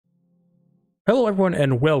Hello everyone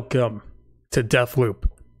and welcome to Deathloop,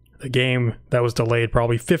 the game that was delayed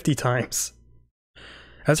probably 50 times.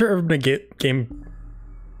 Has there ever been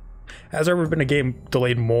a game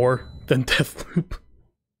delayed more than Deathloop?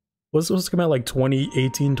 Was supposed to come out like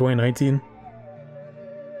 2018, 2019?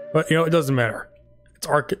 But you know, it doesn't matter. It's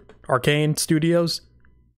Arcane Studios.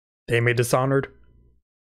 They made Dishonored.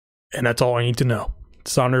 And that's all I need to know.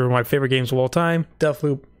 Dishonored, one of my favorite games of all time.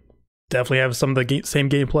 Deathloop definitely have some of the same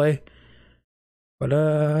gameplay. But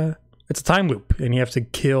it's a time loop, and you have to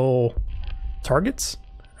kill targets,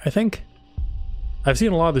 I think. I've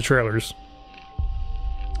seen a lot of the trailers.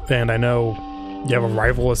 And I know you have a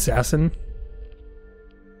rival assassin.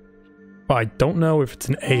 But I don't know if it's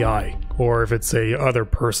an AI, or if it's a other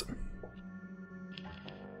person.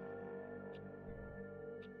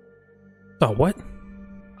 Oh, what?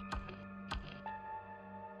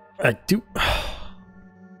 I don't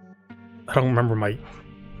remember my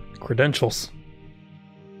credentials.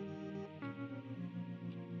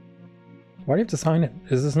 Why do you have to sign it?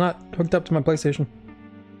 Is this not hooked up to my PlayStation?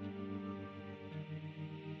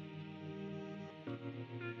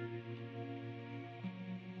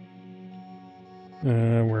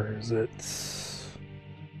 Where is it?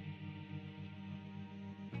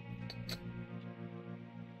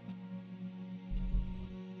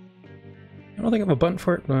 I don't think I have a button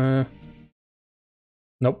for it.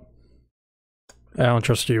 Nope. I don't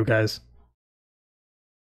trust you guys.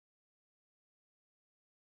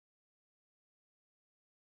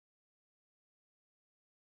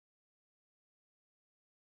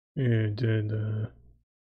 You did,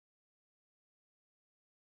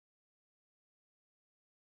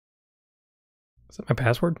 Is that my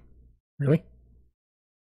password? Really?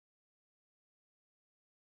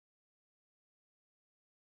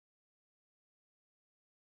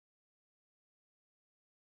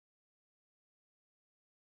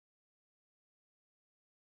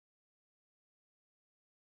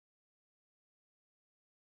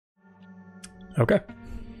 Okay.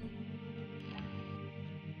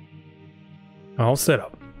 All set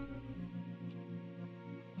up.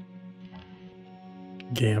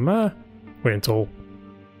 Gamma? Wait until...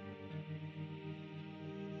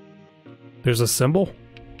 There's a symbol?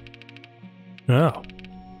 Oh.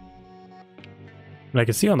 And I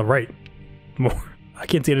can see on the right. More. I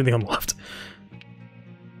can't see anything on the left.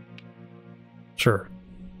 Sure.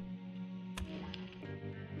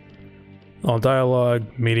 All dialogue,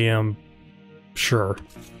 medium, sure.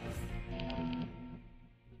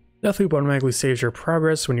 Deathloop automatically saves your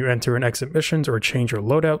progress when you enter and exit missions or change your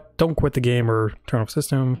loadout. Don't quit the game or turn off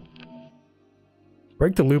system.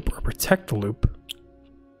 Break the loop or protect the loop.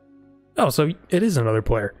 Oh, so it is another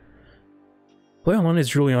player. Play online as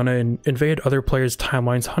Juliana and invade other players'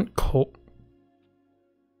 timelines. Hunt Colt.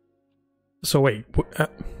 So wait.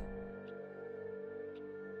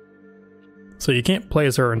 So you can't play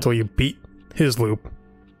as her until you beat his loop.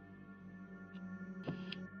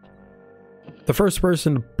 The first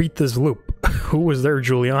person to beat this loop, who was there,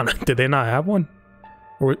 Juliana? Did they not have one?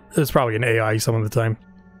 Or it's probably an AI some of the time.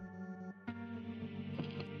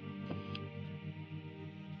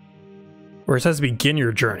 Or it says begin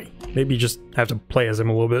your journey. Maybe you just have to play as him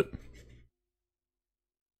a little bit.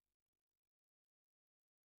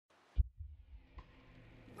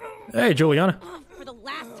 Hey, Juliana. For the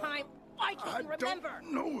last time, why can't you remember? I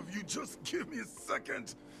don't know if you just give me a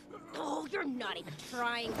second. Oh, you're not even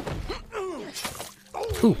trying. Oof.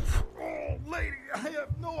 Oh, lady, I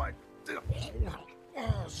have no idea.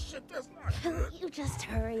 Oh, shit, that's not good. You just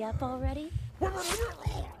hurry up already?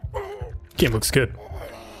 Game looks good.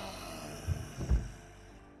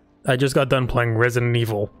 I just got done playing Resident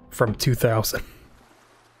Evil from 2000.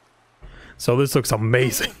 So this looks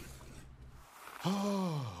amazing.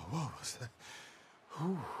 Oh, what was that?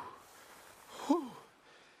 Whew. Whew.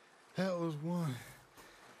 That was one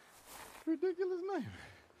ridiculous name.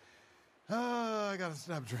 I gotta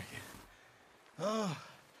stop drinking.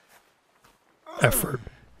 Effort.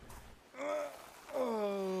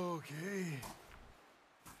 Okay.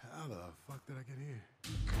 How the fuck did I get here?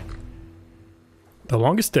 The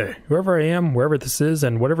longest day. Whoever I am, wherever this is,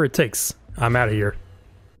 and whatever it takes, I'm out of here.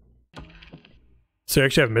 So you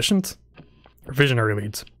actually have missions? Or visionary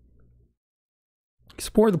leads?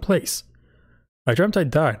 Explore the place. I dreamt I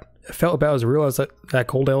died. I felt about as real as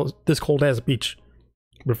this cold ass beach.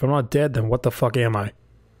 But if I'm not dead, then what the fuck am I?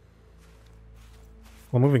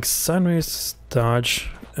 While moving sideways, dodge.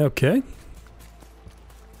 Okay.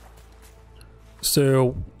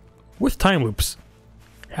 So, with time loops,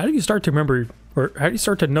 how do you start to remember, or how do you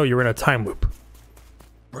start to know you're in a time loop?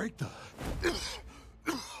 Break the...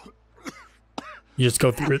 You just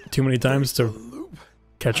go through it too many times to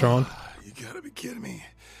catch on. You gotta kidding me?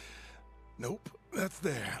 Nope, that's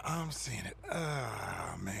there. I'm seeing it.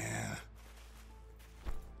 Ah, man.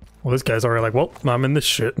 Well, this guy's already like, well, I'm in this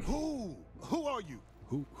shit. Who are you?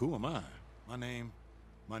 Who am I? My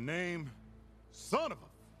name? Son of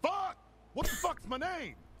a fuck! What the fuck's my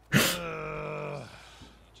name? Just woke up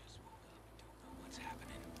and don't know what's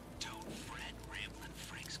happening. Don't fret, Ramblin'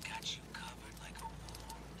 Frank's got you covered like a warm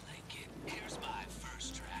blanket. Here's my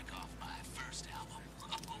first track off my first album.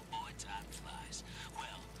 Oh boy, time flies.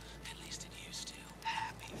 Well, at least it used to.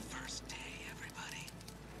 Happy first day, everybody.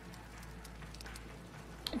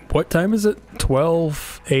 What time is it?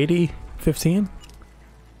 12:80? 15?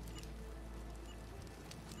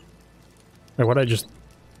 Wait, what I just...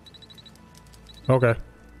 Okay.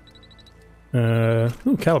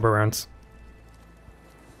 Ooh, caliber rounds.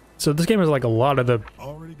 So this game has like a lot of the...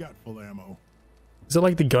 Already got full ammo. Is it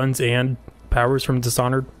like the guns and powers from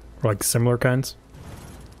Dishonored? Or like similar kinds?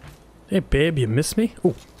 Hey babe, you miss me?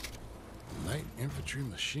 Ooh. Light infantry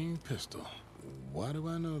machine pistol. Why do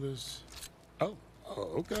I know this? Oh,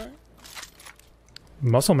 okay.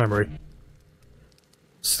 Muscle memory.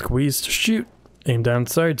 Squeeze to shoot. Aim down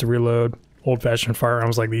sight to reload. Old-fashioned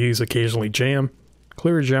firearms like these occasionally jam.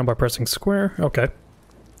 Clear a jam by pressing square. Okay.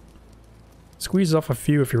 Squeeze off a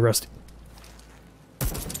few if you're rusty.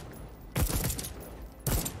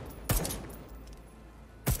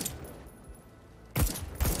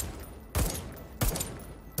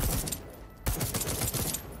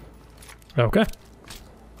 Okay.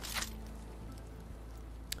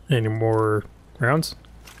 Any more rounds?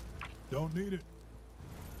 Don't need it.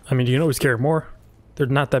 I mean, you can always carry more. They're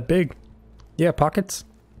not that big. Yeah, pockets.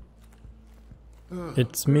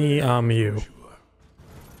 It's me, I'm you.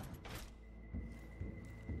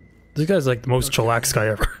 This guy's like the most chillax guy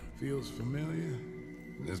ever. Feels familiar.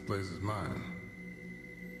 This place is mine.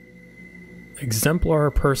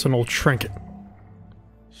 Exemplar personal trinket.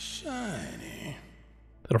 Shiny. Is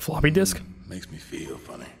that a floppy disk? Makes me feel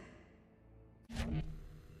funny.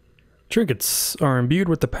 Trinkets are imbued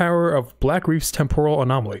with the power of Black Reef's temporal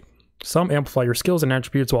anomaly. Some amplify your skills and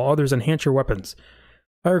attributes while others enhance your weapons.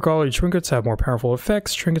 Higher quality trinkets have more powerful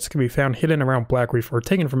effects. Trinkets can be found hidden around Black Reef or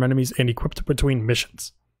taken from enemies and equipped between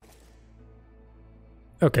missions.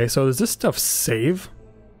 Okay, so does this stuff save?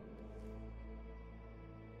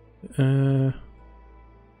 So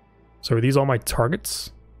are these all my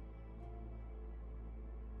targets?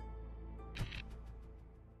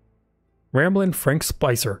 Ramblin' Frank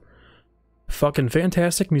Spicer. Fucking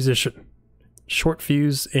fantastic musician. Short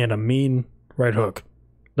fuse and a mean right hook.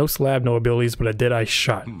 No slab, no abilities, but a dead-eye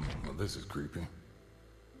shot. Well, this is creepy.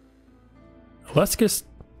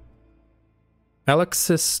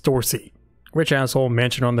 Alexis Dorsey. Rich asshole,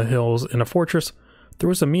 mansion on the hills in a fortress.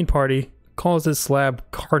 Throws a mean party. Calls his slab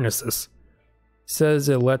Carnissus. Says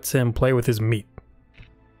it lets him play with his meat.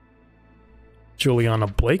 Juliana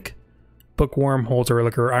Blake. Bookworm holds her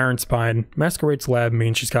like her iron spine. Masquerade slab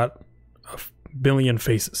means she's got a billion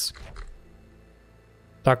faces.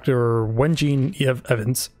 Dr. Wenjean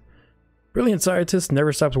Evans. Brilliant scientist,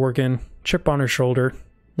 never stops working. Chip on her shoulder.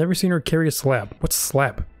 Never seen her carry a slab. What's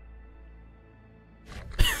slab?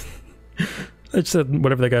 I just said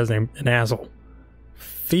whatever that guy's name. An asshole.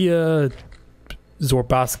 Fia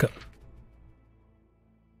Zorbaska.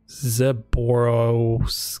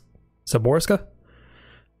 Zaborska?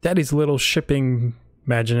 Daddy's little shipping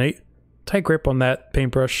maginate. Tight grip on that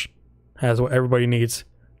paintbrush. Has what everybody needs.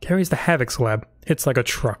 Carries the Havoc slab. Hits like a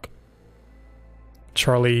truck.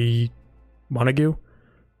 Charlie Montague.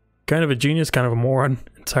 Kind of a genius, kind of a moron.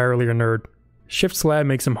 Entirely a nerd. Shift slab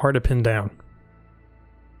makes him hard to pin down.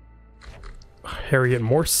 Harriet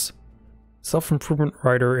Morse. Self-improvement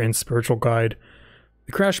writer and spiritual guide.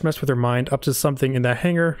 The crash messed with her mind up to something in that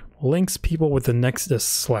hangar. Links people with the Nexus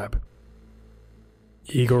slab.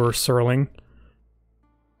 Igor Serling.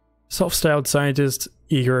 Self-styled scientist.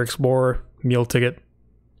 Eager explorer. Meal ticket.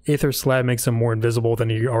 Aether slab makes him more invisible than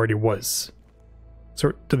he already was.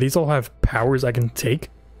 So, do these all have powers I can take?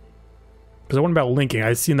 Because I wonder about linking.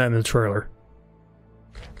 I've seen that in the trailer.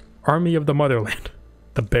 Army of the Motherland.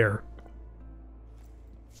 The bear.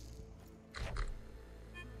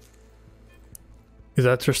 Is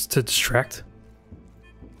that just to distract?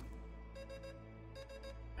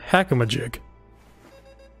 Hack-a-majig.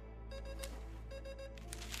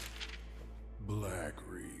 Black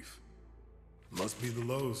Reef. Must be the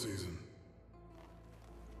low season.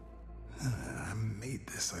 I made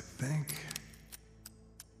this, I think.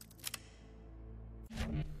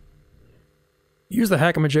 Use the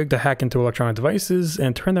hack-a-majig to hack into electronic devices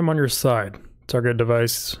and turn them on your side. Target a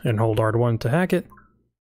device and hold R1 to hack it.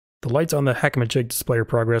 The lights on the hack-a-majig display your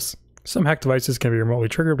progress. Some hack devices can be remotely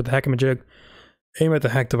triggered with the hack-a-majig. Aim at the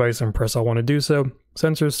hack device and press L1 to do so.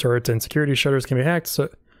 Sensors, turrets, and security shutters can be hacked, so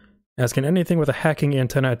as can anything with a hacking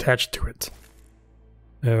antenna attached to it.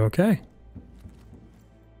 Okay.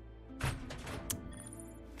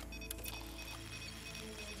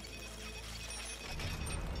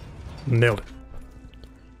 Nailed it.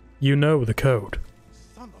 You know the code.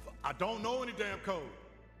 Son of a... I don't know any damn code.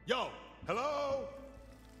 Yo, hello?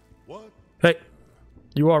 What? Hey,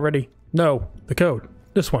 you already know the code.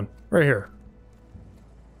 This one, right here.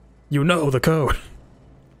 You know the code.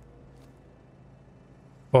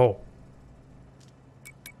 Oh.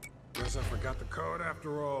 Guess I forgot the code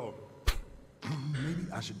after all. Maybe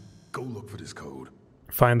I should go look for this code.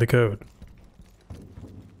 Find the code.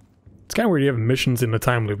 It's kind of weird you have missions in the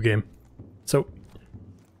time loop game. So,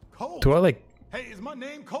 Colt? do I like... Hey, is my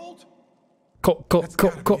name Colt? Colt.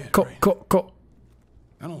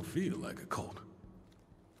 I don't feel like a Colt.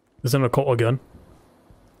 Isn't a Colt a gun?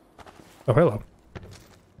 Oh, hello.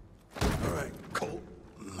 Alright, Colt.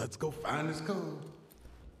 Let's go find this code.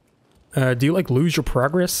 Do you like lose your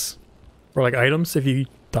progress? Or like items if you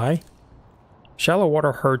die? Shallow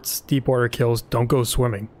water hurts, deep water kills, don't go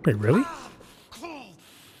swimming. Wait, really?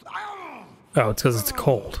 Oh, it's because it's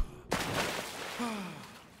cold.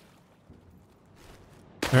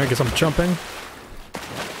 Alright, guess I'm jumping.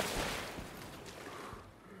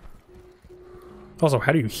 Also,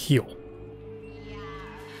 how do you heal? Good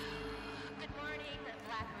morning,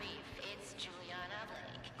 Black Reef. It's Juliana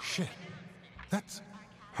Blake. Shit. That's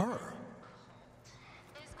her.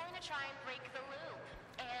 Who's going to try and break the loop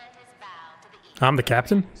and is bound to the evil. I'm the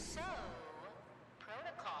captain? So,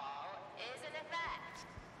 protocol is in effect.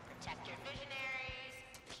 Protect your visionaries,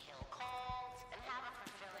 kill cults, and have a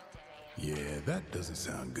fulfilling day. Yeah, that doesn't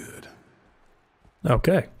sound good.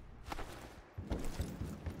 Okay.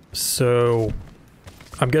 So,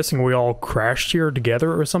 I'm guessing we all crashed here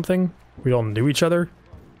together or something? We all knew each other?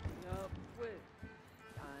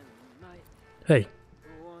 Hey.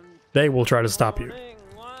 They will try to stop you.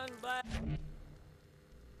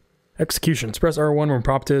 Executions. Press R1 when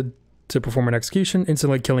prompted to perform an execution,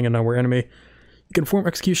 instantly killing an unaware enemy. You can perform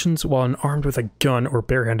executions while unarmed with a gun or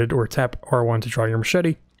barehanded, or tap R1 to draw your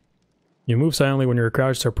machete. You move silently when you're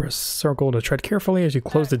crouched, so press circle to tread carefully as you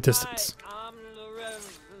close the distance.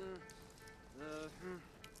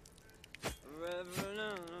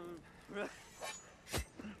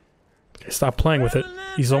 Okay, stop playing with it.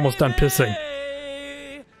 He's almost done pissing.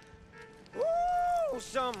 Ooh,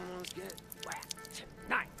 someone's getting whacked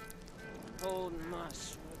tonight. Holding my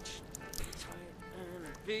switch tight and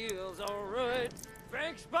it feels alright.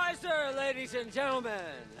 Frank Spicer, ladies and gentlemen.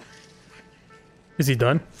 Is he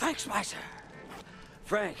done? Frank Spicer.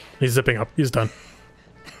 Frank He's zipping up. He's done.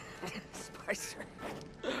 Spicer.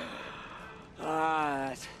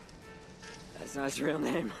 That's not his real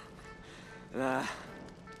name. He's a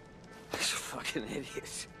fucking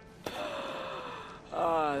idiot.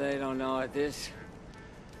 Oh, they don't know it. This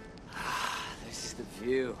is the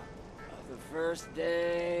view of the first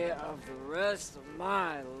day of the rest of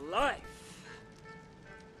my life.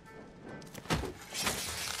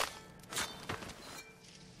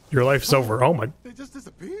 Your life's over. Oh my. They just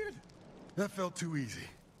disappeared? That felt too easy.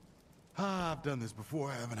 I've done this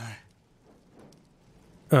before, haven't I?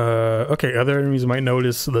 Okay, other enemies might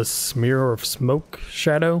notice the smear of smoke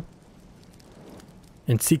shadow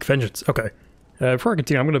and seek vengeance. Okay. Before I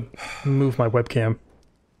continue, I'm gonna move my webcam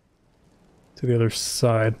to the other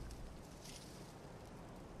side.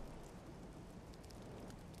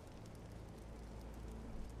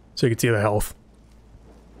 So you can see the health.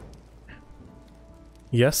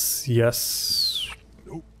 Yes, yes.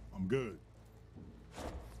 Nope, I'm good.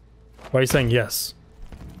 Why are you saying yes?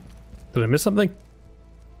 Did I miss something?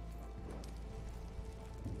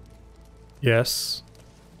 Yes.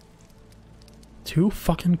 Too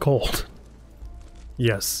fucking cold.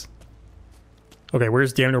 Yes. Okay,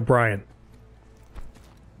 where's Dan O'Brien?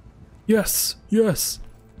 Yes, yes.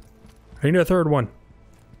 I need a third one.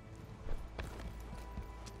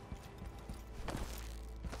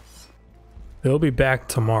 They'll be back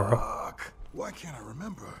tomorrow. Fuck. Why can't I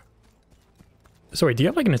remember? So wait, do you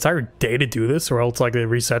have like an entire day to do this, or else like it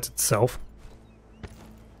resets itself?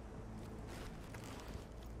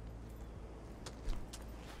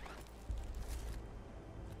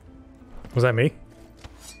 Was that me?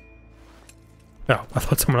 Oh, I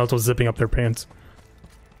thought someone else was zipping up their pants.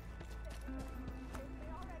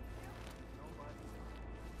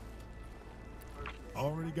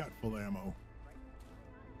 Already got full ammo.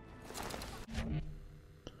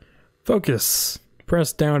 Focus.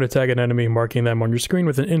 Press down to tag an enemy, marking them on your screen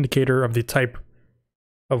with an indicator of the type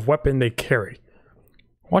of weapon they carry.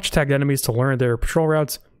 Watch tagged enemies to learn their patrol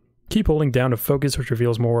routes. Keep holding down to focus, which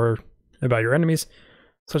reveals more about your enemies,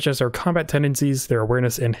 such as their combat tendencies, their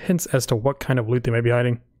awareness, and hints as to what kind of loot they may be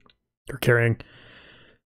hiding or carrying.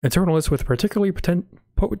 Internalists with particularly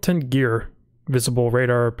potent gear, visible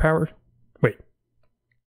radar power. Wait.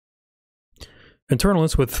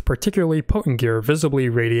 Internalists with particularly potent gear visibly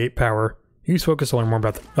radiate power. Use focus to learn more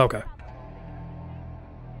about them. Okay.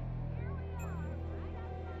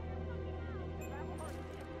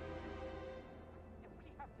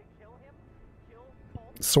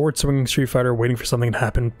 Sword swinging Street Fighter waiting for something to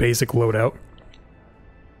happen. Basic loadout.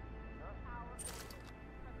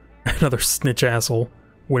 Another snitch asshole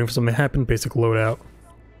waiting for something to happen. Basic loadout.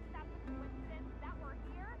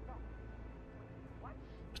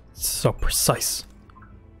 So precise.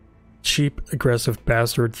 Cheap, aggressive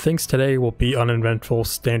bastard thinks today will be uneventful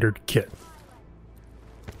standard kit.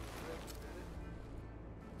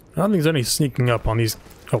 I don't think there's any sneaking up on these.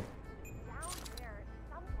 Oh.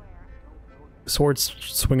 Swords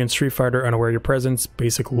swinging Street Fighter, unaware of your presence,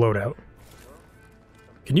 basic loadout.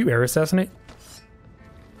 Can you air assassinate?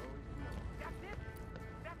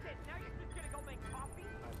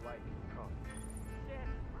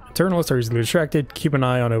 Internalists are easily distracted. Keep an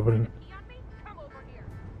eye on open.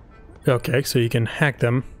 Okay, so you can hack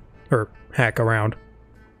them, or hack around.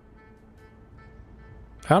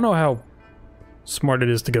 I don't know how smart it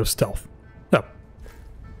is to go stealth. Oh.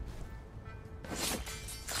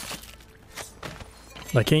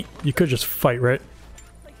 Like, you could just fight, right?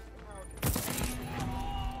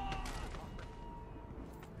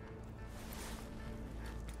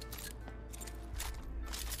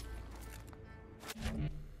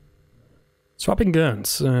 Swapping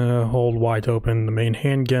guns. Hold Y to open the main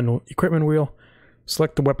handgun equipment wheel.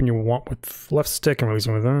 Select the weapon you want with left stick and release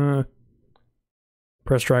it with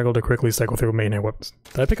press triangle to quickly cycle through main hand weapons.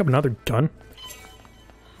 Did I pick up another gun?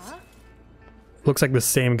 Huh? Looks like the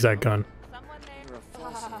same exact gun. Someone named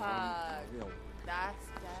that's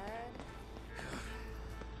dead.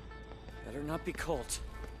 Better not be Colt.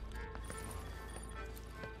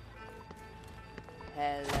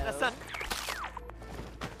 Hello. That's not.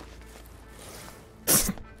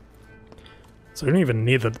 So you don't even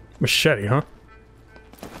need the machete, huh?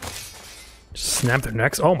 Just snap their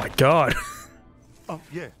necks? Oh my god! Oh,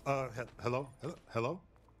 yeah, hello? Hello?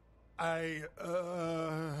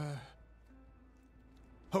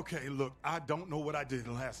 Okay, look, I don't know what I did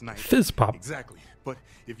last night. Fizz pop. Exactly, but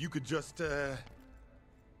if you could just,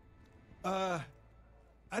 I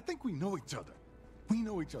think we know each other. We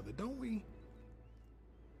know each other, don't we?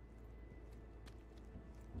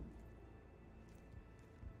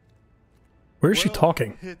 Where is she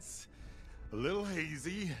talking? It's a little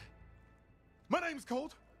hazy. My name's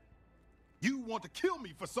Colt. You want to kill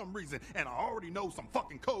me for some reason, and I already know some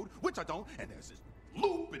fucking code, which I don't, and there's this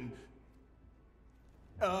loop and...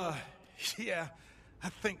 yeah, I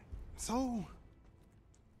think so.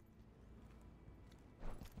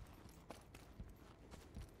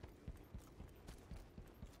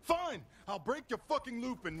 Fine, I'll break your fucking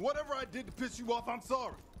loop, and whatever I did to piss you off, I'm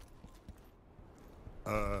sorry.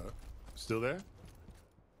 Still there?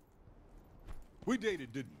 We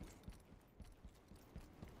dated, didn't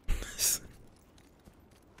we?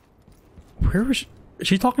 Where is she? Is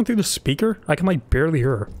she talking through the speaker? I can like barely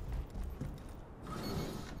hear her.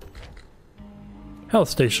 Health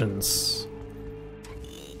stations.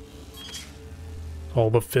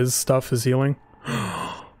 All the fizz stuff is healing.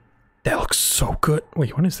 That looks so good.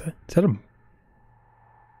 Wait, what is that? Is that a...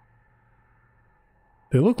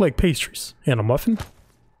 They look like pastries. And a muffin?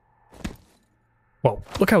 Whoa,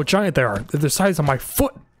 look how giant they are. They're the size of my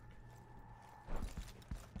foot.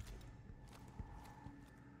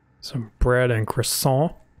 Some bread and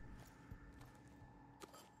croissant.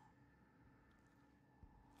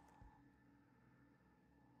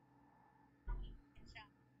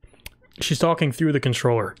 She's talking through the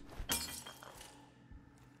controller.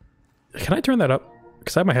 Can I turn that up?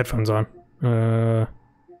 Because I have my headphones on.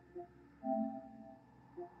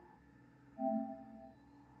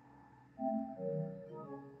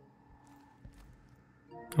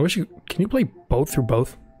 I wish you... Can you play both through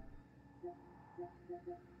both?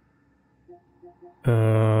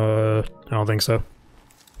 I don't think so.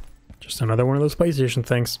 Just another one of those PlayStation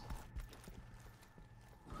things.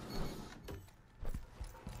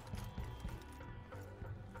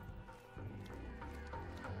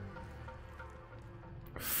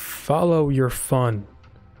 Follow your fun.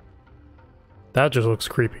 That just looks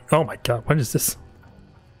creepy. Oh my god, what is this?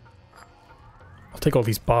 I'll take all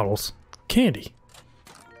these bottles. Candy.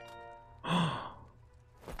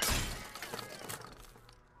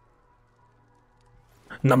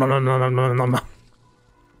 No.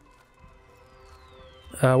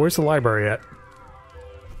 Where's the library at?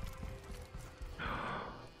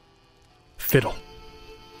 Fiddle.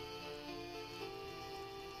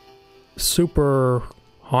 Super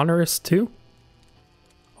honorous 2?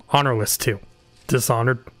 Honorless 2.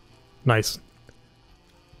 Dishonored. Nice.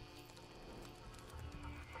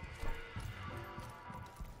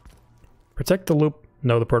 Protect the loop.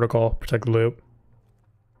 Know the protocol. Protect the loop.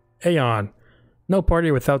 Aeon. No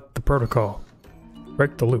party without the protocol.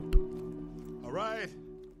 Break the loop. All right.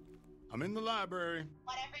 I'm in the library.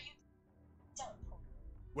 Whatever you don't.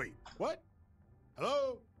 Wait, what?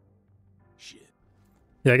 Hello? Shit.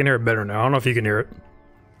 Yeah, I can hear it better now. I don't know if you can hear it.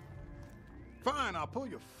 Fine, I'll pull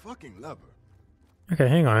your fucking lever. Okay,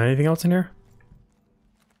 hang on. Anything else in here?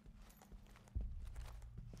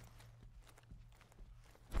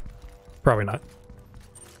 Probably not.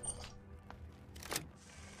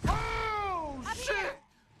 Oh, shit!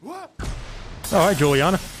 What? Oh, hi,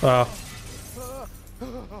 Juliana.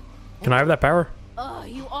 Can I have that power? Oh,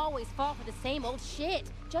 you always fall for the same old shit.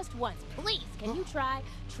 Just once, please. Can you try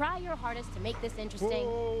your hardest to make this interesting?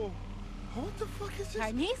 Whoa. What the fuck is this?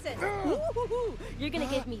 Carnices. Ooh, you're gonna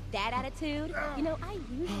give me that attitude? You know, I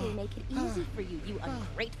usually make it easy for you, you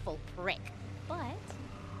ungrateful prick. But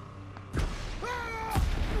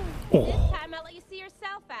this time I'll let you see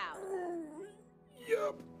yourself out.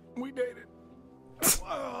 Yup, we dated.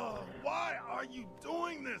 Why are you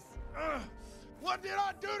doing this? What did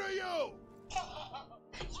I do to you?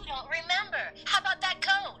 You don't remember. How about that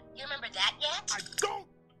code? You remember that yet? I don't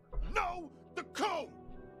know the code.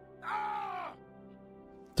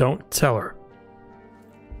 Don't tell her.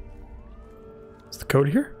 Is the code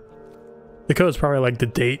here? The code's probably like the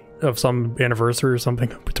date of some anniversary or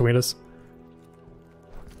something between us.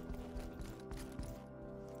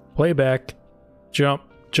 Playback. Jump,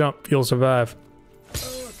 jump, you'll survive.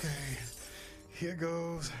 Okay, here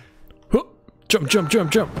goes. Huh. Jump, jump,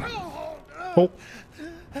 jump, jump. Oh.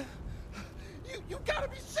 You gotta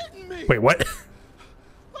be shitting me. Wait, what?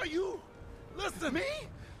 Are you? Listen, me?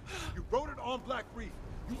 You wrote it on Black Reef.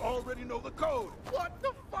 You already know the code. What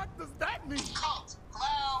the fuck does that mean? Colt,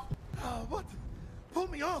 hello? What? Pull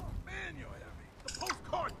me up. Man, you're heavy. The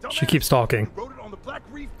postcard, dumbass. She keeps talking. You wrote it on the Black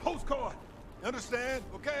Reef postcard. You understand?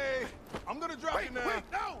 Okay. I'm gonna drop you now. Wait,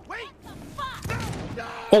 no, wait. What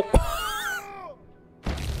the fuck?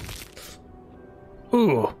 Oh.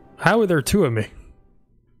 Ooh. How are there two of me?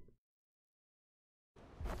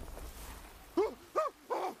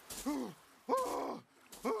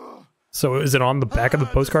 So is it on the back of the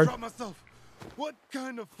postcard? What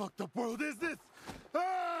kind of fucked up world is this?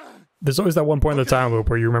 There's always that one point in the time loop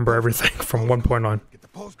where you remember everything from one point on. Get the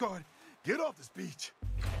postcard. Get off this beach.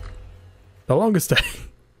 The longest day.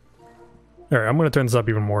 Alright, I'm gonna turn this up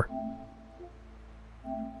even more.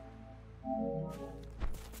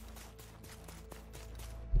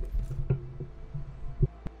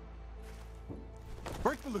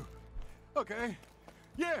 Break the loop. Okay.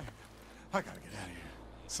 Yeah. I gotta get out of here.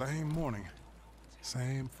 Same morning.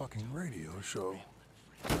 Same fucking radio show.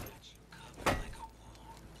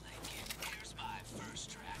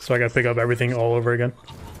 So I gotta pick up everything all over again.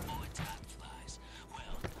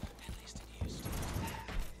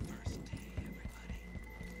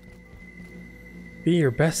 Be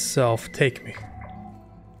your best self, take me.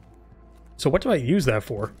 So what do I use that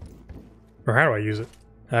for? Or how do I use it?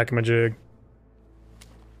 Hack-a-majig.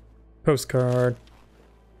 Postcard.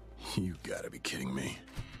 You gotta be kidding me.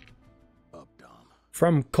 Up, Dom.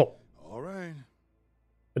 From Colt. All right.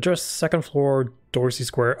 Address 2nd floor, Dorsey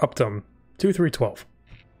Square, Upton, 2312.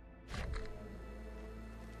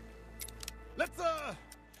 Let's,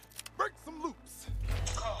 break some loops.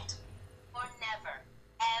 Colt, we're never,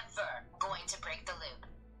 ever going to break the loop.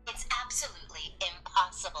 It's absolutely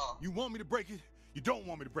impossible. You want me to break it? You don't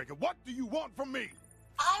want me to break it. What do you want from me?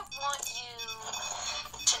 I want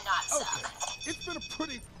you to not suck. Okay. It's been a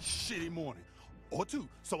pretty shitty morning. Or two,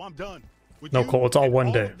 so I'm done. With No, you Cole, it's all and one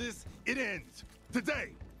all day. of this, it ends. Today.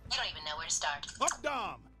 You don't even know where to start. Up,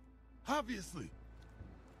 Dom. Obviously.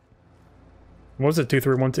 What was it,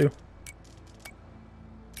 2312?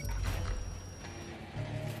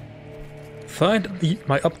 Find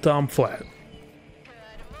my Upton flat. Good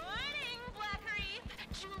morning, Black Reef.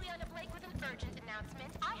 Juliana Blake with an urgent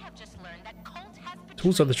announcement. I have just learned that Colt has been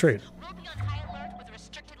Tools of the trade. We'll be on high alert with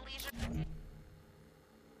restricted leisure.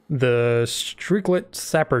 The Streaklet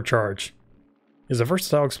Sapper Charge is a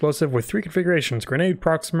versatile explosive with 3 configurations: grenade,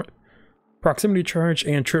 proximity charge,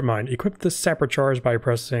 and trip mine. Equip the Sapper Charge by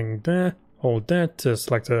pressing hold to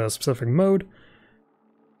select a specific mode.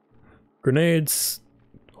 Grenades,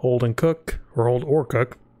 hold and cook, or hold or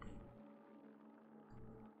cook.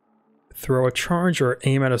 Throw a charge or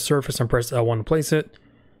aim at a surface and press L1 to place it.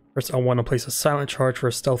 First, I want to place a silent charge for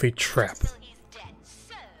a stealthy trap. Until he's dead.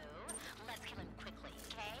 So, let's kill him quickly,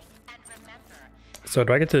 okay? And remember, So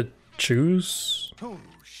do I get to choose? Oh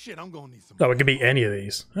shit, I'm gonna need some. Oh, it could be any of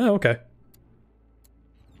these. Oh, okay.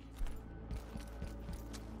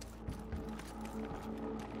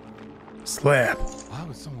 Slap. Why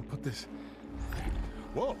would someone put this?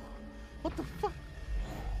 Whoa! What the fuck?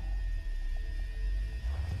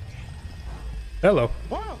 Hello.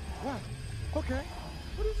 Wow! Wow! Okay.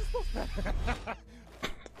 What is this supposed to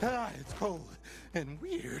be? It's cold and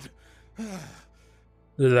weird.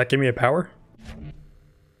 Does that give me a power?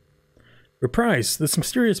 Reprise. This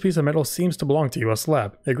mysterious piece of metal seems to belong to you, a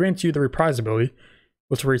slab. It grants you the reprise ability,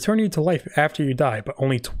 which will return you to life after you die, but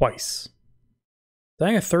only twice.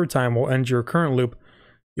 Dying a third time will end your current loop.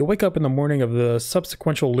 You'll wake up in the morning of the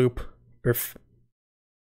subsequential loop,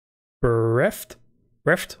 bereft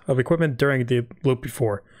of equipment during the loop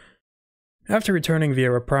before. After returning via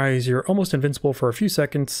reprise, you're almost invincible for a few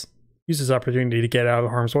seconds. Use this opportunity to get out of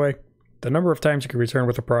harm's way. The number of times you can return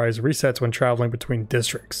with reprise resets when traveling between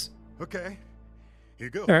districts. Okay. Here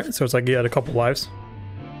goes. Alright, so it's like you had a couple lives.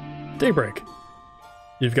 Daybreak.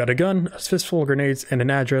 You've got a gun, a fistful of grenades, and an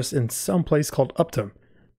address in some place called Upton.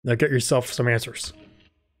 Now get yourself some answers.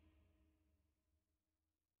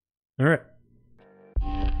 Alright.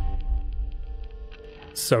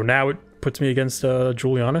 So now it puts me against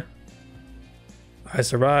Juliana. I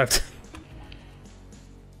survived.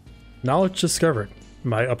 Knowledge discovered.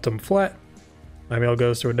 My Upton flat. My mail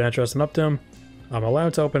goes to an address in Upton. I'm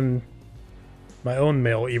allowed to open my own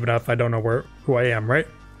mail even if I don't know who I am, right?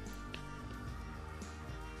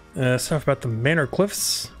 Stuff about the Manor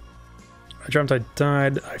Cliffs. I dreamt I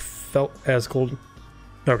died. I felt as cold.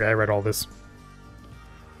 Okay, I read all this.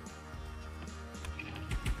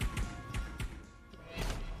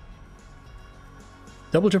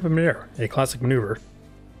 Double jump in midair, a classic maneuver,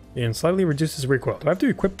 and slightly reduces recoil. Do I have to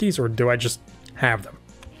equip these or do I just have them?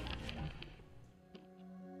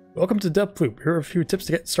 Welcome to Deathloop. Here are a few tips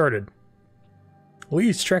to get started.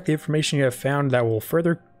 Please track the information you have found that will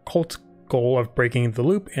further Colt's goal of breaking the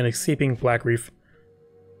loop and escaping Black Reef.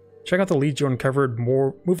 Check out the leads you uncovered.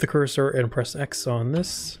 Move the cursor and press X on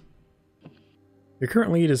this. Your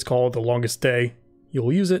current lead is called The Longest Day.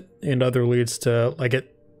 You'll use it and other leads to like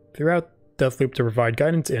it throughout Deathloop to provide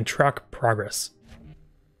guidance and track progress.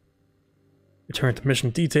 Return to mission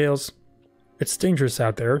details. It's dangerous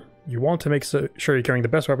out there. You want to make sure you're carrying the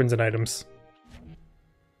best weapons and items.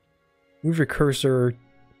 Move your cursor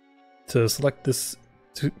to select this.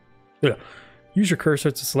 Use your cursor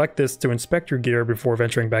to select this to inspect your gear before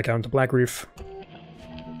venturing back out into Black Reef.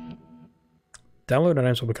 Download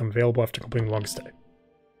items will become available after completing the Longest Day.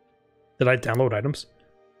 Did I download items?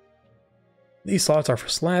 These slots are for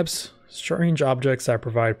slabs, strange objects that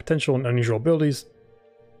provide potential and unusual abilities.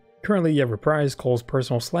 Currently, you have reprised Cole's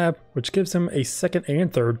personal slab, which gives him a second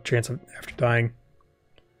and third chance after dying.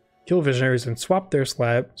 Kill visionaries and swipe their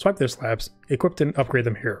slabs, equip and upgrade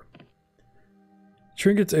them here.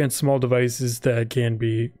 Trinkets and small devices that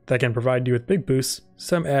can provide you with big boosts.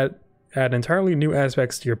 Some add entirely new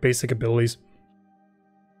aspects to your basic abilities.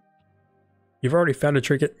 You've already found a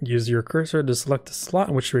trinket. Use your cursor to select the slot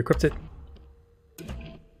in which you equipped it.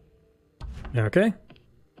 Okay.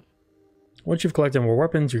 Once you've collected more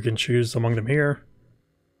weapons, you can choose among them here.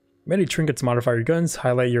 Many trinkets modify your guns.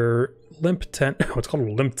 Highlight your limp 10. What's called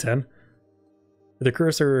a limp 10. With the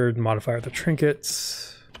cursor, modify the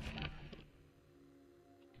trinkets.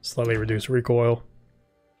 Slightly reduce recoil.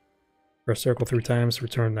 Press circle 3 times.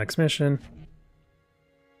 Return next mission.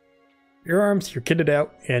 You're armed, you're kitted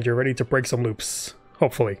out, and you're ready to break some loops.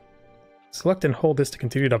 Hopefully. Select and hold this to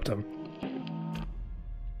continue to Upton.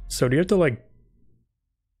 So do you have to like...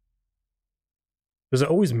 Does it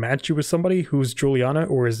always match you with somebody who's Juliana,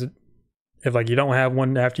 or is it... If like you don't have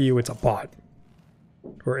one after you, it's a bot?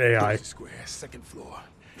 Or AI? Dorsey Square, second floor.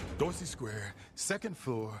 Dorsey Square, second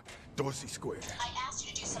floor, Dorsey Square. I asked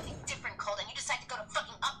you to do something different, Colt, and you decide to go to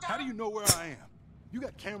fucking Upton? How do you know where I am? You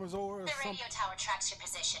got cameras or The something? radio tower tracks your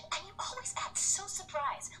position, and you always act so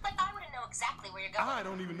surprised. Like I wouldn't know exactly where you're going. I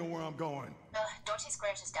don't even know where I'm going. Dorsey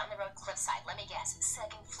Square is just down the road, cliffside. Let me guess,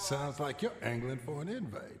 second floor. Sounds like you're angling for an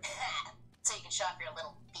invite. So you can show off your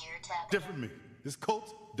little beer tap. Different me. This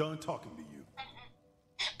Colt's done talking to you.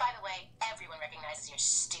 By the way, everyone recognizes your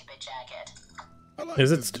stupid jacket. I like Is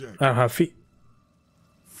this it... jacket. I don't have feet.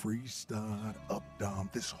 Freestyle, up, down.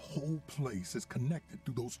 This whole place is connected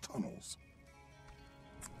through those tunnels.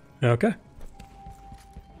 Okay.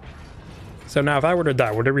 So now if I were to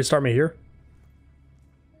die, would it restart me here?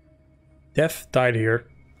 Death died here.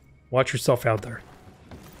 Watch yourself out there.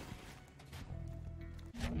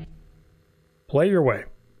 Play your way.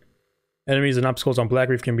 Enemies and obstacles on Black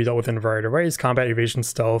Reef can be dealt with in a variety of ways. Combat, evasion,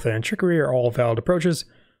 stealth, and trickery are all valid approaches.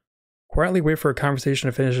 Quietly wait for a conversation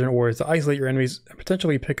to finish in order to isolate your enemies and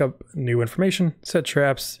potentially pick up new information, set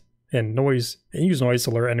traps, and use noise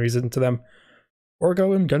to lure enemies into them, or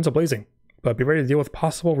go in guns a-blazing. But be ready to deal with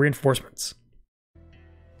possible reinforcements.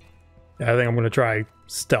 Yeah, I think I'm going to try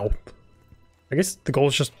stealth. I guess the goal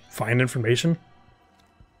is just find information.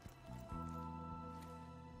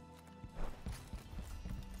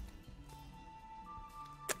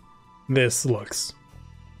 This looks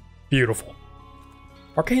beautiful.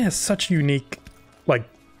 Arcane has such unique, like,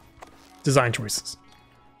 design choices.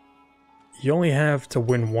 You only have to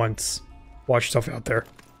win once. Watch yourself out there.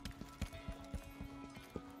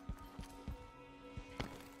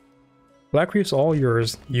 Black Reef's all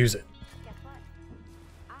yours. Use it. Guess what?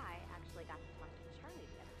 I actually got to talk to Charlie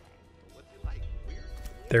the other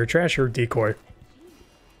day. They're trash or decoy. You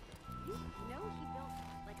know he built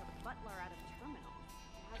like a butler out of terminal.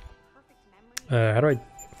 It has a perfect memory. How do I...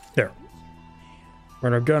 There.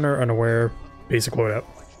 Runner, gunner, unaware, basic loadout. Okay,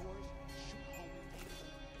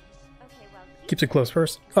 well, he Keeps it close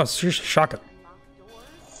first. Oh, it's just a shotgun. unlocked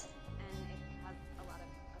doors, and it has a lot of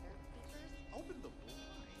other features. Open the blind.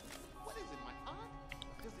 What is it, my aunt?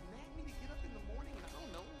 Does it nag me to get up in the morning and, I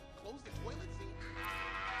don't know, close the toilet seat?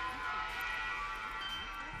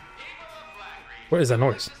 What is that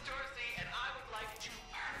noise? This is Dorothy, and I would like to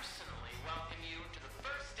personally welcome you to the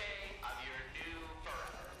first day of your new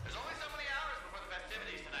forever. There's only so many hours before the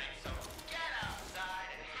festivities tonight, so get outside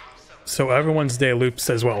and have some. So everyone's day loops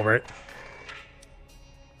as well, right?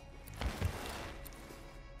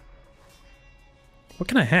 What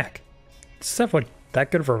can I hack? Does this have like that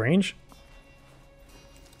good of a range?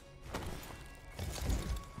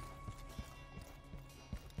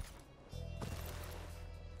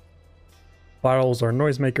 Bottles are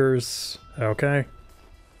noisemakers. Okay.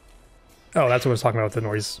 Oh, that's what I was talking about. The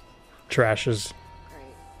noise trash is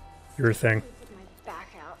Great. your thing. Put my back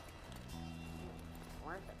out.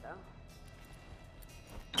 Worth it though.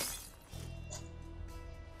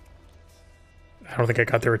 I don't think I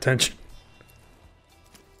got their attention.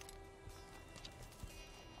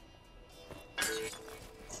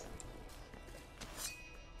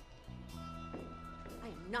 I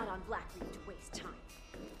am not on Black Reef to waste time.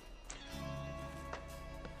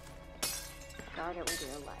 Guard it with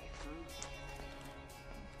your life, huh?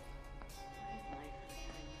 Life.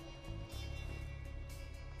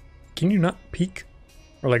 Can you not peek?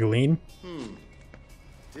 Or like lean?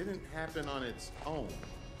 Didn't happen on its own.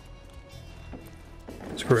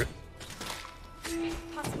 Screw it.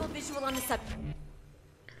 Possible visual on the subject.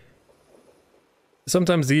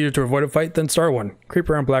 Sometimes it's easier to avoid a fight than start one. Creep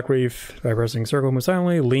around Black Reef by pressing circle, move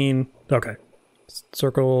silently, lean. Okay.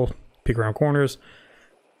 Circle, peek around corners.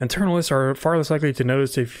 Internalists are far less likely to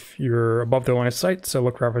notice if you're above their line of sight, so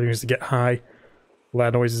look for opportunities to get high.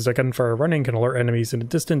 Loud noises like gunfire running can alert enemies in the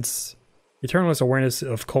distance. Eternalist awareness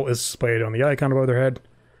of cult is displayed on the icon above their head.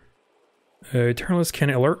 Eternalists can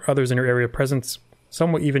alert others in your area of presence.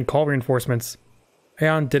 Some will even call reinforcements.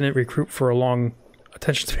 Aeon didn't recruit for a long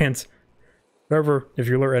attention spans. However, if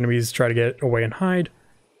you alert enemies try to get away and hide,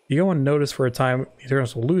 you go unnoticed for a time,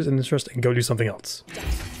 Eternalists will lose interest and go do something else.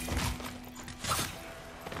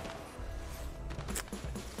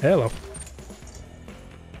 Hello.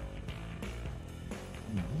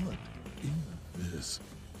 What is this?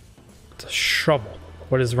 It's a shovel.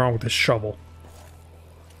 What is wrong with this shovel?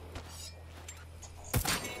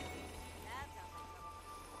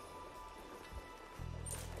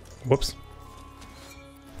 Whoops.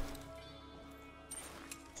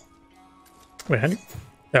 Wait, how do you...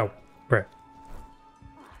 Oh, right.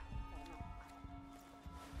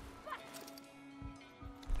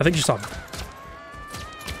 I think you saw me.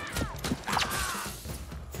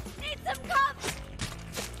 Need some cups!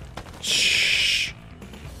 Shh.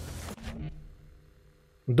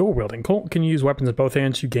 Dual wielding. Colt can use weapons in both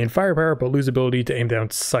hands. You gain firepower, but lose ability to aim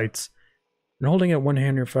down sights. And holding it one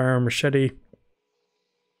hand, your firearm machete.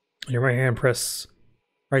 In your right hand, press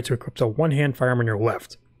right to equip the one-hand firearm on your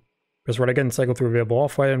left. Press right again, cycle through available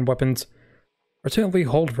off-hand weapons. Alternatively,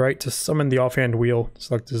 hold right to summon the offhand wheel.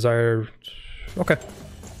 Select desired. Okay.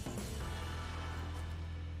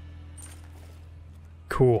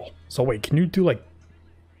 Cool. So wait, can you do like...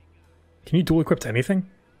 Can you dual equip to anything?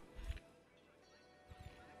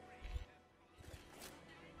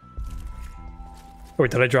 Oh,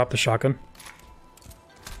 wait, did I drop the shotgun?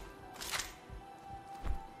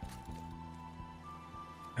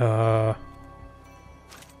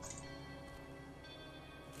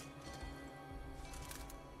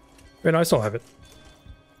 Wait, no, I still have it.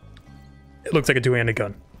 It looks like a two-handed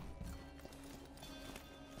gun.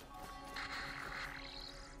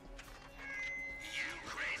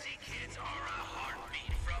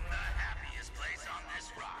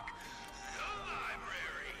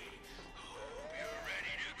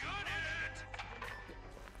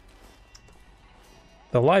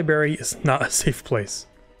 The library is not a safe place.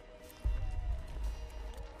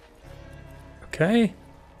 Okay.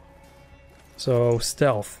 So,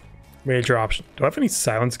 stealth. Major option. Do I have any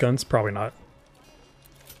silence guns? Probably not.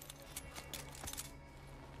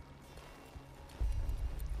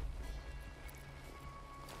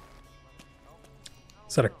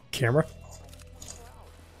 Is that a camera?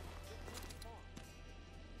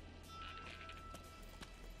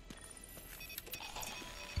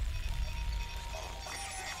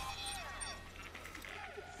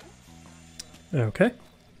 Okay.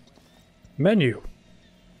 Menu.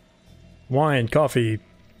 Wine, coffee.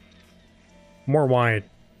 More wine.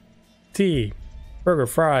 Tea. Burger,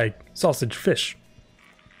 fry, sausage, fish.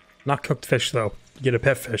 Not cooked fish though. You get a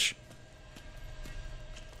pet fish.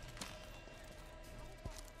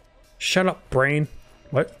 Shut up, brain.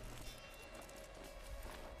 What?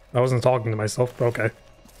 I wasn't talking to myself. Okay.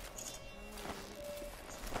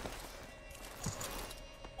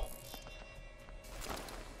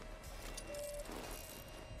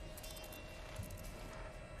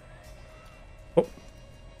 Oh.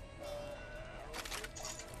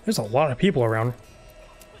 There's a lot of people around.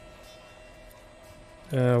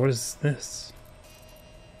 What is this?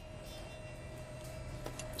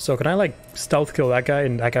 So can I like stealth kill that guy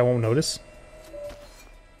and that guy won't notice?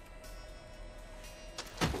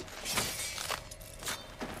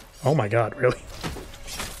 Oh my god, really?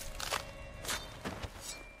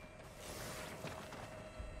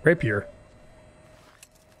 Rapier.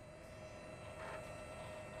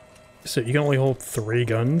 So you can only hold 3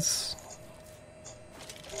 guns?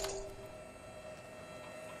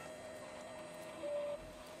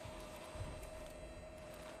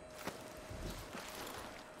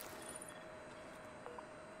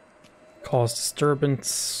 Cause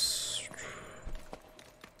disturbance.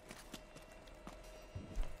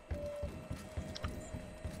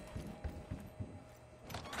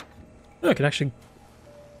 Oh, I can actually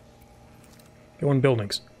go in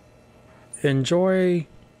buildings. Enjoy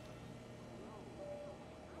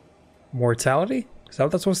mortality? Is that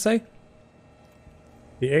what that's supposed to say?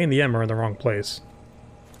 The A and the M are in the wrong place.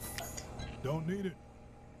 Don't need it.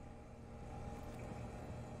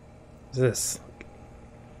 What's this?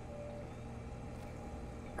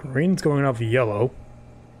 Green's going off yellow.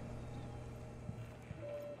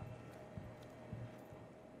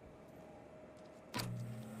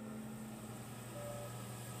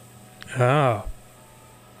 Ah.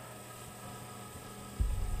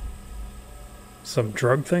 Some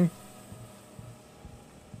drug thing?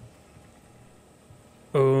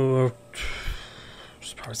 Oh,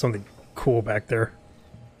 there's probably something cool back there.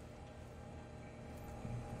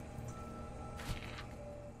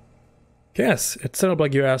 Yes, it's set up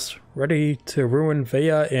like you asked. Ready to ruin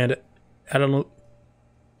Vea and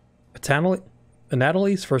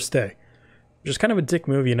Natalie's first day. Which is kind of a dick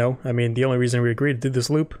move, you know? I mean, the only reason we agreed to do this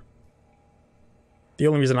loop... The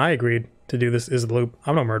only reason I agreed to do this is the loop.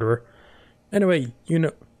 I'm no murderer. Anyway, you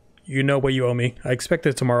know what you owe me. I expect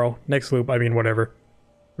it tomorrow. Next loop, I mean whatever.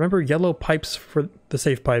 Remember yellow pipes for the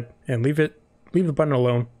safe pipe, and leave the button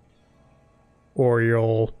alone. Or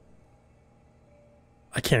you'll...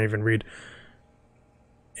 I can't even read.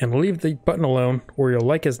 And leave the button alone, or you're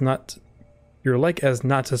like as not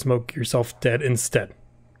to smoke yourself dead instead.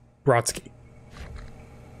 Brodsky.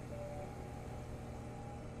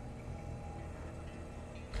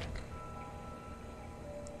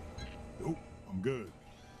 Nope, I'm good.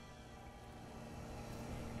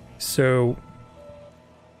 So,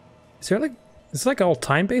 is it like all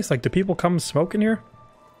time based? Like, do people come smoke in here?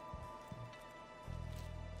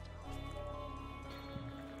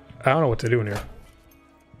 I don't know what to do in here.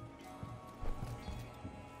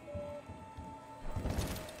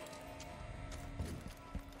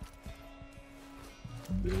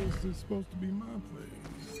 This is supposed to be my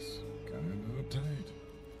place. Kinda uptight.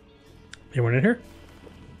 Anyone in here?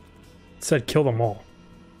 It said kill them all.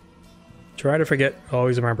 Try to forget.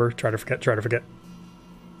 Always remember. Try to forget. Try to forget.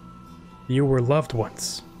 You were loved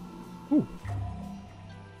once. Ooh.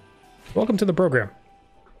 Welcome to the program.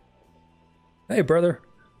 Hey, brother.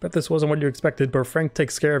 Bet this wasn't what you expected, but Frank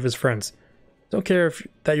takes care of his friends. Don't care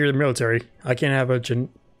that you're the military. I can't have a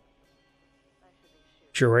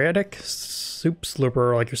geriatric soup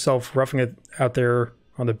slurper like yourself roughing it out there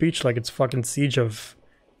on the beach like it's fucking Siege of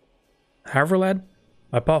Haverlad.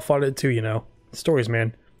 My pa fought it too, you know. Stories,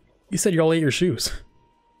 man. You said you all ate your shoes.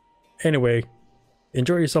 Anyway,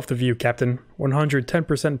 enjoy yourself the view, Captain.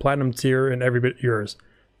 110% platinum tier and every bit yours.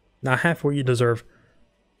 Not half what you deserve.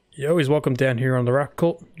 You're always welcome down here on the Rock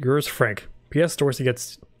Cult. Yours, Frank. P.S. Dorsey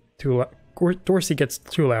gets too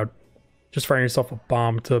loud. Just find yourself a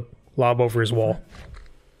bomb to lob over his wall.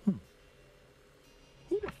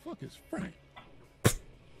 is Frank.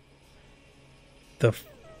 The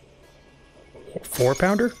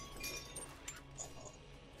 4-pounder?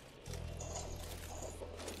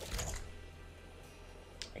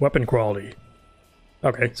 Weapon quality.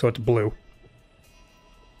 Okay, so it's blue.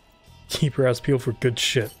 Keep your ass peeled for good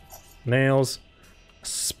shit. Nails.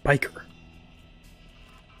 Spiker.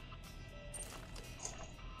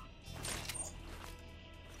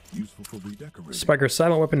 Useful for redecorating. Spiker's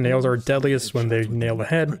silent weapon nails are deadliest when they nail the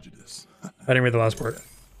head. Prejudice. I didn't read the last part.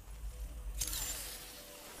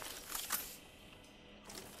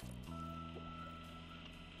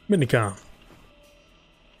 Minicom.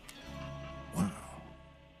 Wow.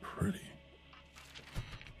 Pretty.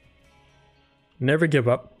 Never give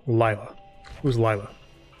up. Lila. Who's Lila?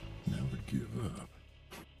 Never give up.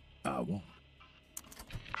 I won't.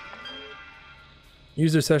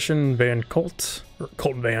 User session van Colt. Or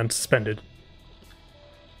Colt van suspended.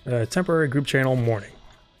 Temporary group channel morning.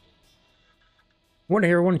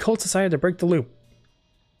 Morning everyone, Colt decided to break the loop.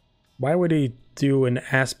 Why would he do an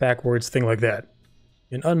ass backwards thing like that?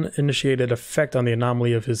 An uninitiated effect on the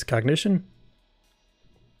anomaly of his cognition?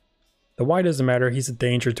 The why doesn't matter, he's a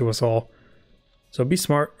danger to us all. So be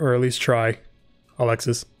smart, or at least try,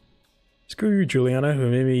 Alexis. Screw you, Juliana, who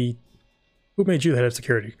made you the head of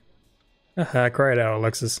security? Haha, cry it out,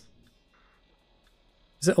 Alexis.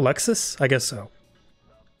 Is it Alexis? I guess so.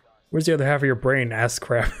 Where's the other half of your brain, ass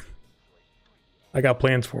crap? I got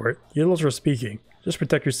plans for it. Yellows are speaking. Just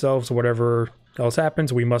protect yourselves, whatever else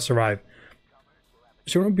happens, we must survive.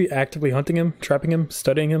 Shouldn't we be actively hunting him, trapping him,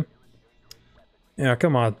 studying him? Yeah,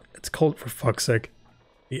 come on. It's Colt for fuck's sake.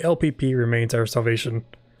 The LPP remains our salvation.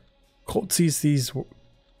 Colt sees these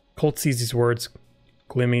words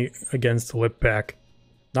gleaming against the lip back.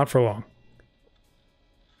 Not for long.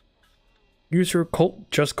 User Colt,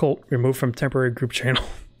 just Colt, removed from temporary group channel.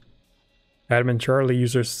 Admin Charlie,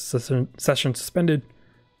 user session suspended.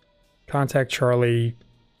 Contact Charlie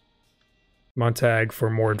Montag for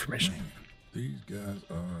more information. These guys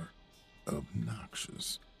are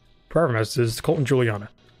obnoxious. Private messages, Colt and Juliana.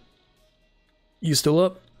 You still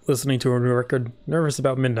up? Listening to a new record? Nervous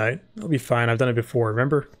about midnight? It'll be fine, I've done it before,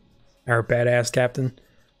 remember? Our badass captain.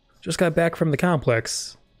 Just got back from the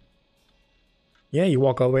complex. Yeah, you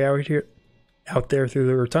walk all the way out there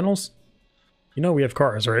through the tunnels? You know we have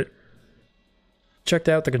cars, right? Checked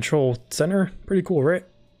out the control center? Pretty cool, right?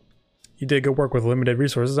 You did good work with limited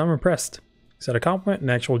resources, I'm impressed. Is that a compliment? An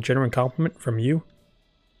actual genuine compliment from you?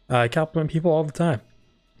 I compliment people all the time.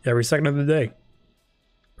 Every second of the day.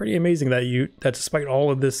 Pretty amazing that despite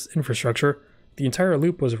all of this infrastructure, the entire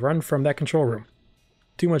loop was run from that control room.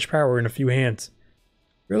 Too much power in a few hands.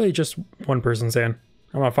 Really just one person's hand.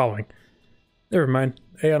 I'm not following. Never mind.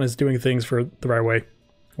 Aeon is doing things for the right way.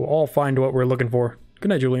 We'll all find what we're looking for. Good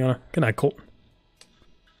night, Juliana. Good night, Colt.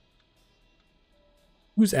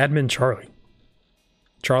 Who's admin Charlie?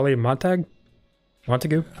 Charlie Montague?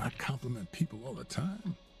 I compliment people all the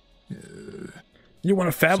time. You won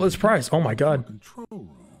a fabulous prize. Oh my god. Control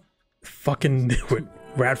room. Fucking knew it.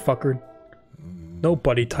 Rat fucker.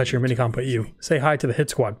 Nobody touch your minicom but you. Say hi to the hit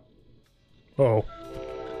squad. Uh-oh.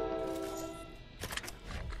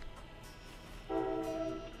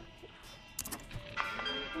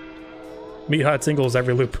 Meet hot singles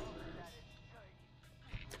every loop.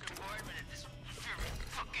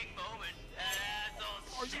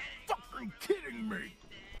 Fucking kidding me.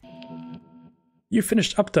 You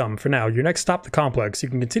finished Uptown for now. Your next stop, the complex. You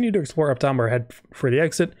can continue to explore Uptown or head for the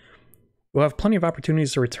exit. We'll have plenty of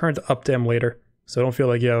opportunities to return to Uptown later, so don't feel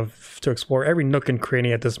like you have to explore every nook and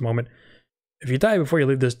cranny at this moment. If you die before you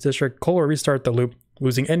leave this district, Cole will restart the loop,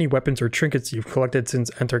 losing any weapons or trinkets you've collected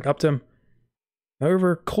since entering Uptown.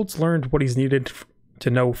 However, Colt's learned what he's needed to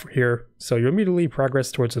know here, so you immediately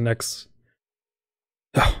progress towards the next...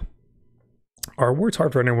 Our word's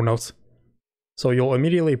hard for anyone else. So you'll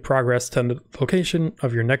immediately progress to the location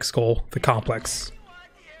of your next goal, the complex.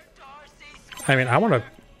 I mean, I want to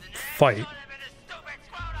fight.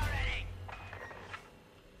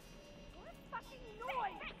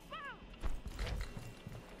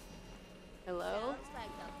 Hello? Looks like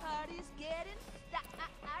the party's getting started.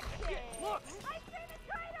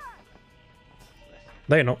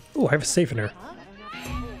 They know. Oh, I have a safe in here.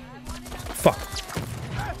 Fuck.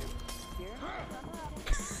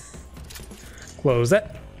 Close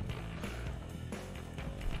that.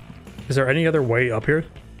 Is there any other way up here?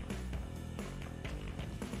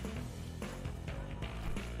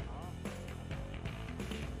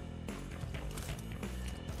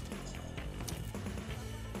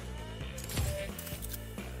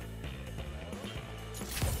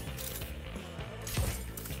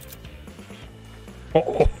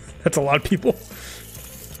 Oh, that's a lot of people.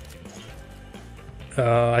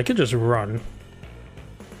 I could just run.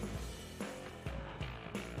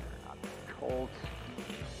 Cold.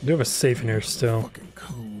 I do have a safe in here still. Fucking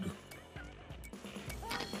code.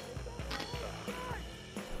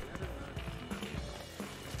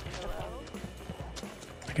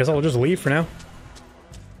 I guess I'll just leave for now.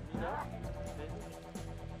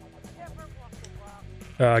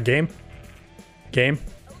 Game? Game?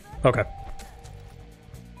 Okay.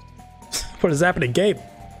 What is happening? Game!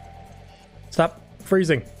 Stop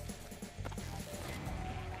freezing.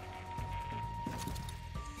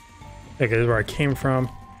 Okay, this is where I came from.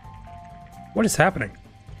 What is happening?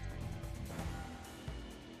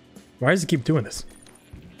 Why does it keep doing this?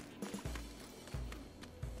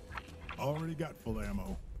 Already got full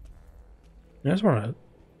ammo. I just want to...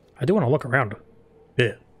 I do want to look around a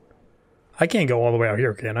bit. I can't go all the way out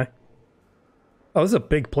here, can I? Oh, this is a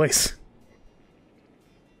big place.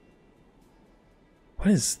 What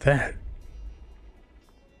is that?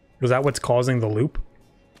 Was that what's causing the loop?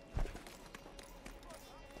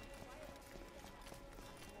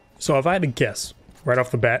 So if I had to guess, right off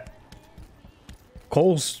the bat,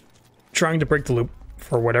 Cole's trying to break the loop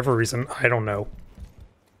for whatever reason, I don't know.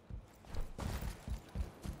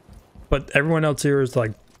 But everyone else here is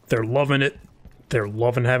like, they're loving it. They're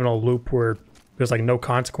loving having a loop where there's like no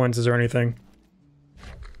consequences or anything.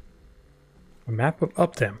 A map of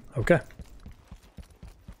Updam. Okay.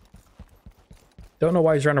 Don't know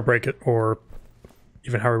why he's trying to break it, or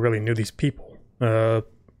even how he really knew these people. Those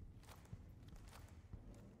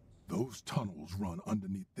tunnels run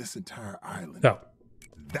underneath this entire island. Oh.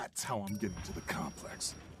 That's how I'm getting to the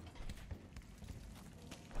complex.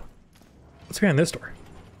 What's behind this door?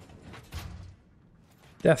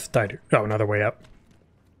 Death died here. Oh, another way up.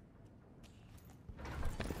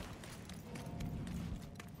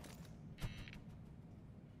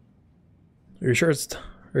 Are you sure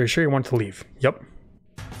you want to leave? Yep.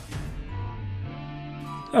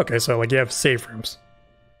 Okay, so like you have safe rooms.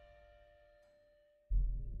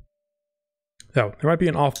 Oh, there might be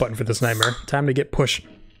an off button for this nightmare. Time to get pushing.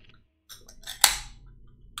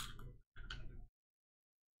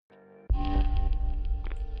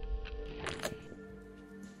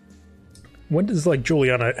 When does like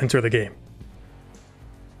Juliana enter the game?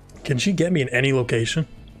 Can she get me in any location?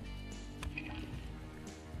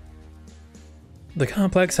 The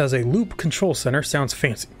complex has a loop control center. Sounds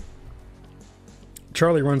fancy.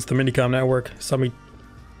 Charlie runs the Minicom network. Some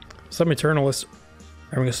Eternalists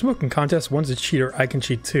are having a smoking contest. One's a cheater. I can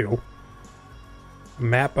cheat too.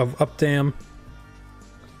 Map of Updam.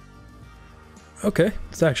 Okay,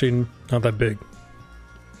 it's actually not that big.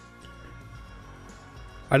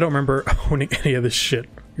 I don't remember owning any of this shit.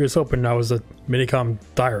 You was hoping I was a Minicom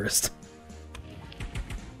diarist.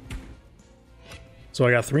 So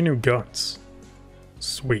I got 3 new guns.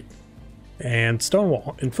 Sweet. And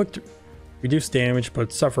Stonewall. Inflict reduced damage,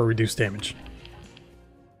 but suffer reduced damage.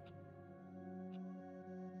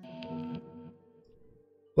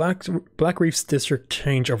 Black Reef's district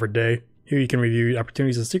change over day. Here you can review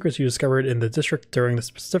opportunities and secrets you discovered in the district during the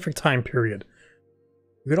specific time period.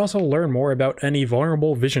 You can also learn more about any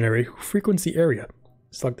vulnerable visionary who frequents the area.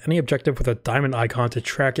 Select any objective with a diamond icon to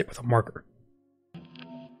track it with a marker.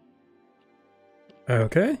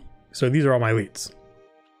 Okay, so these are all my leads.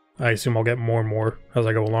 I assume I'll get more and more as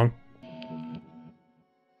I go along.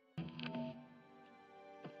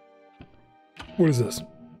 What is this?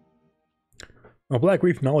 Oh, Black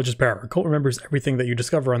Reef knowledge is power. A cult remembers everything that you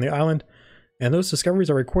discover on the island, and those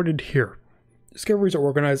discoveries are recorded here. Discoveries are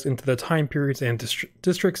organized into the time periods and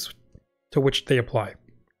districts to which they apply.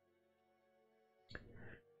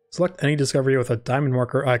 Select any discovery with a diamond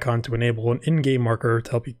marker icon to enable an in-game marker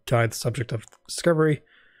to help you guide the subject of the discovery.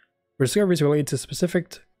 For discoveries related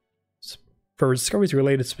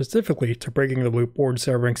specifically to breaking the loop or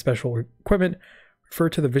discovering special equipment, refer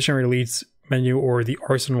to the Visionary Leads menu or the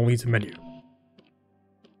Arsenal Leads menu.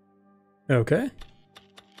 Okay.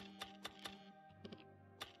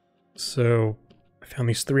 So, I found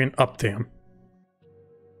these 3 in Updam.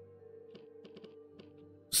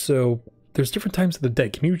 So, there's different times of the day.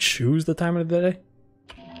 Can you choose the time of the day?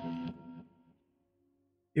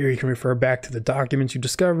 Here you can refer back to the documents you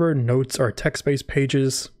discovered. Notes are text-based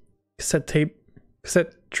pages.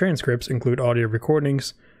 Cassette transcripts include audio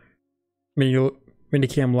recordings.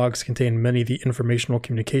 Minicam logs contain many of the informational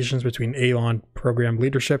communications between Aeon program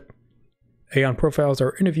leadership. Aeon profiles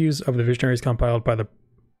are interviews of the visionaries compiled by the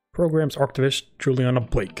program's archivist, Juliana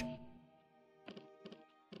Blake.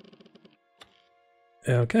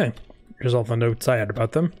 Okay, here's all the notes I had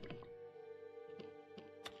about them.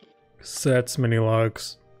 Sets, mini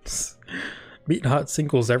logs. Meet hot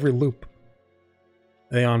singles every loop.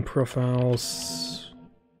 Aeon profiles.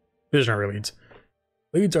 Visionary leads.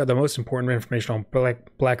 Leads are the most important information on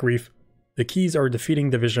Black Reef. The keys are defeating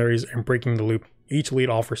the visionaries and breaking the loop. Each lead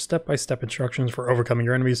offers step-by-step instructions for overcoming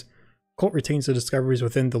your enemies. Cult retains the discoveries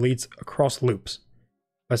within the leads across loops.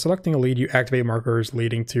 By selecting a lead, you activate markers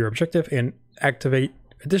leading to your objective and activate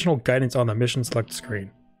additional guidance on the mission select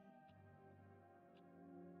screen.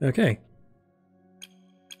 Okay.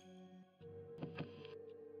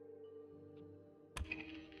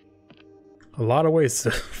 A lot of ways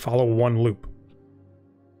to follow one loop.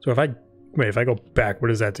 So if I go back, what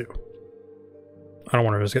does that do? I don't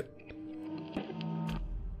want to risk it.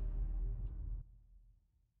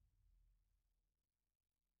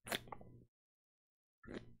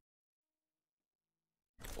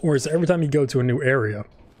 Or is it every time you go to a new area,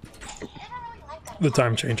 the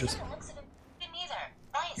time changes?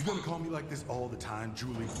 You gonna call me like this all the time,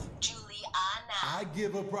 Julie? Juliana. I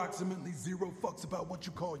give approximately 0 fucks about what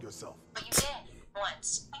you call yourself. But you did.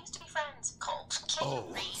 Once. We used to be friends. Colt, can you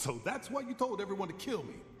read? So that's why you told everyone to kill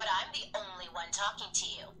me. But I'm the only one talking to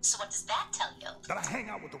you. So what does that tell you? That I hang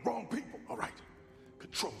out with the wrong people. All right.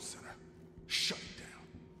 Control center. Shut it down.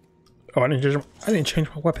 Oh, I didn't change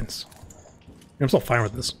my weapons. I'm still fine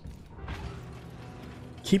with this.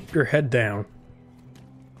 Keep your head down.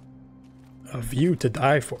 A view to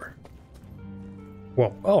die for.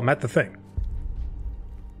 Well, oh, I'm at the thing.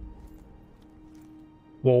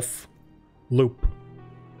 Wolf. Loop.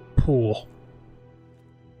 Pool.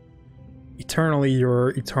 Eternally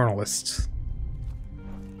your eternalists.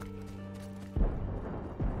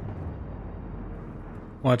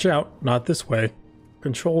 Watch out, not this way.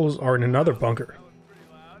 Controls are in another bunker.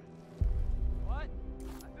 What? I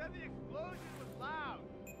said the explosion was loud.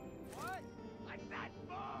 What? Like that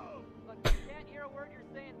boom! Look, I can't hear a word you're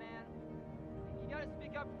saying, man. You gotta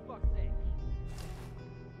speak up for fuck's sake.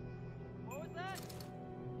 What was that?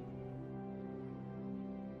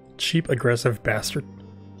 Cheap, aggressive bastard.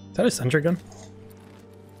 Is that a sentry gun?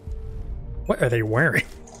 What are they wearing?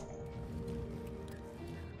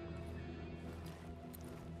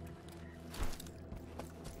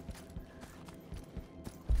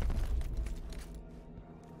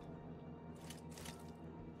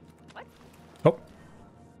 What? Oh.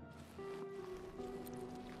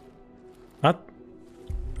 Not.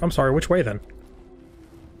 I'm sorry, which way then?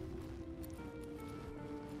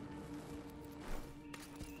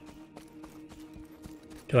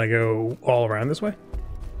 Can I go all around this way?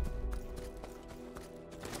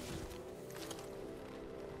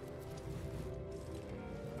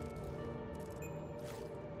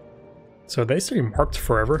 So they stay marked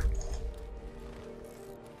forever?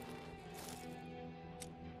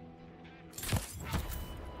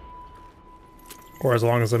 Or as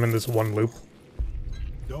long as I'm in this one loop?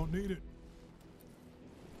 Don't need it.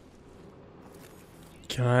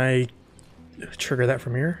 Can I trigger that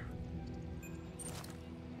from here?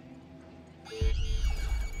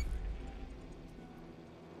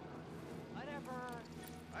 Whatever.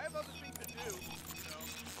 I have other things to do. You know,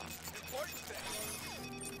 important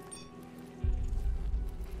things.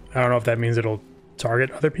 I don't know if that means it'll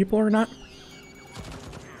target other people or not.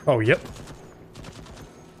 Oh, yep.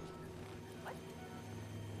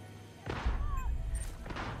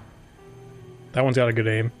 That one's got a good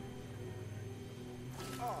aim.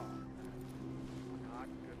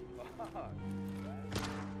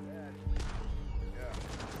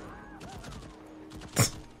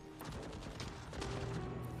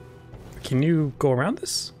 Can you go around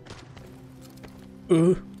this?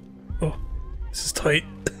 Oh, this is tight.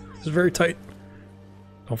 This is very tight.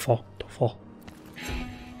 Don't fall. Don't fall.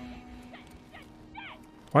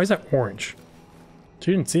 Why is that orange?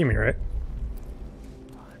 She didn't see me, right?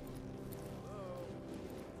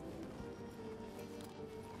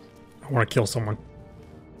 I want to kill someone.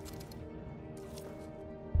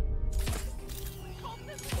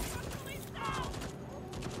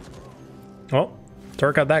 Oh,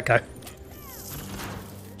 turret got that guy.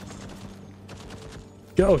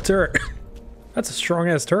 Go, turret. That's a strong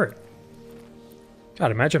ass turret.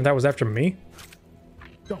 God, imagine if that was after me.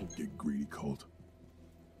 Don't get greedy, Colt.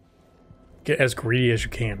 Get as greedy as you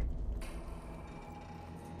can.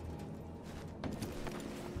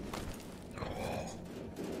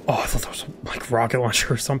 Oh, I thought that was like rocket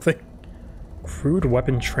launcher or something. Crude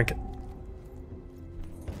weapon trinket.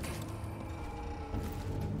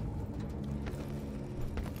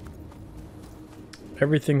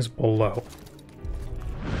 Everything's below.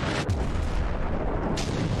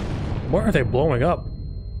 Why are they blowing up?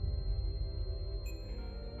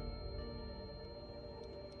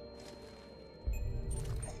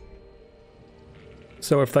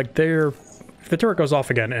 So if like if the turret goes off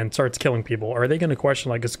again and starts killing people, are they going to question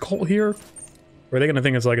like, is Colt here? Or are they gonna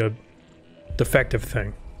think it's like a defective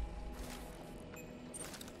thing?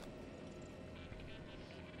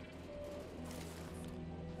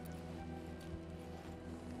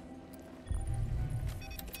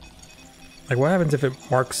 Like, what happens if it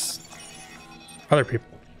marks other people?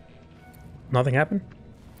 Nothing happened?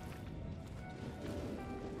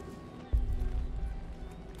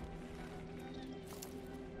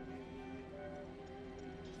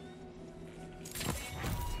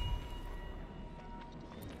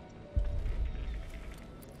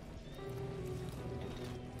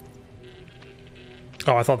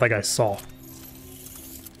 Oh, I thought that guy saw.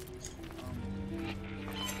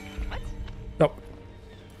 Nope.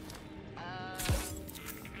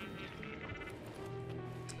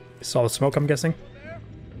 Saw the smoke, I'm guessing.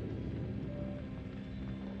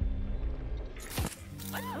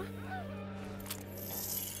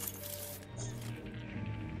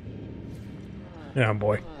 Yeah,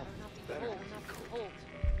 boy.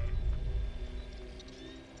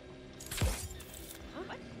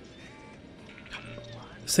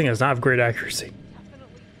 This thing does not have great accuracy.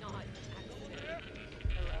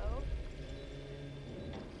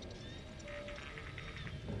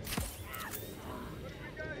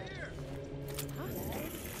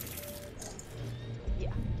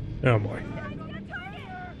 Oh boy.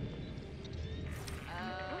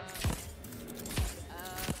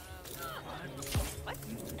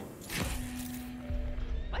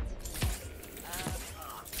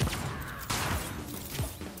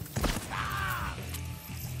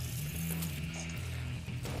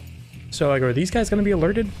 So, like, are these guys gonna be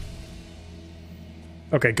alerted?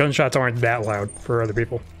 Okay, gunshots aren't that loud for other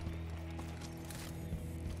people.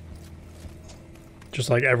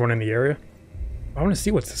 Just like everyone in the area. I want to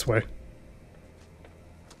see what's this way.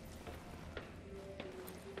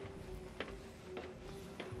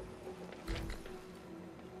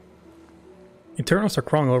 Eternals are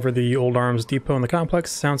crawling over the old arms depot in the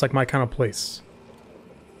complex. Sounds like my kind of place.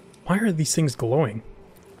 Why are these things glowing?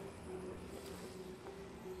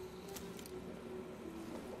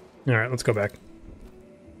 Alright, let's go back.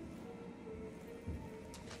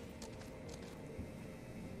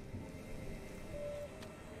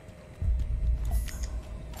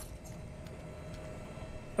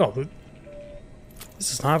 Oh, this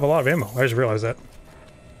does not have a lot of ammo. I just realized that.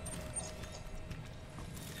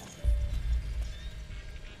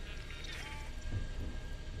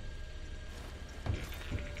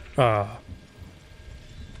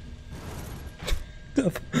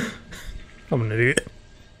 I'm an idiot.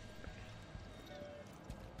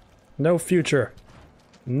 No future.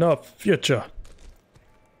 No future.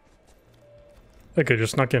 Okay,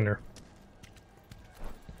 just snuck in there.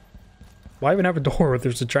 Why even have a door if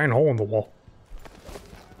there's a giant hole in the wall?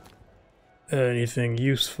 Anything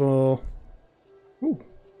useful? Ooh.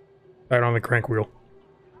 Right on the crank wheel.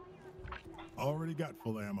 Already got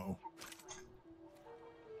full ammo.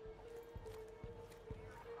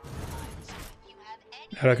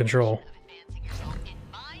 Out of control.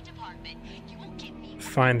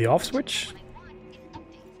 Find the off switch?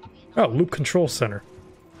 Oh, loop control center.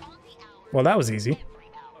 Well, that was easy.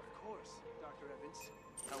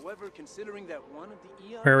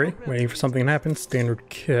 Hurry, waiting for something to happen. Standard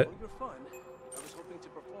kit.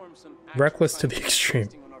 Reckless to the extreme.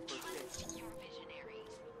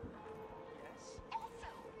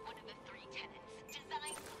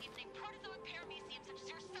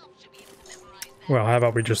 Well, how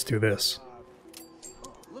about we just do this?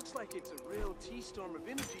 Looks like it's a real T-storm of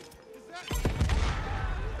energy.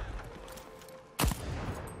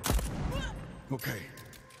 Okay,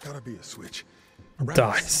 gotta be a switch.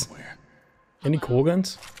 Dies. Somewhere. Any cool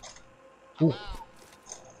guns? Ooh.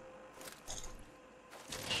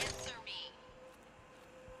 Answer me.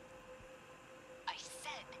 I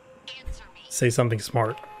said answer me. Say something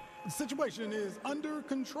smart. The situation is under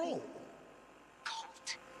control.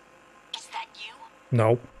 Colt. Is that you?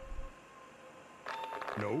 No.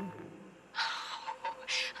 No.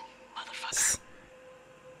 Motherfucker.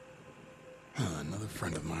 Another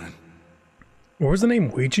friend of mine. What was the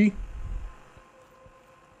name? Ouija?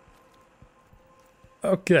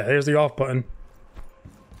 Okay, there's the off button.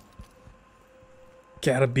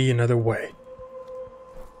 Gotta be another way.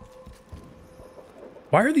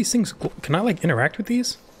 Why are these things... Can I, like, interact with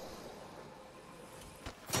these?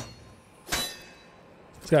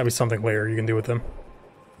 There's gotta be something later you can do with them.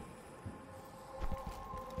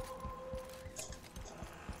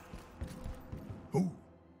 Oh,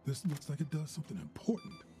 this looks like it does something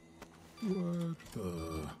important. What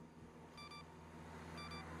the...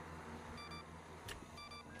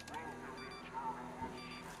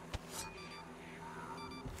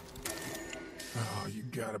 Oh, you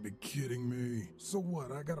gotta be kidding me. So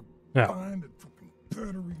what? I gotta Yeah. find a fucking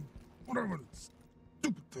battery, whatever the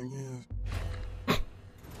stupid thing is.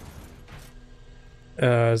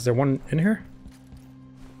 Is there one in here?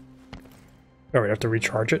 Oh, we have to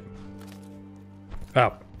recharge it.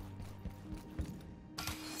 Oh.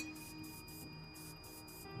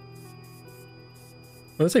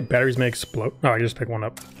 Let's say batteries may explode. Oh, I can just pick one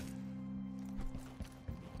up.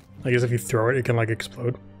 I guess if you throw it, it can like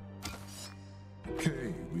explode.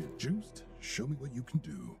 Okay, we're juiced. Show me what you can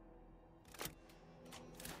do.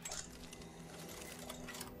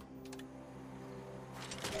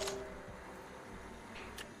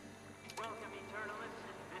 Welcome, Eternalists.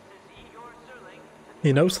 This is Igor Zerling.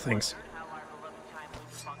 He knows things. How our beloved time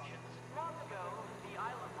loop functions. Long ago, the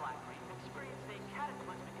Isle of Black Reef experienced a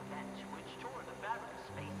cataclysmic event which tore the fabric of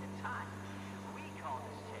space and time. We call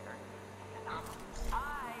this tear an anomaly.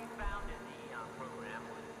 I founded the program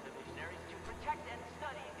with the visionaries to protect and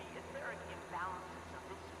study the etheric imbalances of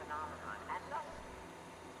this phenomenon, and thus,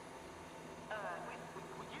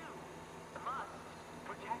 you must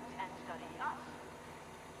protect and study us.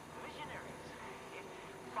 Visionaries,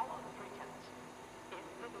 follow the three tenets. If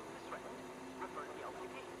the loop is threatened, refer to the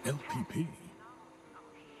LPP. LPP?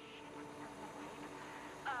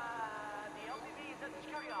 The LPP is at the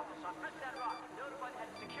security office on Fristat Rock. Notify the head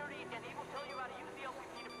of security, and he will tell you how to use the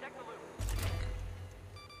LPP to protect the loop.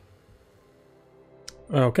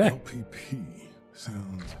 Okay. LPP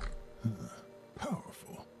sounds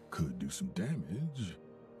powerful. Could do some damage.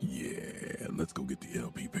 Yeah, let's go get the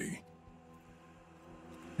LPP.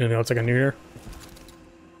 Anything else I can do here?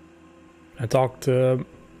 I talked to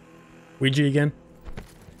Ouija again.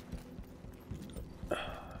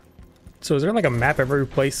 So is there like a map of every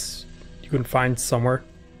place you can find somewhere?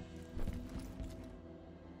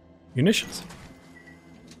 Munitions.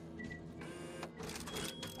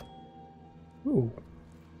 Ooh.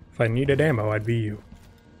 If I needed ammo, I'd be you.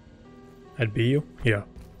 I'd be you? Yeah.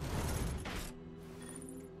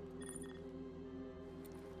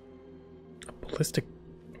 A ballistic...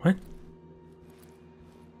 What?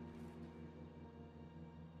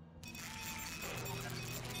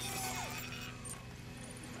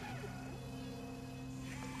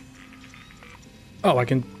 Oh, I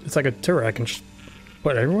can... It's like a turret. I can just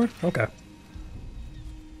put it everywhere? Okay. I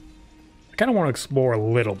kind of want to explore a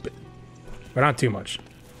little bit. But not too much.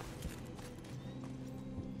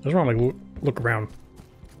 I just want to like look around.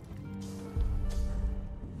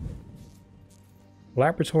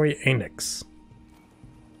 Laboratory Annex.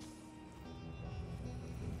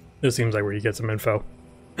 This seems like where you get some info.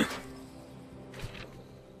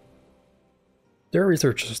 There are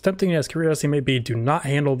researchers, tempting as curiosity may be, do not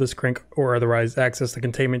handle this crank or otherwise access the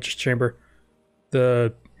containment chamber.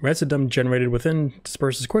 The residum generated within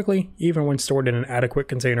disperses quickly, even when stored in an adequate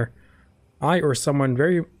container. I or someone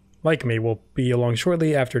very like me will be along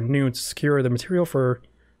shortly after noon to secure the material for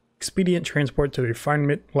expedient transport to the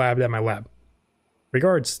refinement lab at my lab.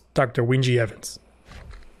 Regards, Dr. Wingy Evans.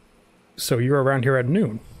 So you're around here at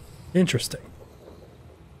noon. Interesting.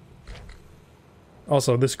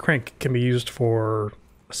 Also, this crank can be used for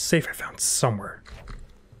a safe I found somewhere.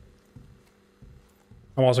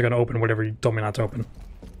 I'm also going to open whatever you told me not to open.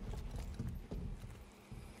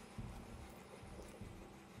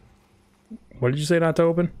 What did you say not to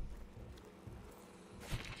open?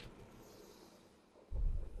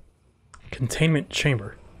 Containment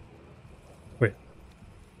chamber. Wait.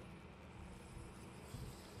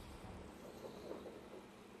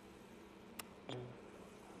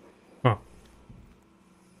 Huh.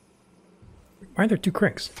 Why are there two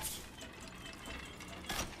cranks?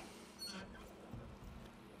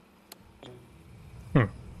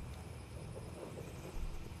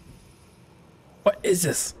 What is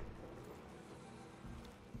this?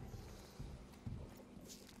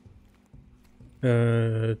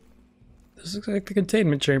 This looks like the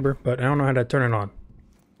containment chamber, but I don't know how to turn it on.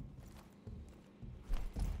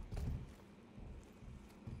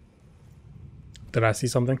 Did I see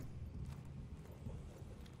something?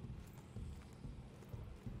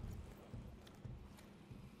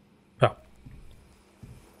 Oh. Alright,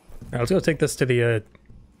 let's go take this to the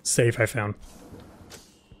safe I found.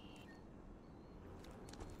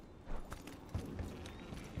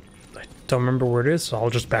 I don't remember where it is, so I'll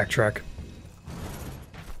just backtrack.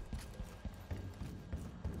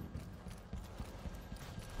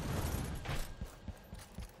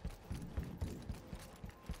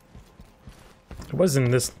 It was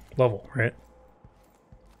in this level, right?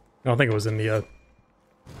 I don't think it was in the,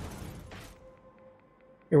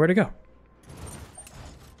 Hey, where'd it go?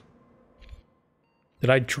 Did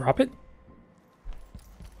I drop it?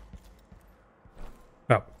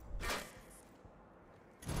 Oh.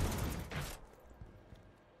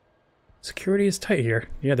 security is tight here.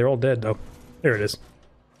 Yeah, they're all dead though. There it is.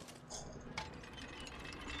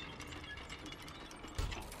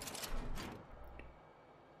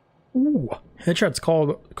 Ooh. Headshots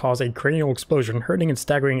cause a cranial explosion, hurting and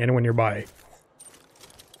staggering anyone nearby.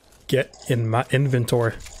 Get in my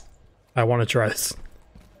inventory. I want to try this.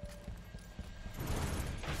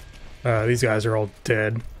 These guys are all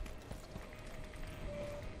dead.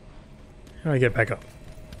 How do I get back up?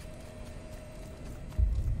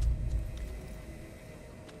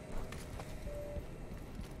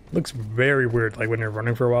 Looks very weird, like when you're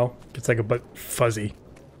running for a while. It's like a bit fuzzy.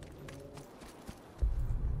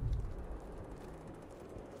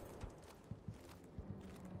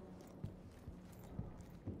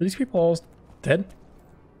 Are these people all dead?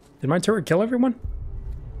 Did my turret kill everyone?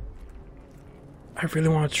 I really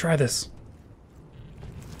want to try this.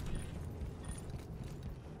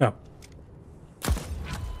 Oh.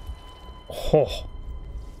 Oh.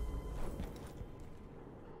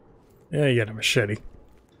 Yeah, you got a machete.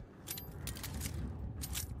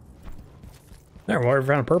 There, well, I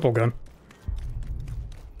found a purple gun.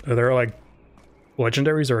 Are there like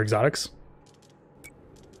legendaries or exotics?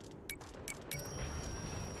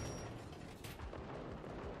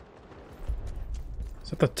 Is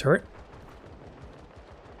that the turret?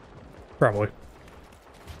 Probably.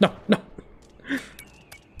 No, no.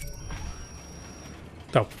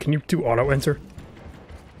 No, can you do auto enter?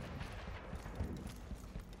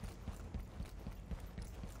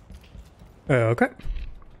 Okay.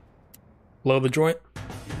 Blow the joint.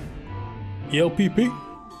 ELPP.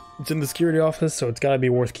 It's in the security office, so it's gotta be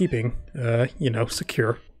worth keeping. You know,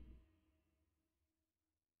 secure.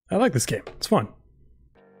 I like this game. It's fun.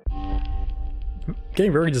 I'm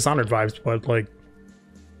getting very Dishonored vibes, but like...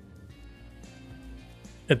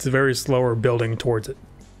 it's very slower building towards it.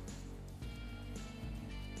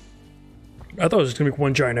 I thought it was just gonna be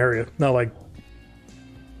one giant area, not like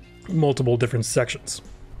multiple different sections.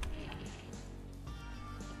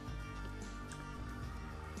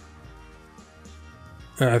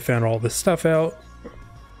 I found all this stuff out.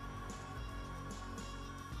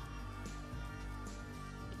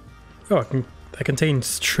 Oh, that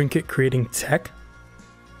contains trinket creating tech.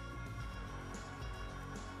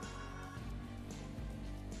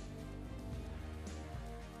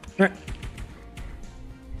 Alright.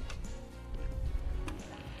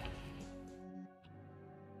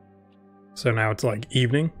 So now it's like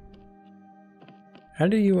evening. How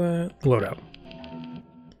do you load out?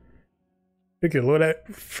 Pick your loadout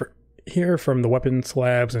here from the weapon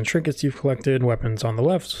slabs and trinkets you've collected. Weapons on the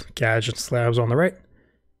left, gadget slabs on the right.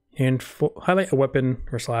 And highlight a weapon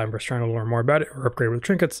or slab. We're trying to learn more about it or upgrade with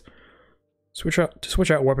trinkets. Switch out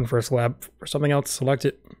a weapon for a slab or something else. Select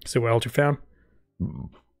it. See what else you found.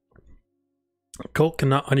 Colt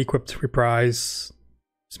cannot unequipped reprise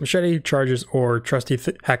machete, charges, or trusty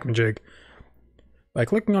hackmanjig. By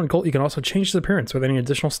clicking on Colt, you can also change his appearance with any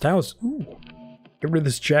additional styles. Ooh, get rid of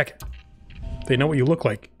this jacket. They know what you look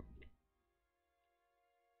like.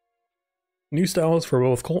 New styles for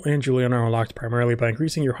both Colt and Juliana are unlocked primarily by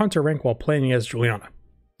increasing your hunter rank while playing as Juliana.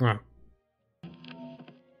 Oh.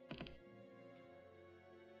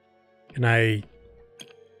 Can I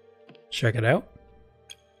check it out?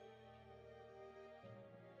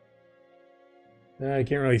 I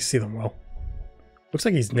can't really see them well. Looks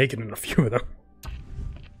like he's naked in a few of them.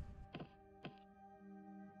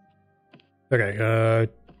 Okay,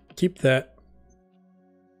 keep that.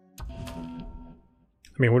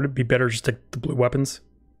 I mean, would it be better just to take the blue weapons?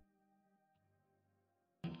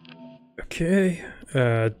 Okay,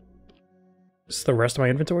 is this the rest of my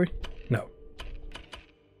inventory? No.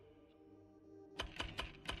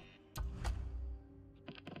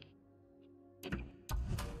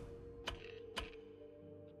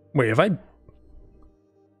 Wait, if I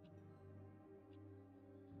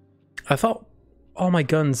thought all my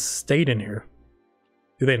guns stayed in here.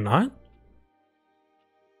 Do they not?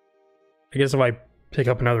 I guess if I pick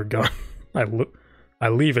up another gun, I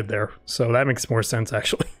leave it there. So that makes more sense,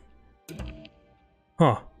 actually.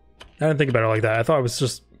 Huh. I didn't think about it like that. I thought it was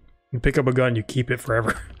just, you pick up a gun, you keep it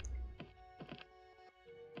forever.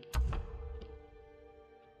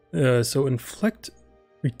 So inflict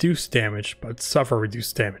reduced damage, but suffer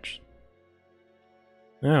reduced damage.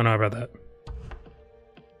 I don't know about that.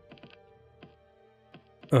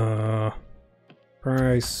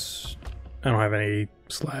 Price. I don't have any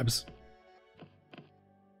slabs.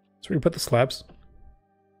 So we put the slabs?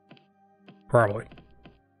 Probably.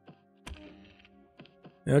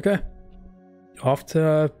 Okay. Off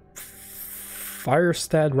to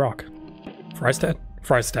Firestad Rock. Frystad?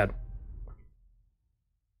 Frystad.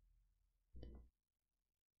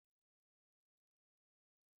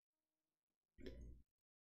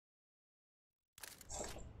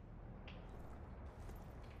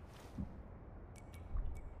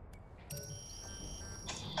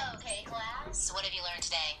 So what have you learned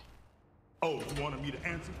today? Oh, you wanted me to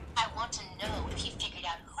answer? I want to know if you figured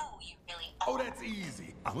out who you really are. Oh, that's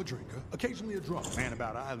easy. I'm a drinker, occasionally a drunk. Man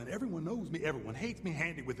about island. Everyone knows me. Everyone hates me.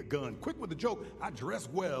 Handy with a gun. Quick with a joke. I dress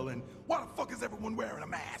well. And why the fuck is everyone wearing a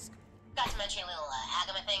mask? Got to mention your little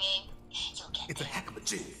Agama thingy? You'll get It's a there. heck of a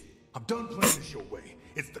jig. I'm done playing this your way.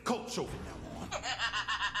 It's the cult show from now on.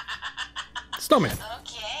 Snowman.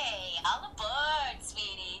 Okay, all aboard,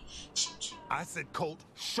 sweetie. Choo choo. I said cult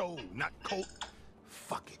show, not cult.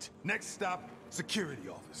 Fuck it. Next stop, security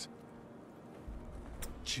office.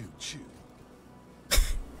 Choo choo.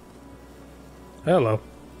 Hello.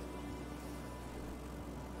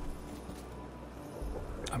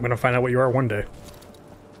 I'm gonna find out what you are one day.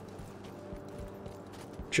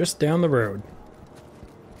 Just down the road.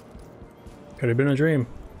 Could have been a dream.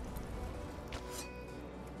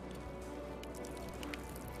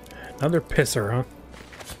 Another pisser, huh?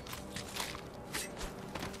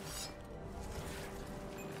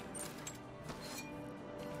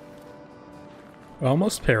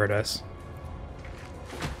 Almost paradise.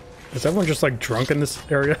 Is everyone just like drunk in this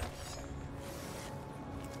area?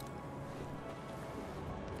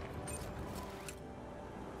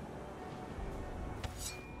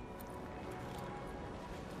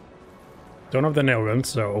 Don't have the nail gun,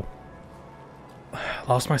 so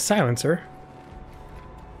lost my silencer.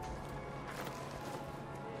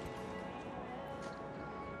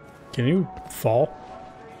 Can you fall?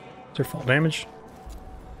 Is there fall damage?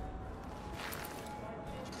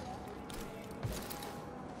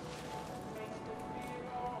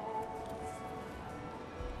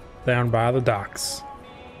 Down by the docks.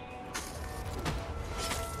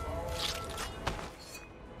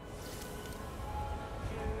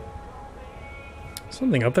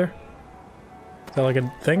 Something up there? Is that like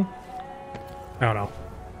a thing? I don't know.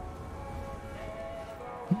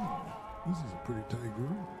 This is a pretty tight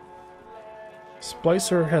group.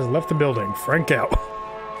 Splicer has left the building. Frank out.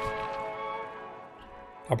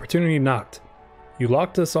 Opportunity knocked. You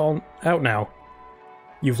locked us all out now.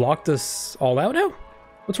 You've locked us all out now?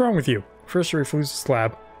 What's wrong with you? First you refused the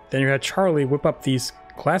slab, then you had Charlie whip up these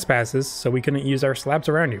class passes so we couldn't use our slabs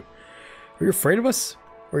around you. Are you afraid of us?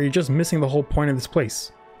 Or are you just missing the whole point of this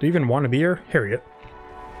place? Do you even want to be here? Harriet.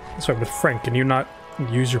 That's right, with Frank, can you not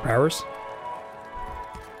use your powers?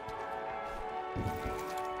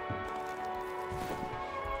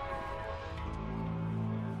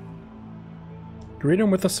 Greet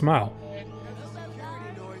him with a smile.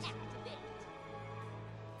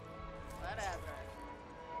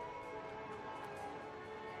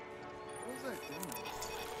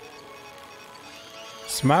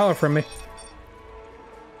 Smile from me.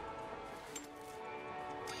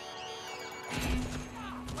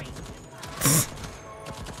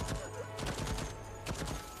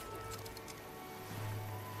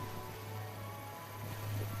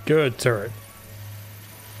 Good turret.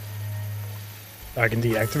 I can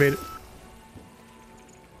deactivate it.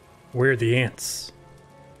 Where are the ants?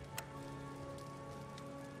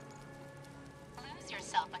 Lose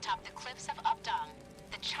yourself atop the cliffs of Updom,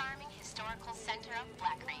 the charming historical center of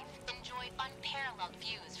Black Reef. Enjoy unparalleled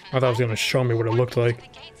views from I thought it was going to show me what it looked like.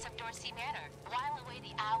 the gates of Dorsey Manor, while away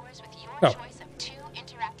the hours with your Oh. choice of two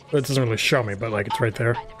interactive It doesn't really show me, but like it's right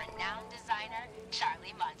there. by the renowned designer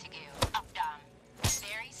Charlie Montague. Updom, the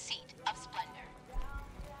very seat of splendor.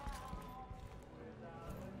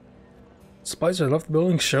 Spicer left the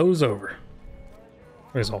building, show's over.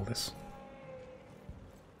 Where's all this?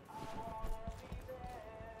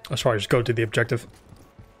 I should probably just go to the objective.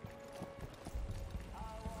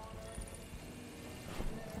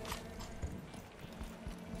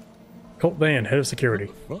 Colt Van, head of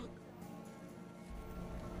security. Fuck.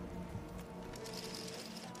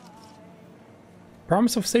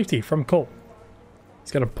 Promise of safety from Colt.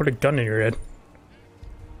 He's gonna put a gun in your head.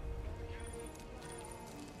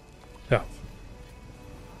 Yeah.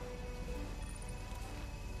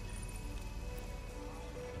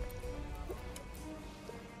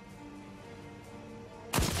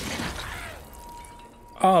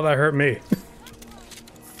 Oh, that hurt me.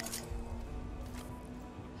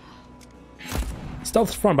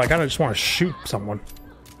 Stealth's fun, but I kinda just want to shoot someone.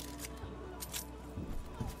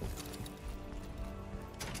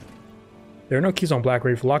 There are no keys on Black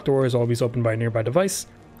Reef. Locked doors always opened by a nearby device.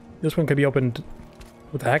 This one could be opened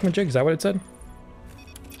with a hackmajig, is that what it said?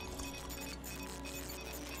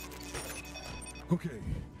 Okay,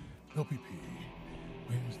 LPP.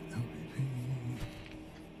 Where's the LPP?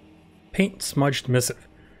 Paint smudged missive.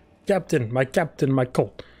 Captain, my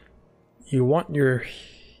Colt. You want your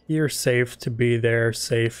here safe to be there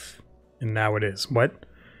safe, and now it is. What?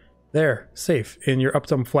 There, safe, in your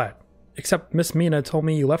Upton flat. Except Miss Mina told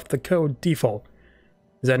me you left the code default.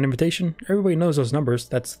 Is that an invitation? Everybody knows those numbers.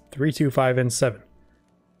 That's 3, 2, 5, and 7.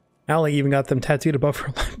 Allie even got them tattooed above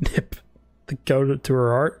her left nip. The code to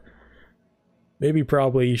her heart. Maybe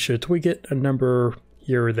probably you should tweak it a number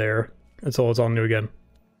here or there until it's all new again.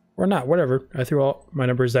 Or not, whatever. I threw all my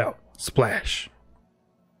numbers out. Splash.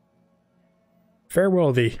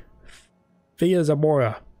 Farewell thee. Via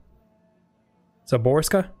Zabora.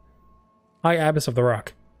 Zaborska? High Abbess of the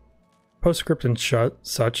Rock. Postscript and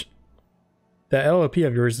such. That LLP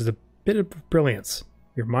of yours is a bit of brilliance.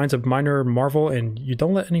 Your mind's a minor marvel, and you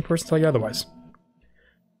don't let any person tell you otherwise.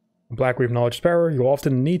 Black Reef Knowledge Sparrow, you'll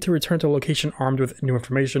often need to return to a location armed with new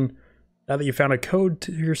information. Now that you found a code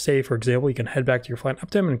to your save, for example, you can head back to your flight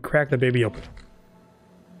Uptim and crack the baby open.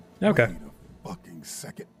 Okay. Wait a fucking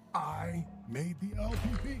second. I made the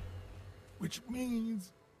LPP, which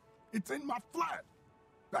means it's in my flat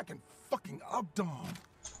back in fucking Updawn.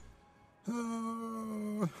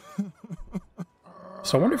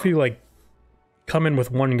 So I wonder if you, like, come in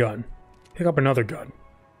with one gun, pick up another gun.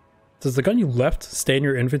 Does the gun you left stay in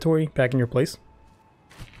your inventory back in your place?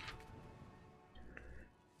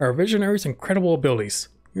 Our Visionary's incredible abilities.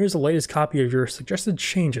 Here's the latest copy of your suggested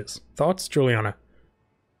changes. Thoughts, Juliana?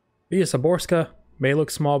 Via Saborska may look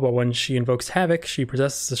small, but when she invokes Havoc, she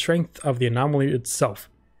possesses the strength of the anomaly itself.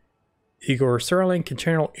 Igor Serling can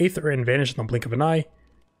channel Aether and vanish in the blink of an eye.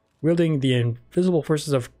 Wielding the invisible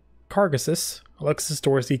forces of Cargassus, Alexis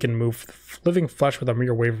Dorsey can move living flesh with a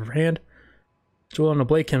mere wave of her hand. Juliana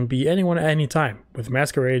Blake can be anyone at any time. With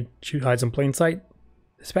Masquerade, she hides in plain sight,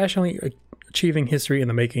 dispassionately achieving history in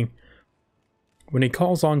the making. When he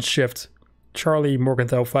calls on shift, Charlie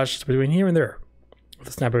Morgenthau flashes between here and there with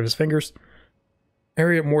a snap of his fingers.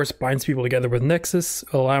 Harriet Morse binds people together with Nexus,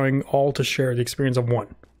 allowing all to share the experience of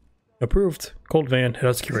one. Approved. Colt Van, head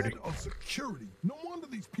of security. Head of security. No wonder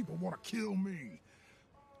these people want to kill me.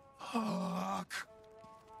 Fuck.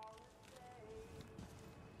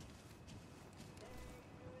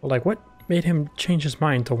 Like, what made him change his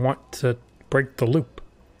mind to want to break the loop?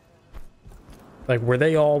 Like, were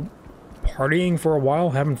they all partying for a while,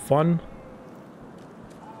 having fun?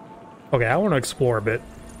 Okay, I want to explore a bit.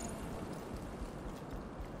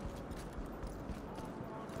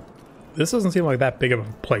 This doesn't seem like that big of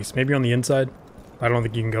a place. Maybe on the inside. I don't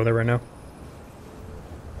think you can go there right now.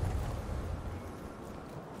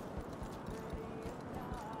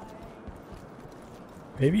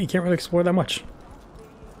 Maybe you can't really explore that much.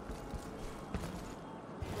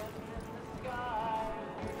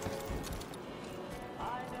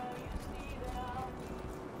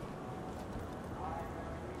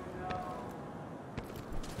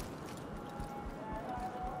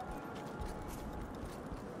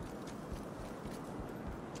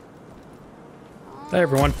 Hey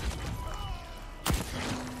everyone.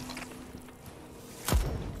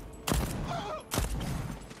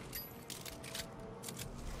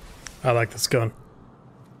 I like this gun.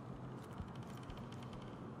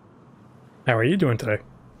 How are you doing today?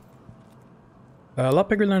 A lot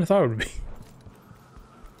bigger than I thought it would be.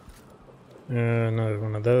 Another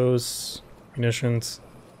one of those. Munitions.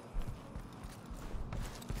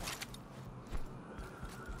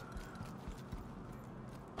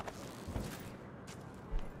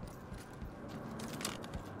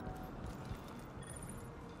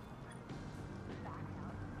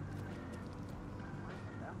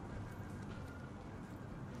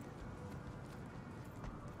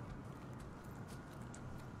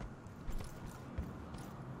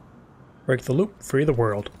 Break the loop, free the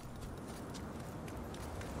world.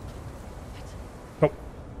 Oh.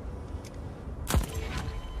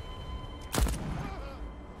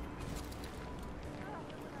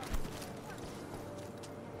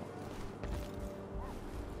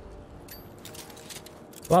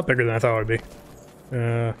 A lot bigger than I thought it would be.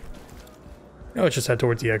 Let's just head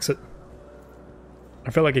towards the exit.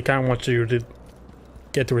 I feel like it kind of wants you to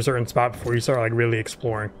get to a certain spot before you start like really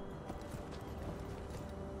exploring.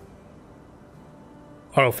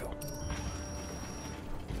 Autofill.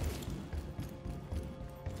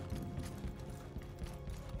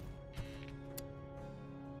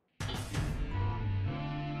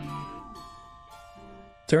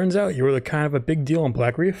 Turns out you were the kind of a big deal in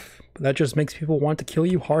Black Reef, but that just makes people want to kill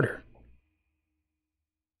you harder.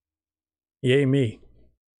 Yay me.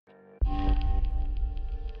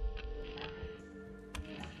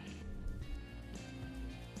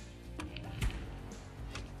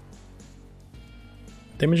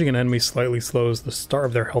 Damaging an enemy slightly slows the start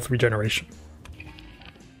of their health regeneration.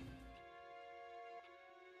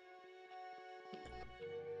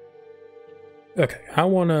 Okay, I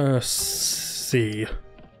wanna see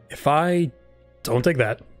if I don't take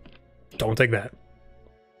that, don't take that.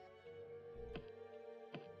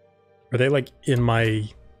 Are they like in my...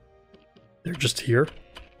 They're just here?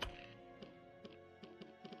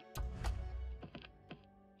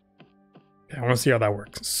 Okay, I want to see how that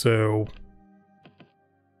works. So...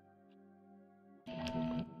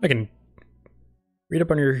 I can read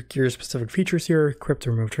up on your specific features here, equip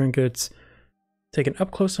to remove trinkets, take an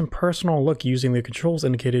up-close and personal look using the controls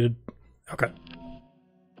indicated. Okay.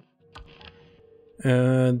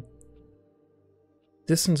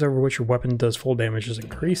 Distance over which your weapon does full damage is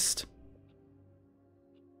increased.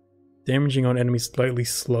 Damaging on enemies slightly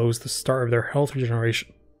slows the start of their health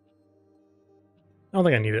regeneration. I don't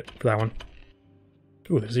think I need it for that one.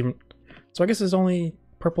 Ooh, there's even... So I guess it's only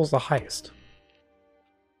purple's the highest.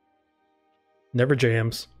 Never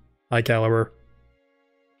jams. High caliber.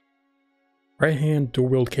 Right hand dual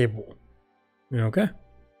wield capable. Okay.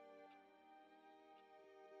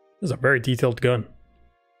 This is a very detailed gun.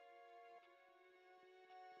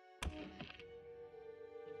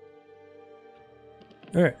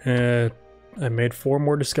 Alright, I made 4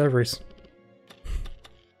 more discoveries.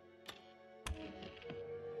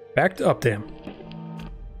 Back to Updam.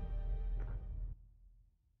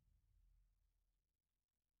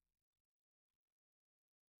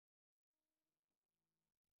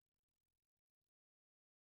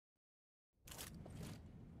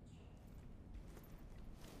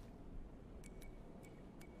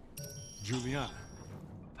 Juliana.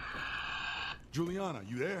 Juliana,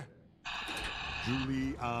 you there?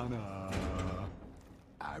 Juliana.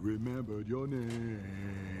 I remembered your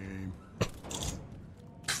name.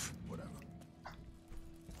 Whatever.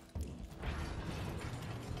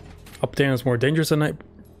 Updam is more dangerous at night.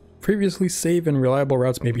 Previously safe and reliable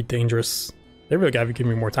routes may be dangerous. They really gotta give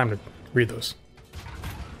me more time to read those.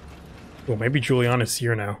 Well, maybe Juliana's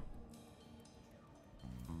here now.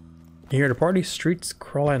 Here to party, streets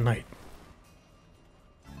crawl at night.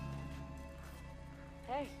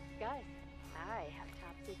 Hey, guys. I have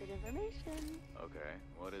top secret information. Okay,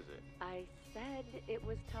 what is it? I said it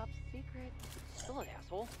was top secret. Still an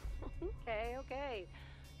asshole. Okay.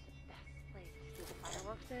 The best place to see the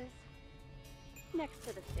fireworks is next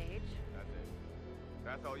to the stage. That's it.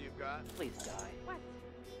 That's all you've got? Please die. What?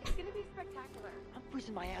 It's gonna be spectacular. I'm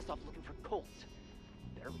freezing my ass off looking for Colts.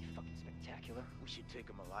 Better be fucking spectacular. We should take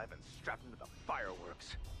him alive and strap him to the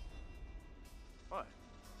fireworks. What?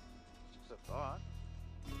 Just a thought.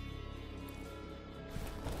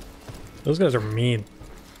 Those guys are mean.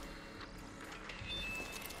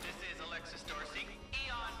 This is Alexis Dorsey,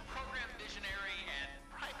 Eon program visionary and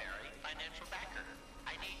primary financial backer.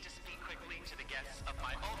 I need to speak quickly to the guests of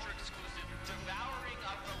my ultra-exclusive Devouring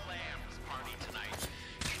of the Lambs party tonight.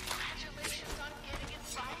 Congratulations on getting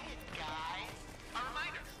invited, guys. A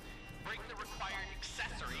reminder, bring the required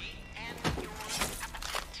accessory and your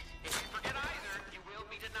appetite. If you forget either, you will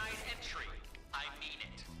be denied entry. I mean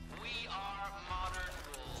it. We are modern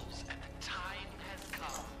wolves, and the time has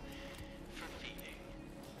come for feeding.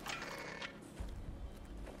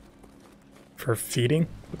 For feeding?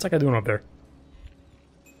 What's that guy doing up there?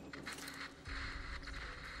 Good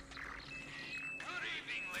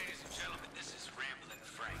evening, ladies and gentlemen. This is Ramblin'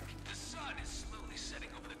 Frank. The sun is slowly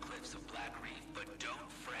setting over the cliffs of Black Reef, but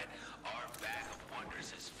don't fret. Our bag of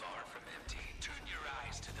wonders is far from empty. Turn your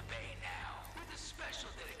eyes to the bay now, with a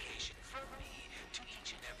special dedication from me to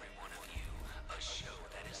each and every one of you. A show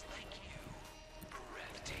that is like you,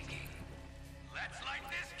 breathtaking. Let's light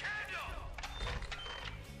this candle!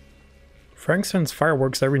 Frank sends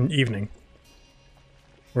fireworks every evening.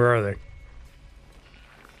 Where are they?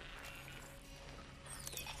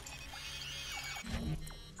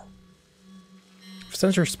 If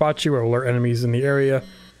sensor spots you, will alert enemies in the area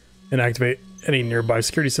and activate any nearby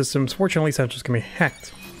security systems. Fortunately, sensors can be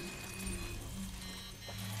hacked.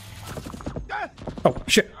 Oh,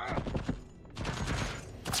 shit.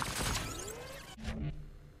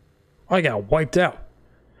 I got wiped out.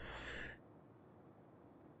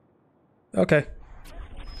 Okay.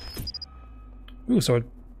 Ooh, so it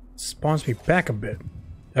spawns me back a bit.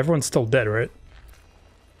 Everyone's still dead, right?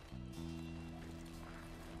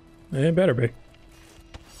 It better be.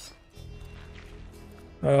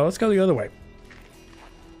 Let's go the other way.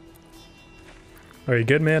 Are you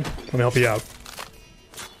good, man? Let me help you out.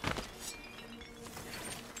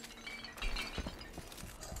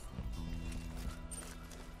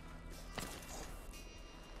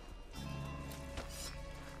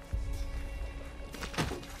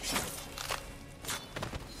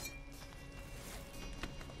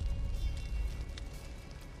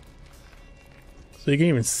 So you can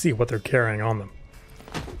even see what they're carrying on them.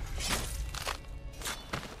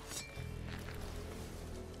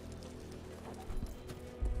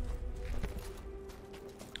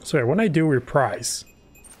 So yeah, when I do reprise,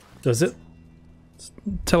 does it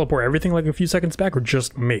teleport everything like a few seconds back, or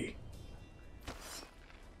just me?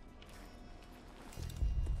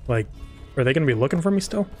 Like, are they gonna be looking for me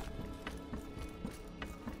still?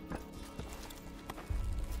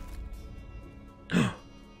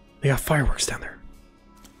 They got fireworks down there.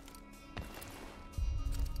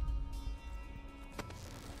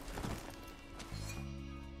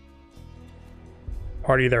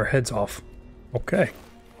 Party their heads off. Okay.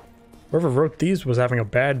 Whoever wrote these was having a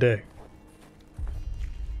bad day.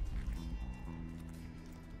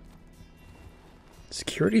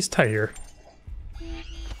 Security's tight here.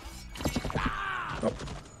 Oh.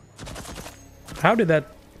 How did that...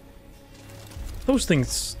 Those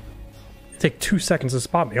things take 2 seconds to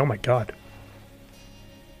spot me. Oh my god.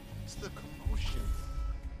 It's the commotion.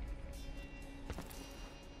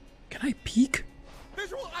 Can I peek?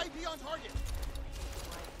 Visual ID on target.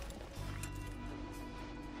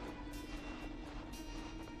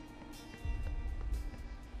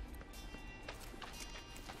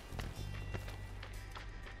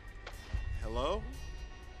 Hello?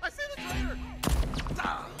 I see the traitor!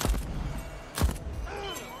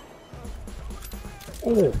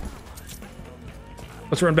 Oh.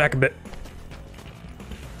 Let's run back a bit.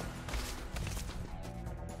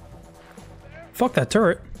 Fuck that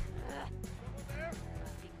turret.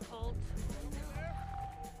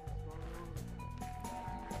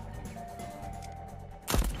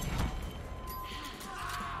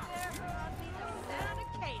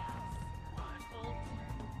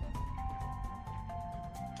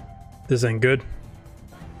 This ain't good.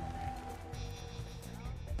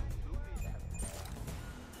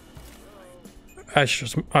 I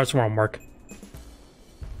just want to mark.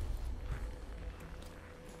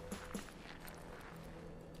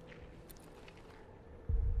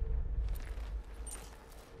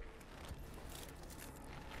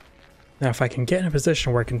 Now, if I can get in a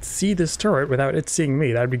position where I can see this turret without it seeing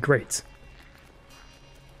me, that'd be great.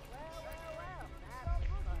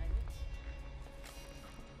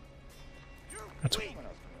 That's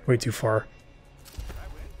way too far.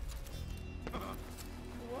 No,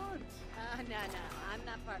 I'm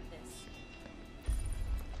not part of this.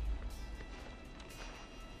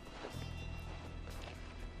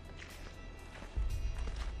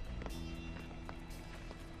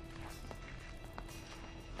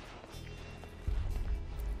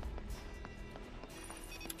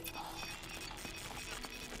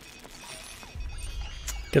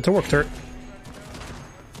 Get to work, turret.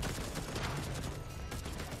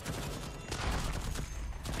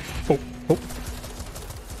 Oh, oh.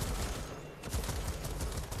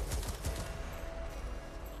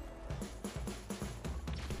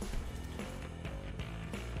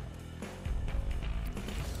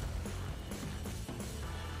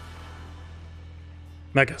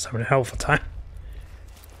 That guy's having a hell of a time.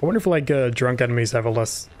 I wonder if like drunk enemies have a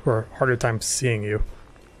less or harder time seeing you.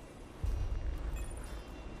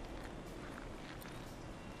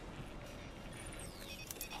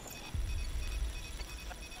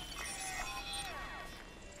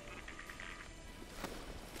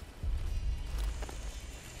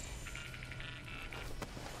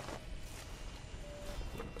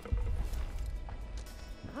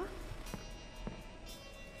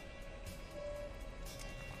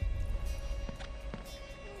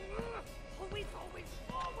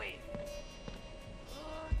 Always.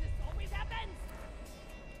 This always happens.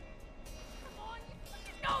 Come on, you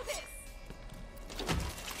fucking know this.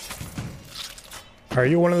 Are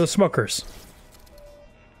you one of the smokers?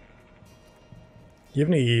 You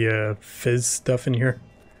have any fizz stuff in here?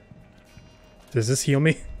 Does this heal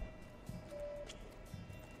me?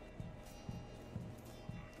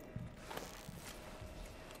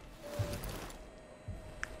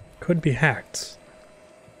 Could be hacked.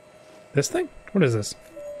 This thing? What is this? What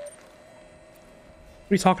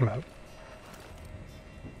are you talking about?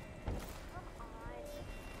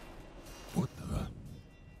 What the?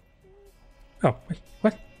 Oh, wait,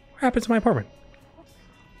 what? What happened to my apartment?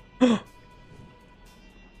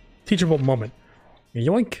 Teachable moment.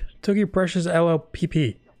 Yoink, took your precious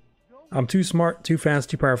LLPP. I'm too smart, too fast,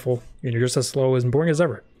 too powerful, and you're just as slow and boring as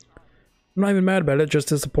ever. I'm not even mad about it, just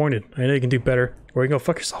disappointed. I know you can do better, or you can go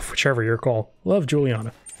fuck yourself, whichever your call. Love,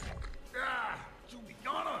 Juliana.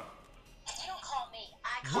 Juliana! You don't call me,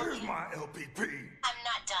 I call Where's you. my LPP? I'm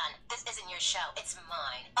not done. This isn't your show. It's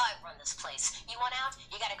mine. I run this place. You want out?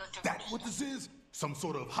 You gotta go through That's me. what this is? Some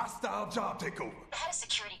sort of hostile job takeover. The head of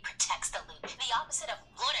security protects the loop. The opposite of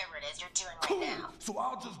whatever it is you're doing Cool. right now. So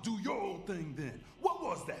I'll just do your old thing then. What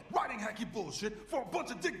was that? Writing hacky bullshit for a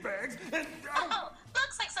bunch of dickbags and... Oh,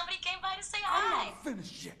 looks like somebody came by to say I'm hi. not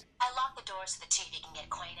finished yet. I locked the doors so the two of you can get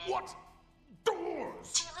acquainted. What?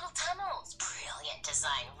 Doors? Two little tunnels. Brilliant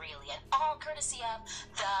design, really, and all courtesy of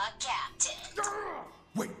the captain.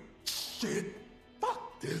 Wait, shit.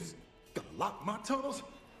 Fuck this. Gonna lock my tunnels?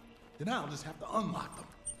 Then I'll just have to unlock them.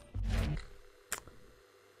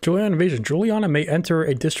 Juliana invasion. Juliana may enter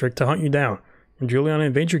a district to hunt you down. When Juliana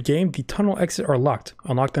invades your game, the tunnel exits are locked.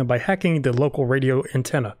 Unlock them by hacking the local radio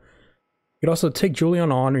antenna. You can also take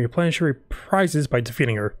Juliana on and replenish your prizes by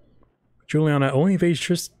defeating her. Juliana only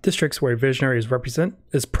invades districts where a visionary is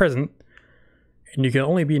present, and you can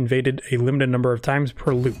only be invaded a limited number of times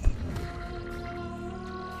per loop.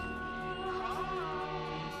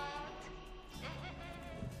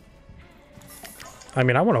 I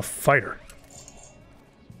mean, I want to fight her.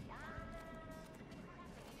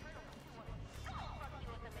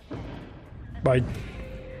 But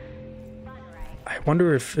I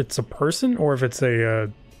wonder if it's a person or if it's a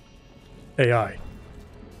AI.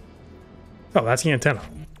 Oh, that's the antenna.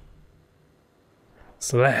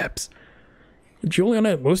 Slabs.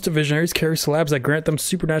 Juliana, most of Visionaries carry slabs that grant them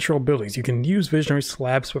supernatural abilities. You can use Visionary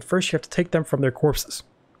slabs, but first you have to take them from their corpses.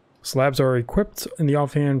 Slabs are equipped in the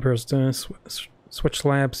offhand, switch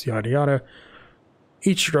slabs, yada yada.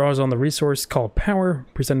 Each draws on the resource called power,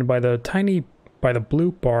 presented by the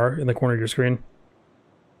blue bar in the corner of your screen.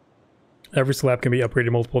 Every slab can be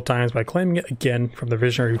upgraded multiple times by claiming it again from the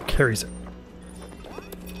Visionary who carries it.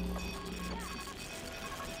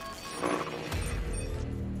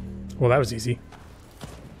 Well, that was easy.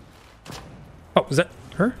 Oh, was that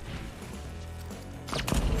her?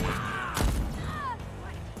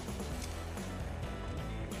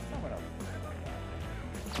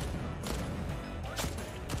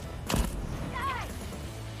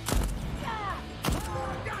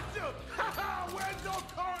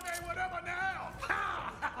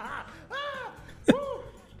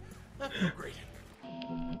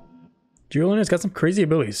 Juliana's got some crazy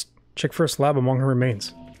abilities. Check for a slab among her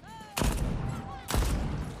remains.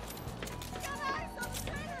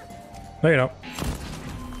 No, you don't.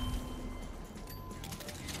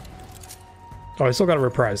 Oh, I still got a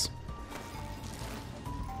reprise.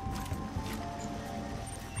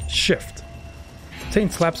 Shift. Obtain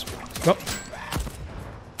slaps. Oh.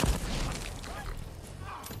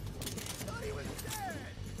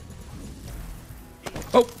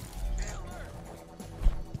 Oh.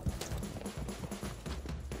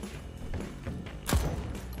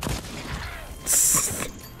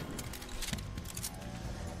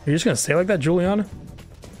 You're just gonna say like that, Juliana?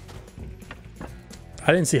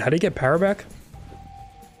 I didn't see. How do you get power back?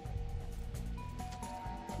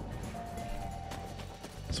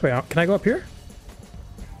 So wait, can I go up here?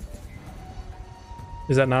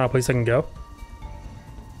 Is that not a place I can go?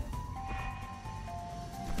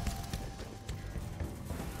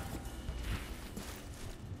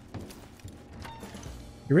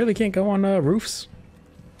 You really can't go on roofs?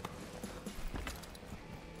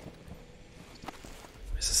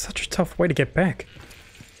 This is such a tough way to get back.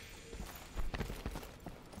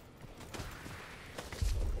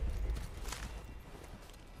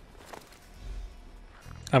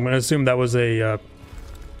 I'm gonna assume that was a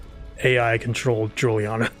AI-controlled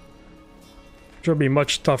Juliana. Which would be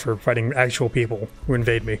much tougher fighting actual people who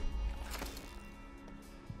invade me.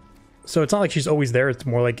 So it's not like she's always there, it's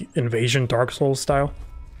more like Invasion Dark Souls style.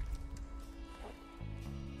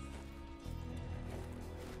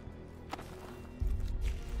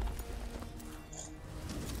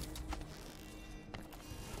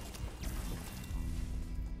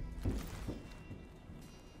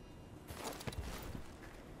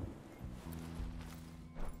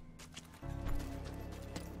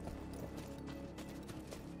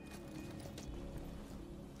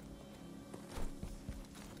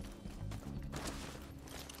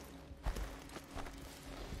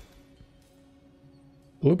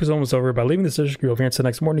 The loop is almost over. By leaving the district, you'll advance the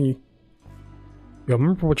next morning. You'll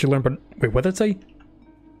remember what you learned, but wait, what did it say?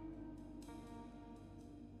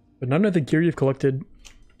 But none of the gear you've collected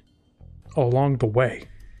along the way.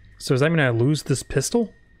 So does that mean I lose this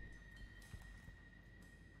pistol?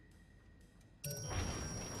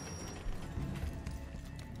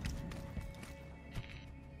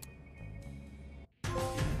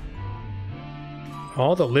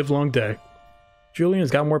 All the livelong day. Julian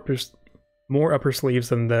has got more upper sleeves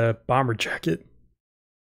than the bomber jacket.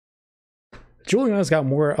 Julian has got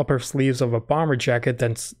more upper sleeves of a bomber jacket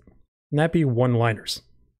than snappy one-liners.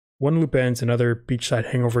 One loop ends, another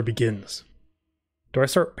beachside hangover begins. Do I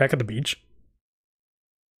start back at the beach?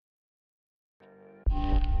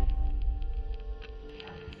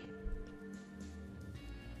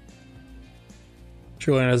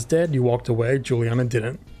 Juliana's dead. You walked away. Juliana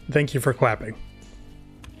didn't. Thank you for clapping.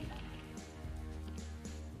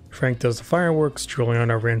 Frank does the fireworks.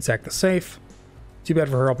 Juliana ransacked the safe. Too bad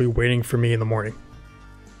for her. I'll be waiting for me in the morning.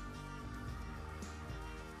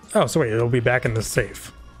 Oh, so wait, it'll be back in the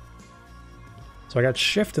safe. So I got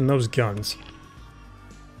shift in those guns.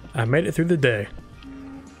 I made it through the day.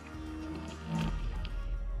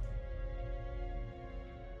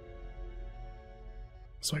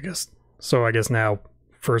 So I guess now,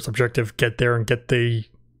 first objective, get there and get the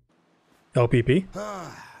LPP.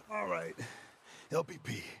 All right.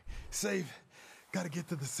 LPP. Safe. Gotta get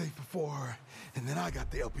to the safe before her. And then I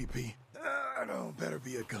got the LPP. No, better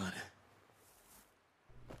be a gun.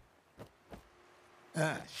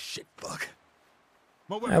 Shit, fuck.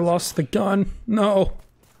 I lost the gun. No.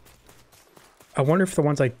 I wonder if the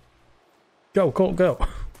ones I... Go, Colt, go. I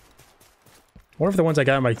wonder if the ones I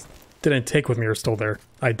got didn't take with me are still there.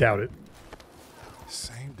 I doubt it.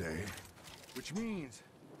 Same day. Which means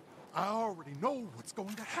I already know what's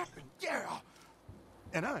going to happen. Yeah.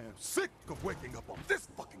 And I am sick of waking up on this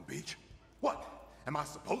fucking beach. What? Am I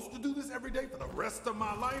supposed to do this every day for the rest of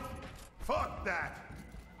my life? Fuck that.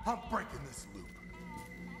 I'm breaking this loop.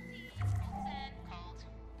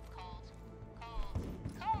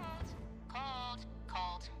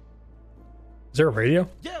 Is there a radio?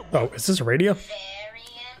 Yeah, oh, is this a radio? Very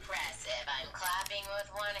impressive. I'm clapping with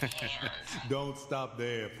one hand. Don't stop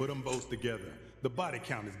there. Put them both together. The body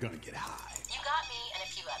count is gonna get high. You got me and a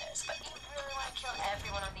few others, but you really want to kill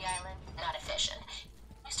everyone on the island? Not efficient.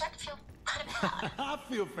 You start to feel kind of bad. I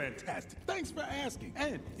feel fantastic. Thanks for asking.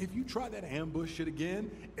 And if you try that ambush shit again,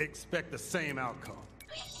 expect the same outcome.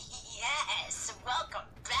 Yes, welcome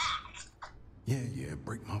back. Yeah,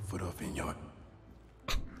 break my foot off in your...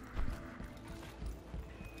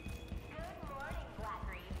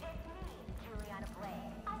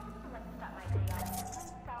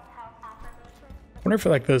 I wonder if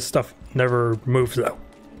like this stuff never moves though.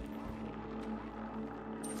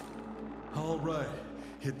 All right,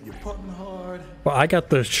 hit your button hard. Well, I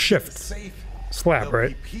got the shift Safe. slab,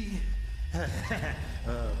 right? Break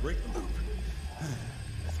the loop.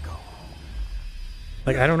 Let's go.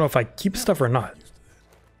 Like, I don't know if I keep stuff or not.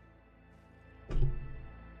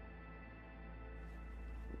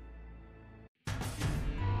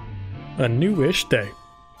 A new-ish day.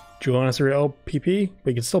 Juliana's her LPP,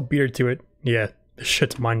 but you can still beat her to it. Yeah, this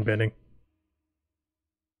shit's mind-bending.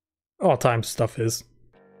 All time stuff is.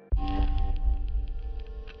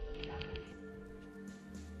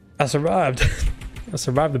 I survived. I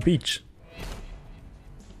survived the beach.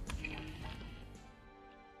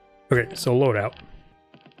 Okay, so loadout.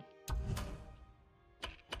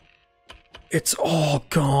 It's all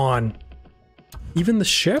gone. Even the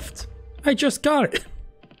shift? I just got it.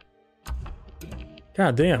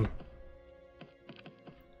 God damn.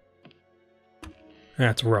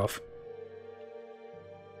 That's rough.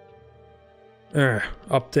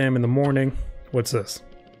 Up dam in the morning. What's this?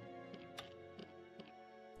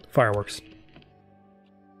 Fireworks.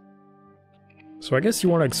 So I guess you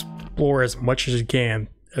want to explore as much as you can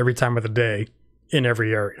every time of the day in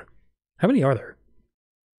every area. How many are there?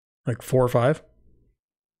 Like 4 or 5?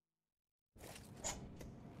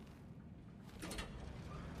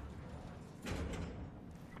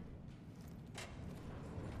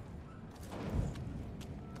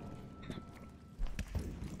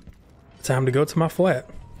 Time to go to my flat.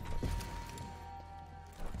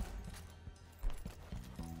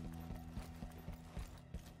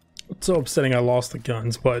 It's so upsetting I lost the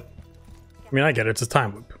guns, but I mean, I get it, it's a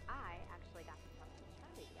time loop. I actually got to talk to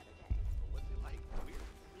Charlie the other day. What's it like?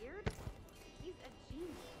 Weird? He's a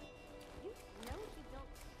genius. You know he built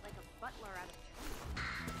like a butler out of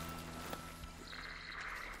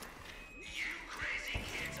trees. You crazy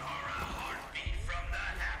kids are a heartbeat from the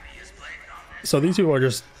happiest place on this. So these people are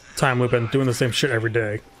just time looping, doing the same shit every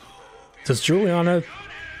day. Does Juliana,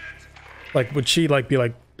 like, would she like be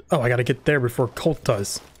like, oh, I gotta get there before Colt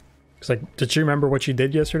does? Cause like, did she remember what she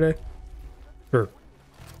did yesterday? Or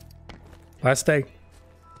last day? Do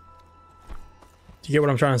you get what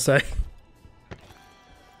I'm trying to say?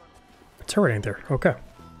 The turret ain't there. Okay.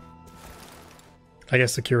 I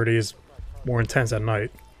guess security is more intense at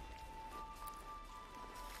night.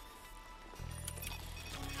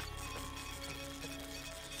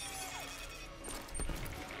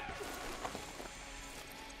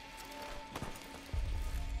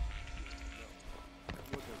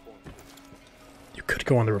 You could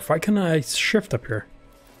go on the roof. Why can't I shift up here?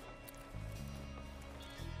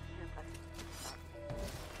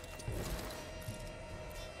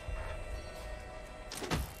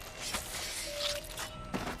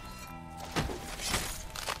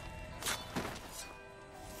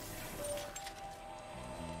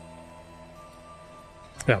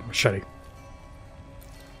 Yeah, machete.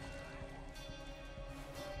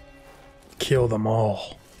 Kill them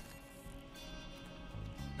all.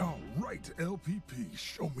 All right, LPP,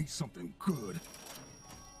 show me something good.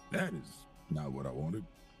 That is not what I wanted.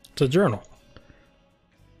 It's a journal.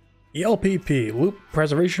 The LPP, Loop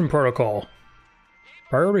Preservation Protocol.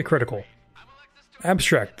 Priority critical.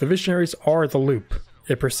 Abstract. The visionaries are the loop.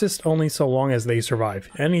 It persists only so long as they survive.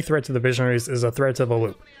 Any threat to the visionaries is a threat to the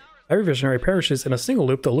loop. Every visionary perishes in a single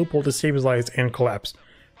loop, the loop will destabilize and collapse.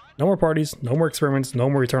 No more parties, no more experiments, no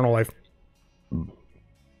more eternal life.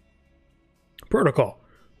 Protocol.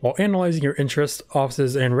 While analyzing your interests,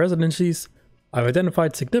 offices, and residencies, I've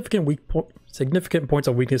identified significant points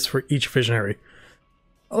of weakness for each visionary.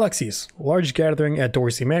 Alexi's, large gathering at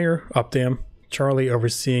Dorsey Manor, Updam. Charlie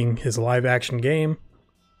overseeing his live-action game.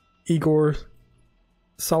 Igor,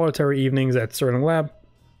 solitary evenings at Sterling Lab.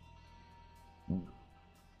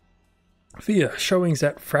 Via, showings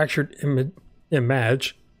at Fractured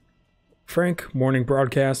Image. Frank, morning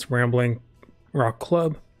broadcast, Rambling Rock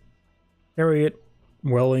Club. Harriet,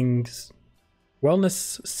 Wellness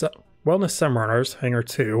Seminars, Hangar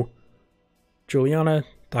 2. Juliana,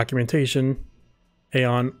 documentation.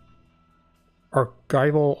 Aeon,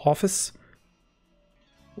 archival office.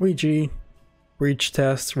 Ouija, breach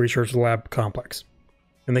test, research lab complex.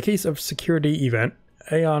 In the case of security event,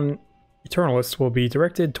 Aeon Eternalists will be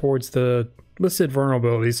directed towards the listed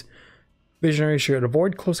vulnerabilities. Visionaries should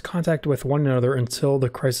avoid close contact with one another until the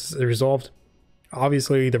crisis is resolved.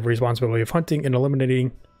 Obviously, the responsibility of hunting and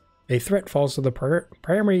eliminating a threat falls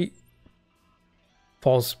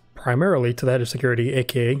primarily to the head of security,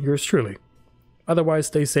 aka yours truly. Otherwise,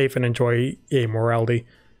 stay safe and enjoy a morality.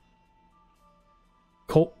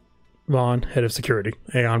 Colt Vaughn, head of security,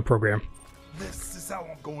 Aeon program. This is how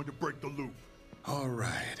I'm going to break the loop. All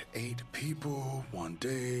right, 8 people, 1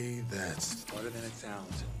 day. That's Harder than it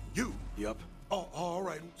sounds. you. Yup. Oh, all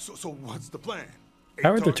right. So what's the plan?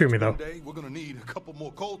 How are they to me, though? Day, we're gonna need a couple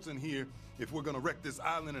more Colts in here if we're gonna wreck this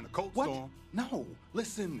island in a Colt What? storm. No,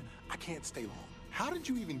 listen, I can't stay long. How did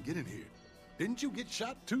you even get in here? Didn't you get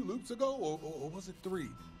shot 2 loops ago, or was it 3?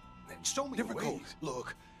 Show me Different the way. Colts.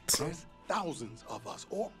 Look, there's thousands of us,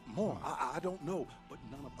 or more. I don't know, but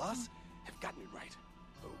none of us have gotten it right.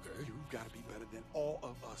 Okay. You've got to be better than all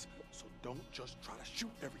of us, so don't just try to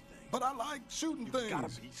shoot everything. But I like shooting things. You've got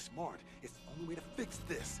to be smart. It's the only way to fix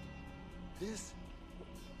this. This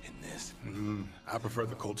and this. I prefer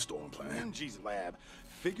the Cold Storm plan. G's Lab.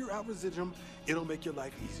 Figure out residuum. It'll make your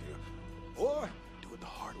life easier. Or do it the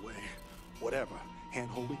hard way. Whatever.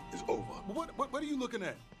 Hand-holding is over. What are you looking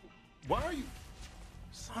at? Why are you...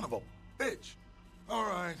 Son of a bitch. All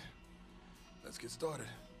right. Let's get started.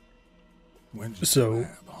 When'd you So-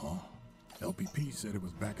 lab, huh? LPP said it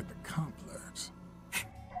was back at the complex.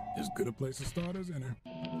 As good a place to start as any.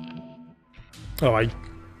 Oh, I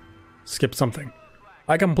skipped something.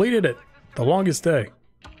 I completed it. The longest day.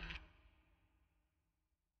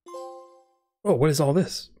 Oh, what is all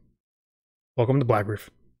this? Welcome to Black Reef.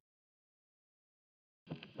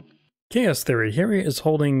 Chaos Theory. Harriet is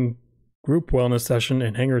holding group wellness session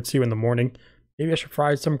in Hangar 2 in the morning. Maybe I should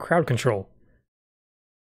provide some crowd control.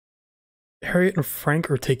 Harriet and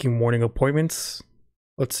Frank are taking morning appointments.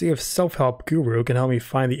 Let's see if Self-Help Guru can help me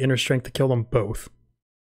find the inner strength to kill them both.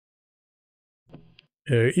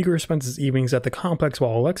 Igor spends his evenings at the complex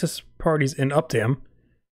while Alexis parties in Updam.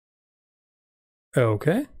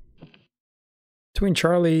 Okay. Between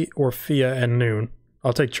Charlie or Fia and noon,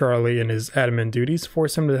 I'll take Charlie in his admin duties,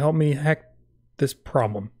 force him to help me hack this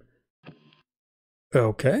problem.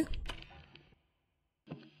 Okay.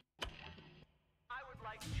 I would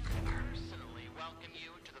like to personally welcome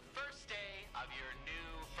you to the first day of your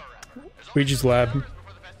new forever. There's only Ouija's lab. hours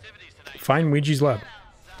before the festivities tonight. Find Ouija's lab. Get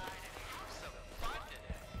outside and have some fun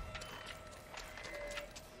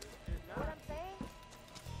today.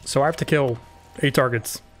 So I have to kill 8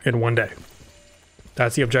 targets in 1 day.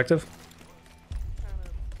 That's the objective?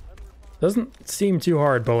 Doesn't seem too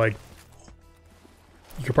hard, but like,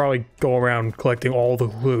 you could probably go around collecting all the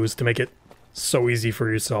clues to make it so easy for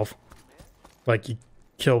yourself. Like, you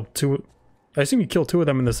kill 2... I assume you kill 2 of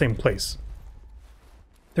them in the same place.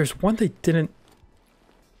 There's one they didn't...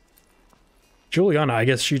 Juliana, I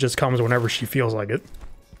guess she just comes whenever she feels like it.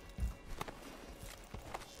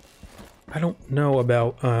 I don't know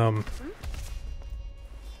about,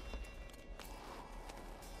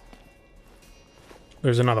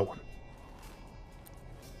 There's another one.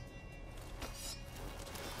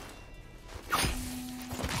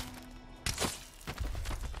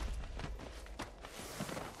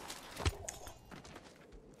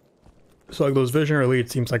 So like those visionary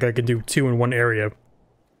leads, seems like I could do 2 in one area.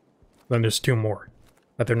 Then there's 2 more.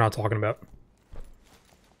 that they're not talking about.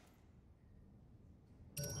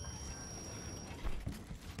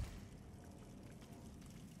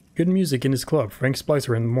 Good music in his club. Frank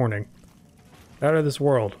Splicer in the morning. Out of this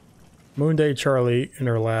world. Moonday Charlie in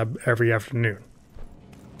her lab every afternoon.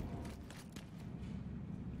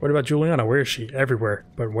 What about Juliana? Where is she? Everywhere.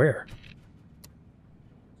 But where?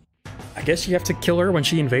 I guess you have to kill her when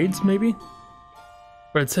she invades, maybe?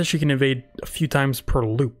 But it says she can invade a few times per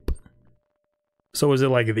loop. So is it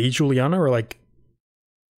like the Juliana or like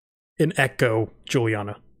an Echo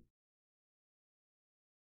Juliana?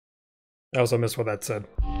 I also missed what that said.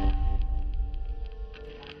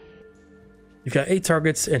 You've got 8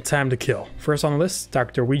 targets and time to kill. First on the list,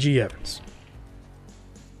 Dr. Ouija Evans.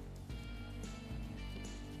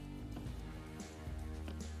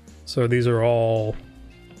 So these are all...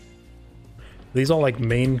 Are these all like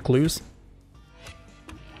main clues?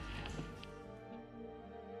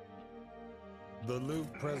 The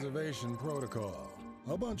Loop Preservation Protocol.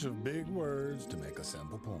 A bunch of big words to make a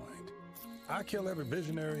simple point. I kill every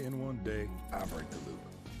visionary in one day, I break the loop.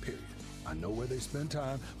 Period. I know where they spend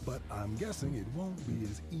time, but I'm guessing it won't be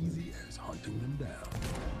as easy as hunting them down.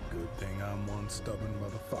 Good thing I'm one stubborn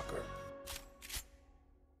motherfucker.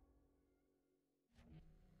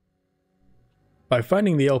 By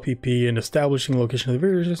finding the LPP and establishing the location of the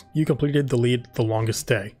villages, you completed the lead The Longest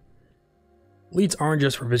Day. Leads aren't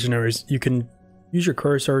just for visionaries. You can use your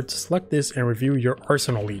cursor to select this and review your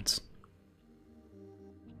arsenal leads.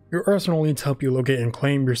 Your arsenal leads help you locate and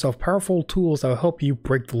claim yourself powerful tools that will help you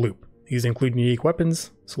break the loop. These include unique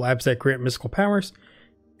weapons, slabs that grant mystical powers,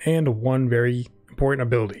 and one very important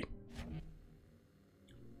ability.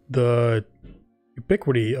 The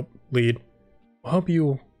Ubiquity lead will help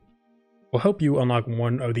you unlock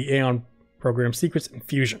one of the Aeon program's secrets in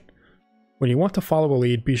Fusion. When you want to follow a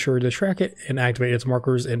lead, be sure to track it and activate its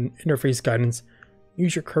markers and interface guidance.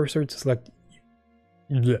 Use your cursor to select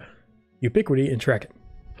Ubiquity and track it.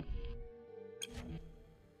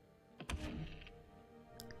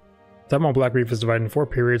 Time on Black Reef is divided in 4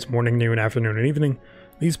 periods: morning, noon, afternoon, and evening.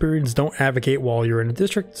 These periods don't advocate while you're in a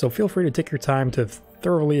district, so feel free to take your time to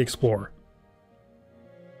thoroughly explore.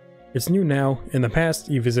 It's noon now. In the past,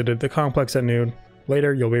 you visited the complex at noon.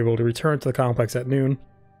 Later, you'll be able to return to the complex at noon.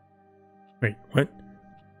 Wait, what?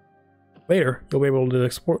 Later, you'll be able to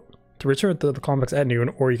return to the complex at noon,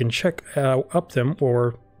 or you can check Upton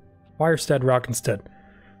or Firestead Rock instead.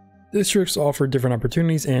 Districts offer different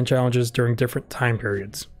opportunities and challenges during different time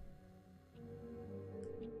periods.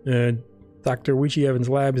 Dr. Ouija Evans'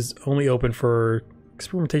 lab is only open for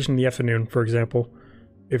experimentation in the afternoon, for example.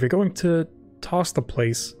 If you're going to toss the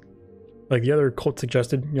place, like the other cult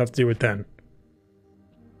suggested, you have to do it then.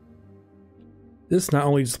 This not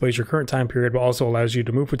only displays your current time period, but also allows you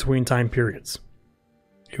to move between time periods.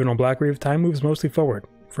 Even on Black Reef, time moves mostly forward,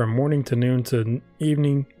 from morning to noon to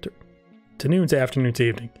evening to noon to afternoon to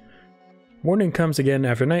evening. Morning comes again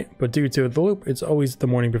after night, but due to the loop, it's always the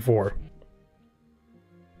morning before.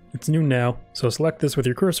 It's noon now, so select this with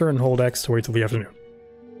your cursor and hold X to wait till the afternoon.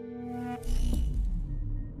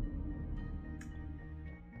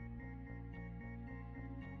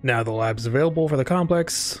 Now the lab is available for the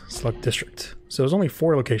complex. Select district. So there's only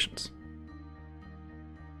 4 locations.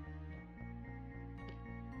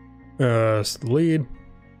 So the lead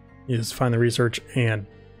is find the research and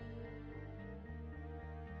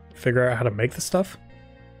figure out how to make the stuff.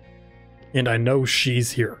 And I know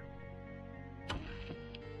she's here.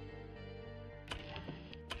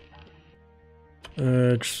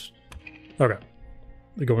 Okay.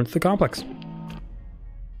 They go into the complex.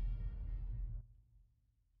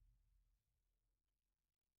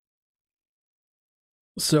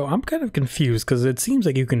 So I'm kind of confused because it seems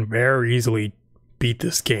like you can very easily beat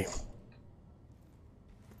this game.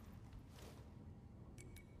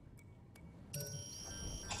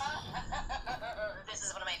 This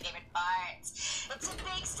is one of my favorite parts. It's a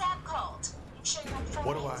big stab cult. Sure you're up for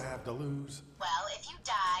What it? do I have to lose? Well, if you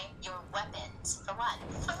die, your weapons, for one.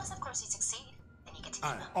 Unless, of course, you succeed. Then you get to keep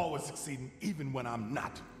I'm them. always succeeding, even when I'm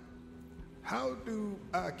not. How do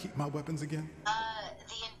I keep my weapons again?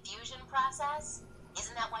 The infusion process?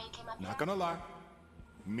 Isn't that why you came up here? Not gonna lie.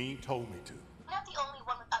 Me told me to. You're not the only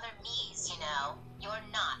one with other me's, you know. You're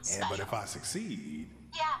not special. But if I succeed...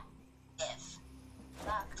 Yeah. If.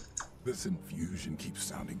 Luck. This infusion keeps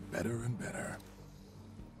sounding better and better.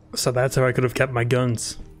 So that's how I could have kept my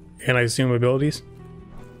guns. And I assume abilities.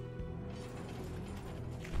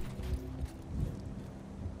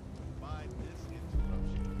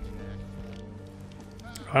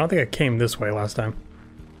 I don't think I came this way last time.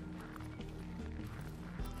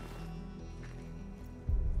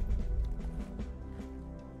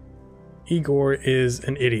 Igor is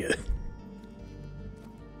an idiot.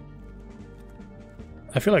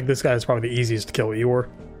 I feel like this guy is probably the easiest to kill. Igor.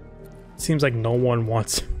 Seems like no one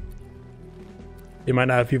wants him. He might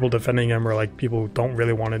not have people defending him, or like people who don't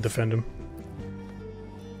really want to defend him.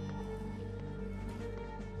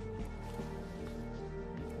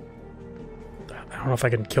 I don't know if I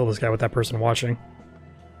can kill this guy with that person watching.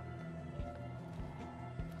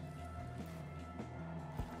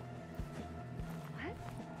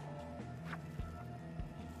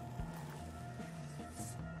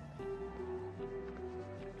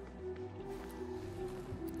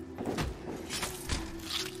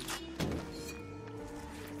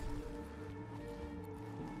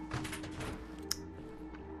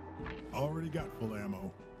 Already got full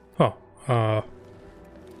ammo. Oh,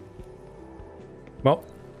 well,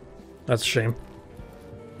 that's a shame.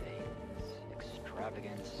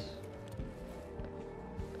 Extravagance.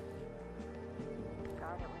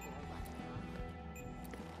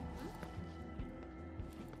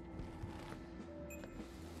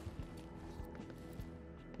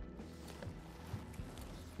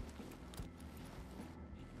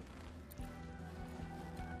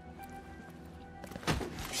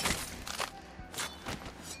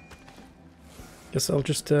 Guess I'll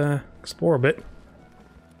just explore a bit.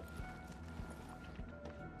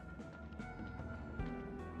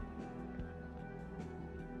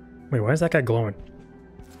 Wait, why is that guy glowing?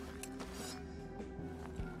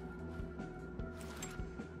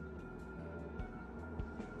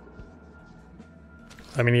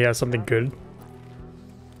 I mean, he has something good.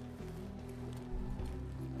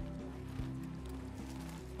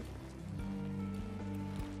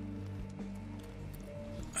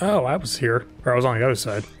 Oh, I was here. Or I was on the other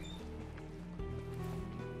side.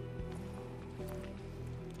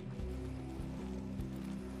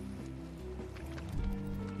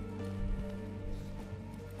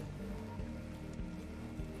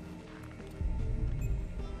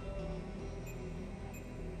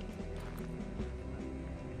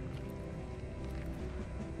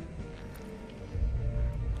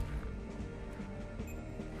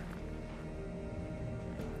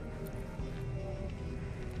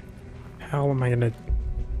 How am I gonna...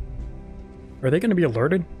 Are they gonna be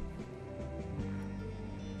alerted?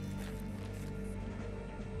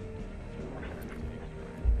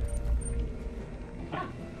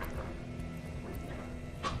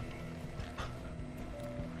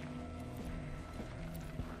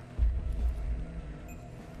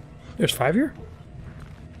 There's 5 here?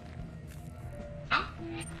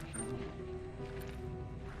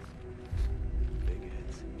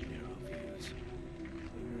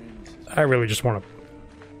 I really just want to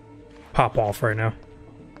pop off right now.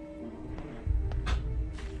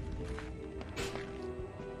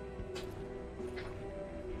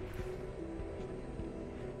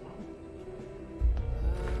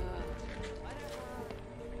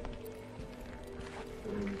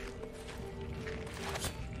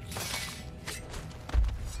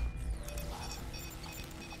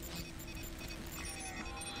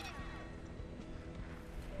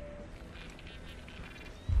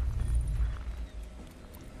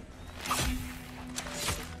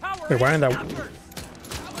 Wait, why didn't that...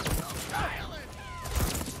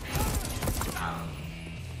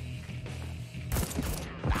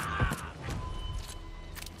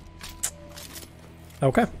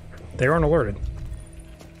 Okay, they aren't alerted.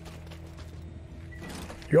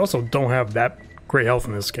 You also don't have that great health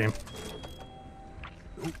in this game.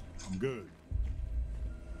 Nope, I'm good.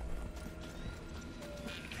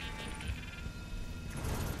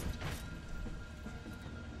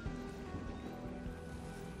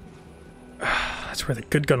 That's where the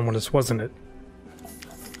good gun was, wasn't it?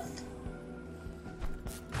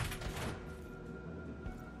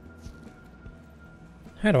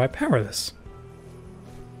 How do I power this?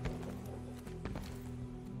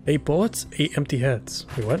 8 bullets, 8 empty heads.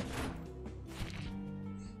 Wait, what?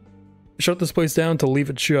 Shut this place down to leave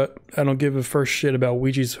it shut. I don't give a first shit about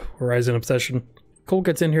Ouija's Horizon obsession. Cole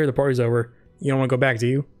gets in here, the party's over. You don't want to go back, do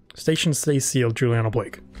you? Station stays sealed, Juliana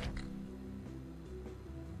Blake.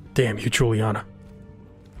 Damn you, Juliana.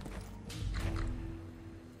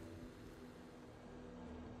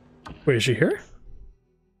 Wait, is she here?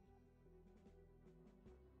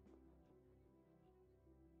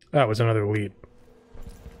 That was another lead.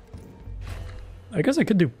 I guess I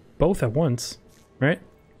could do both at once, right?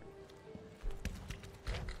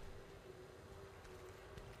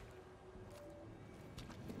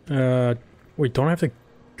 Wait, don't I have to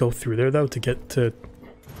go through there though to get to...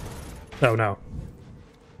 Oh no.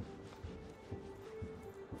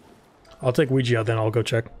 I'll take Ouija out, then I'll go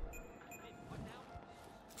check.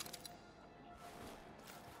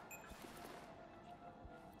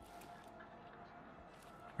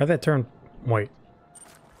 Why'd that turn white?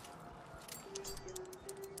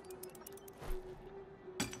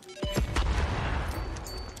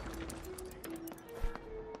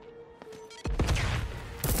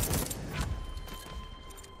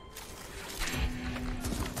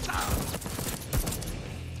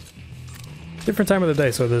 Different time of the day,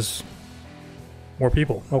 so there's more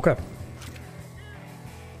people. Okay.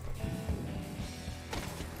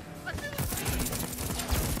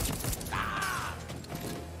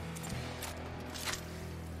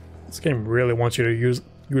 This game really wants you to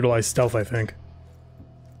utilize stealth, I think.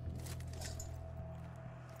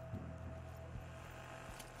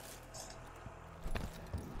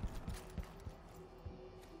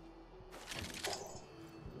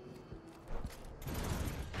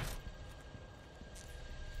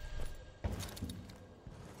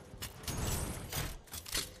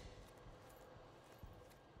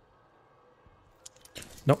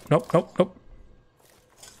 Nope, nope, nope, nope.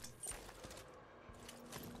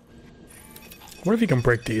 What if you can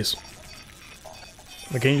break these?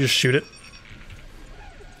 Like, can you just shoot it?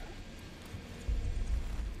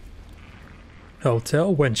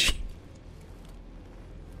 Hotel Wenchi.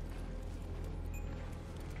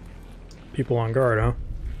 People on guard, huh?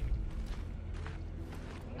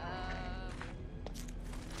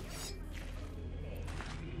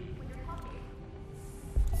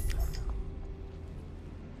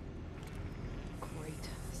 Great.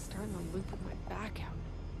 Starting a loop with my back out.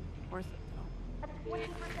 Worth it though. Did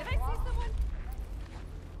I see someone?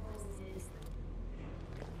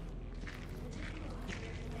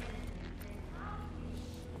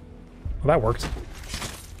 Well, that worked.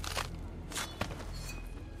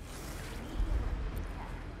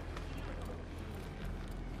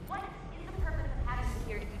 What is the purpose of having me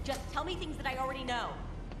here if you just tell me things that I already know?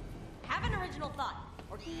 Have an original thought.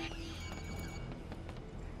 Or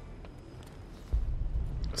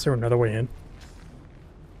Is there another way in?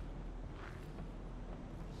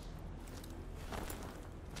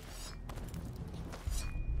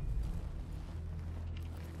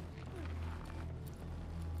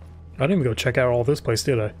 I didn't even go check out all this place,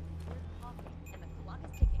 did I? and the clock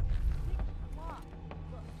is ticking. Which clock?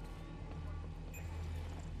 Look.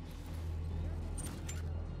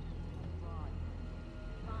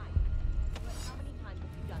 Fine. But how many times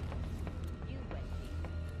have you done this? You, Wendy.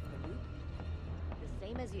 The loop? The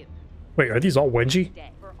same as you. Wait, are these all Wenji?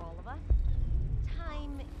 Day. For all of us,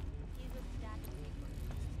 time is a stack of paper.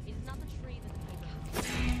 It is not the tree that the paper.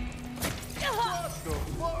 What the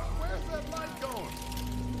fuck? Where's that light going?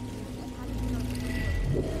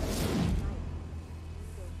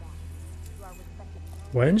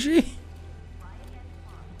 Wenji?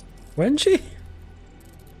 Wenji?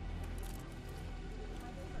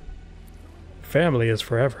 Family is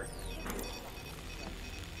forever.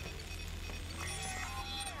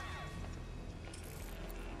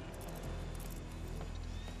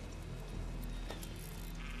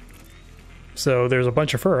 So there's a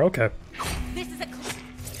bunch of fur, okay. This is a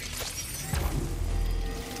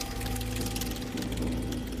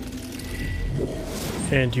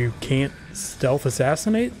And you can't stealth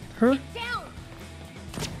assassinate her? down.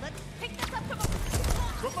 Let's pick this up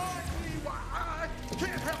Remind me why I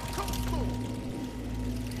can't have a coastal.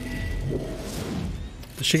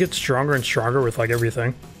 Does she get stronger and stronger with like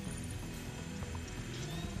everything?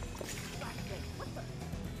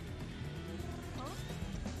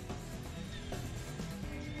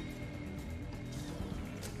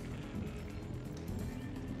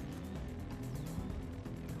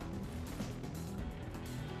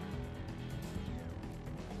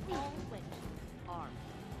 all wenches are,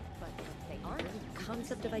 but they aren't. The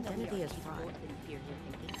concept of identity is fraud.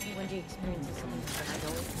 When she experiences something that I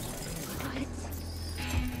don't.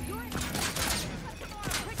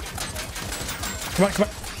 Come on, come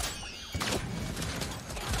on.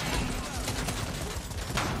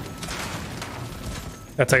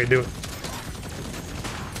 That's how you do it.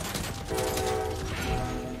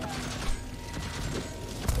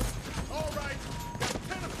 All right, got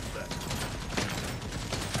 10 of them left.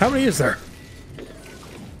 How many is there?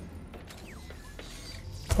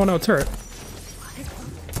 Oh no, it's her.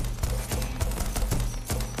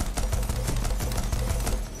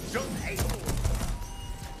 Jump 8.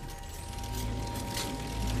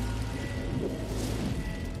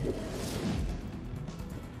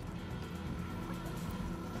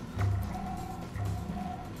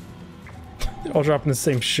 They're all dropping the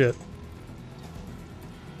same shit.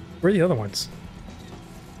 Where are the other ones?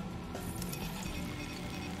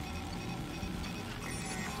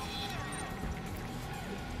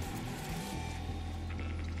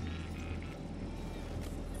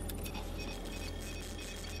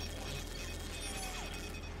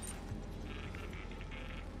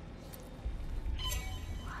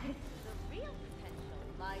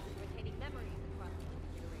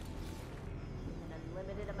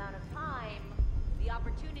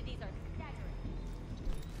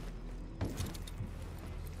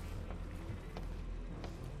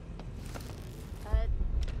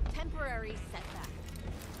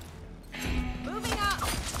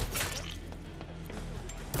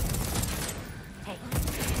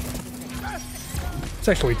 It's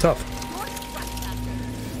actually tough.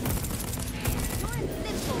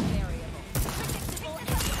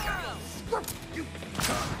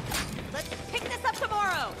 Let's pick this up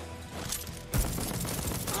tomorrow.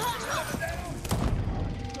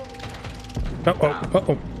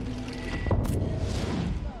 Uh-oh.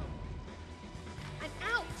 I'm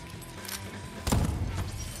out.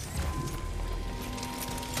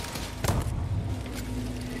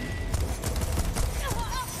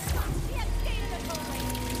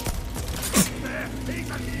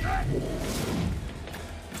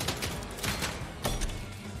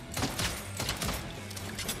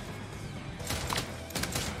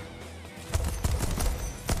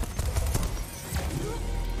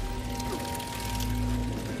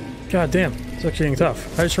 God damn, it's actually getting tough.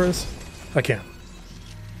 Can I destroy this? I can.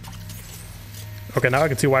 Okay, now I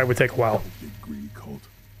can see why it would take a while. Big greedy cult.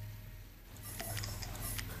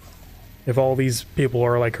 If all these people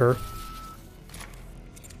are like her.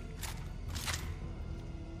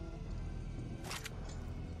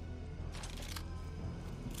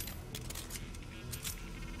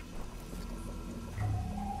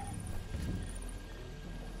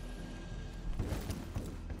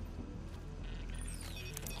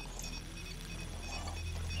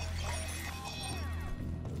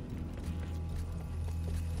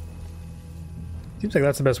 Seems like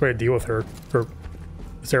that's the best way to deal with her for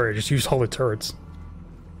this area. Just use all the turrets.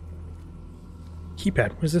 Keypad,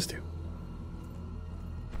 what does this do?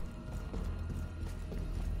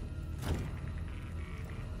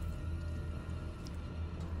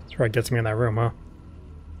 That's right, gets me in that room, huh?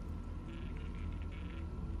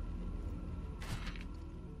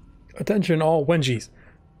 Attention all Wenjis.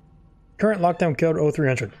 Current lockdown code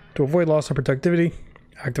 0300. To avoid loss of productivity,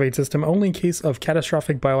 activate system only in case of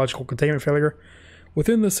catastrophic biological containment failure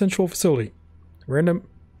within the central facility.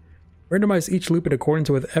 Randomize each loop in accordance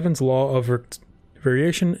with Evans' law of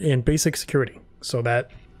variation in basic security. So that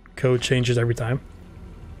code changes every time.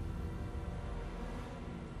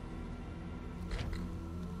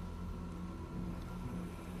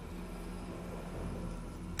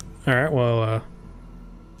 Alright, well,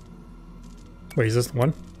 wait, is this the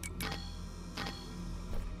one?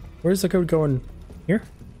 Where's the code going? Here?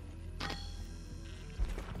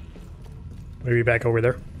 Maybe back over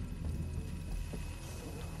there.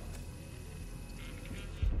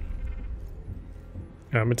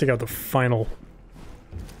 I'm gonna take out the final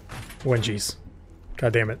Wenjis.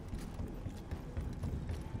 God damn it.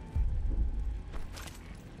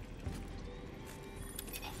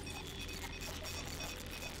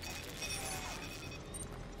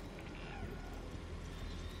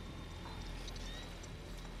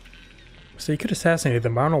 So you could assassinate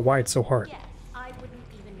them, but I don't know why it's so hard. Yes, I wouldn't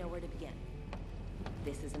even know where to begin.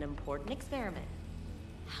 This is an important experiment.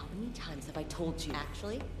 How many times have I told you?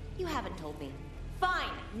 Actually, you haven't told me. Fine,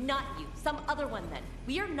 not you. Some other one then.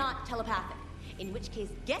 We are not telepathic. In which case,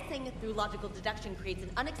 guessing through logical deduction creates an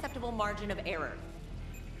unacceptable margin of error.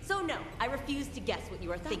 So no, I refuse to guess what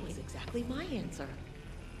you are thinking. That was exactly my answer.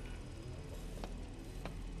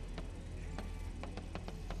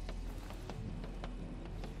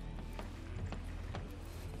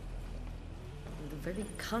 The very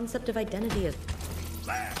concept of identity is...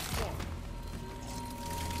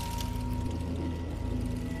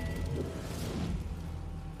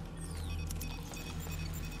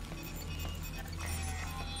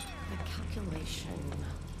 Calculation.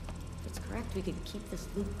 If it's correct, we could keep this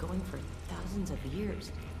loop going for thousands of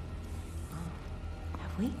years.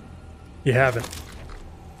 Have we? You haven't.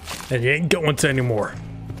 And you ain't going to anymore.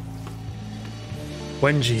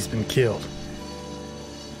 Wenji's been killed.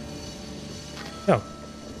 Oh.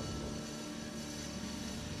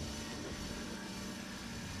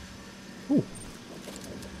 Ooh.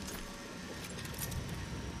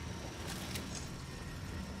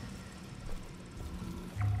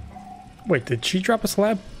 Wait, did she drop a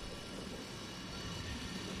slab?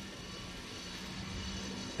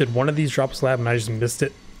 Did one of these drop a slab and I just missed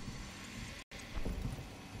it?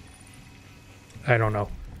 I don't know.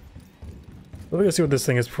 Let me go see what this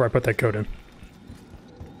thing is before I put that code in.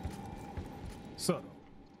 So,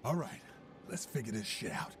 all right, let's figure this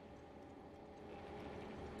shit out.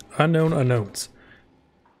 Unknown unknowns.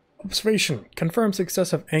 Observation. Confirmed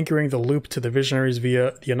success of anchoring the loop to the visionaries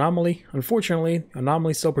via the anomaly. Unfortunately, the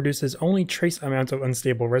anomaly still produces only trace amounts of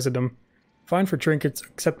unstable residuum. Fine for trinkets,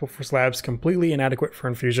 acceptable for slabs, completely inadequate for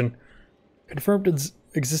infusion. Confirmed its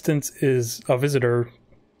existence is a visitor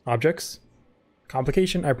objects.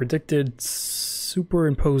 Complication, I predicted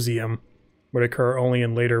superimposium would occur only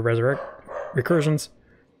in later recursions.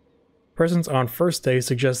 Presence on first day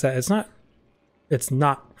suggests that it's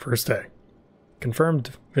not first day.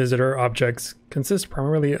 Confirmed visitor objects consist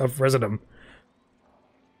primarily of residum.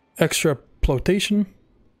 Extrapolation?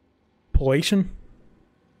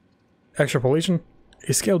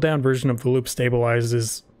 A scaled down version of the loop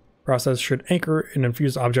stabilizes process should anchor an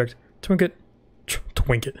infused object, trinket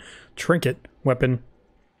weapon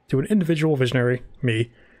to an individual visionary,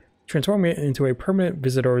 me, transforming it into a permanent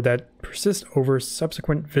visitor that persists over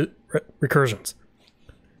subsequent recursions.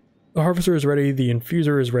 The harvester is ready, the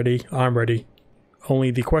infuser is ready, I'm ready.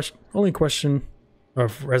 Only question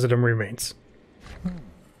of residum remains.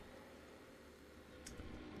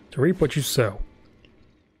 To reap what you sow.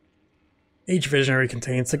 Each visionary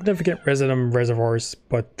contains significant residum reservoirs,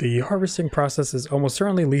 but the harvesting process is almost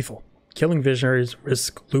certainly lethal. Killing visionaries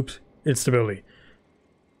risks loop instability.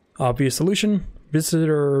 Obvious solution: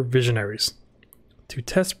 visitor visionaries. To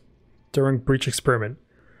test during breach experiment.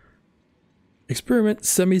 Experiment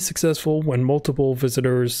semi-successful when multiple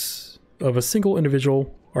visitors of a single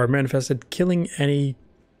individual are manifested. Killing any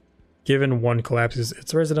given one collapses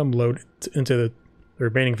its residum load into the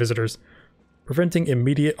remaining visitors, preventing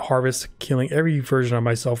immediate harvest. Killing every version of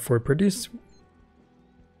myself for produce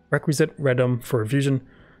requisite residum for infusion,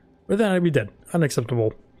 but then I'd be dead.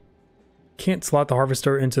 Unacceptable. Can't slot the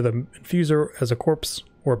harvester into the infuser as a corpse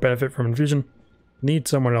or benefit from infusion. Need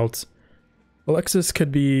someone else. Alexis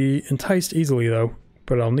could be enticed easily though,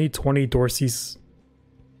 but I'll need 20 Dorseys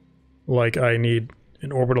like I need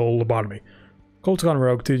an orbital lobotomy. Colt's gone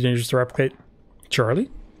rogue, too dangerous to replicate. Charlie?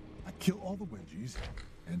 I kill all the Wengies,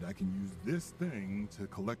 and I can use this thing to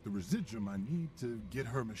collect the residuum I need to get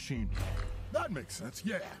her machine. That makes sense,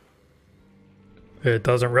 yeah. It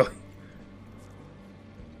doesn't really.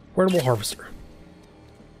 Portable harvester.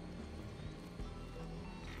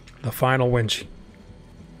 The final Wengie.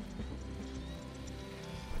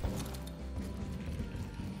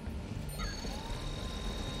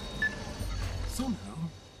 Somehow,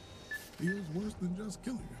 feels worse than just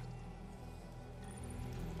killing her.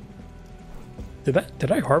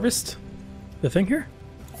 Did I harvest the thing here?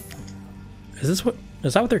 Is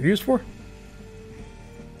that what they're used for?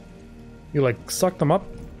 You like suck them up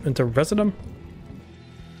into residum?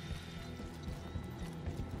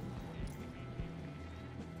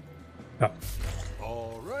 Oh.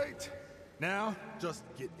 All right. Now, just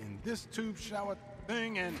get in this tube shower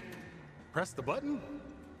thing and press the button.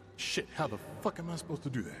 Shit, how the fuck am I supposed to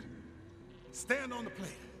do that? Stand on the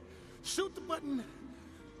plate. Shoot the button.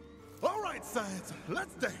 All right, science,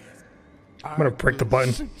 let's dance. I'm gonna break the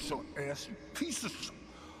button. Shoot your ass, you piece of shit.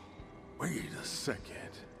 Wait a second.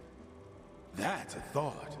 That's a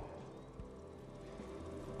thought.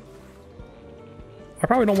 I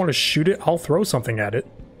probably don't want to shoot it. I'll throw something at it.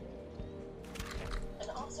 An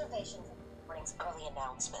observation brings early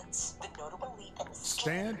announcements. The notable leap in the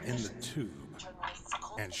Stand in the tube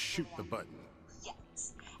and shoot the button.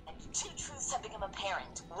 Yes, and two truths have become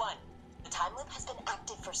apparent. One, the time loop has been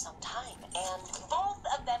active for some time, and both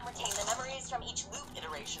of them retain the memories from each loop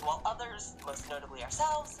iteration, while others, most notably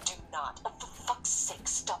ourselves, do not. Oh, for fuck's sake,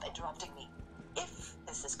 stop interrupting me. If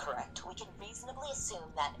this is correct, we can reasonably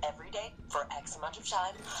assume that every day, for X amount of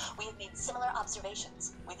time, we have made similar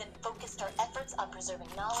observations. We then focused our efforts on preserving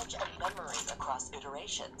knowledge and memory across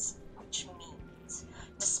iterations, which means,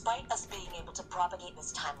 despite us being able to propagate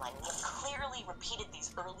this timeline, we have clearly repeated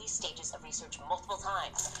these early stages of research multiple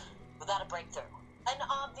times, without a breakthrough. An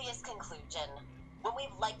obvious conclusion, one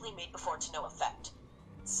we've likely made before to no effect.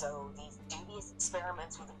 So these dubious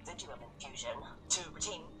experiments with individuum infusion to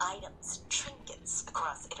retain items, trinkets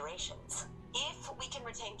across iterations. If we can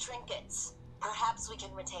retain trinkets, perhaps we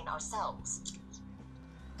can retain ourselves.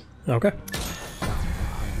 Okay.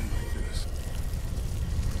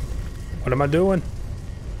 What am I doing?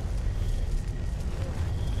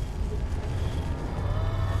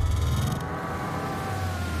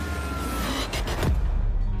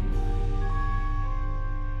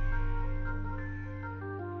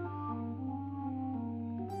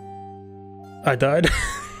 I died.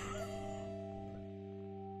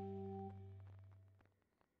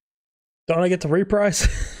 Don't I get to reprise?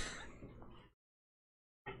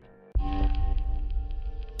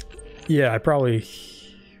 Yeah, I probably...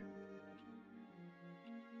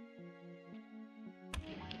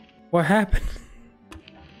 What happened?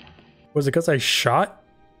 Was it because I shot?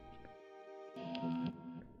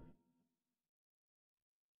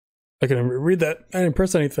 I can read that. I didn't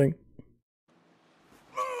press anything.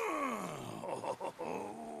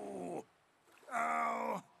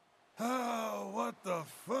 What the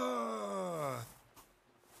fuck?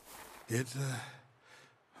 It,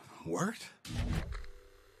 worked?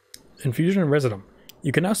 Infusion and residum.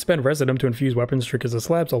 You can now spend residum to infuse weapons, trinkets, and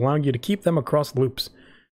slabs, allowing you to keep them across loops.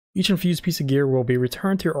 Each infused piece of gear will be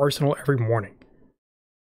returned to your arsenal every morning.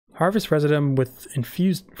 Harvest residum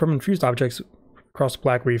from infused objects across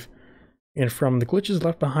Blackreef and from the glitches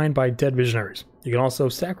left behind by dead visionaries. You can also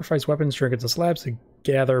sacrifice weapons, trinkets, and slabs to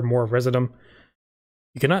gather more residum.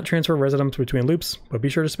 You cannot transfer residum between loops, but be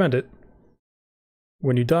sure to spend it.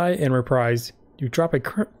 When you die and reprise, you drop your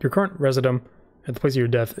current residum at the place of your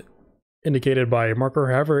death, indicated by a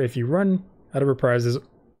marker. However, if you run out of reprises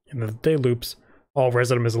in the day loops, all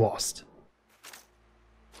residum is lost.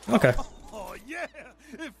 Okay. Oh yeah,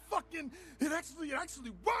 it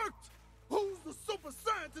actually worked. Who's the super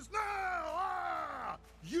scientist now? Ah,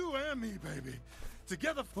 you and me, baby,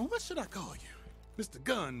 together. Well, what should I call you? Mr.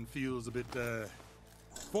 Gunn feels a bit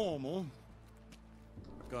formal.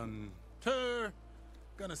 Gunter,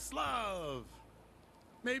 Gunnislav,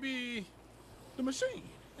 maybe the machine.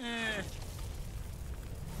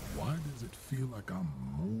 Why does it feel like I'm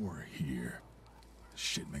more here? This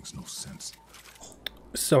shit makes no sense.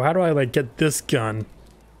 So how do I like get this gun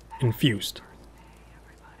infused?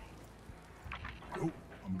 Oh,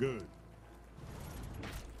 I'm good.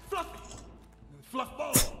 Fluffy,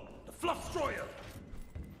 Fluffball, the Fluff Destroyer.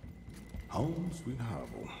 Home sweet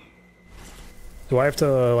Hobble. Do I have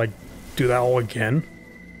to like do that all again?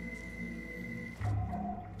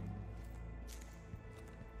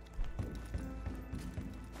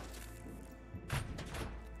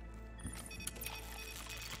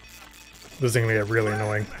 This is gonna get really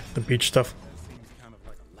annoying. The beach stuff. Seems kind of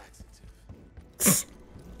like a laxative.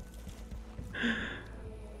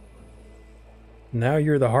 Now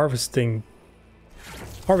you're the harvest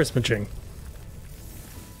machine.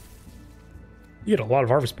 You get a lot of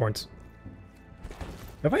harvest points.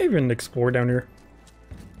 Have I even explored down here?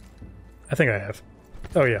 I think I have.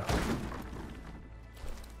 Oh yeah.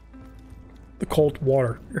 The cold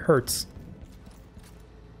water. It hurts.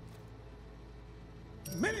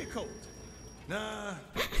 Mini Colt. Nah,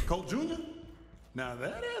 Colt Jr.? Now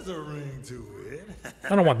that has a ring to it.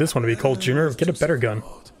 I don't want this one to be Colt Jr. Get a better gun.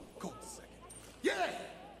 Colt second. Yeah,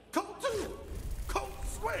 Colt 2. Colt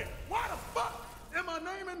Square. Why the fuck am I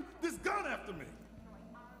naming this gun after me?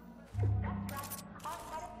 That's right. Our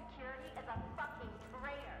head of security is a fucking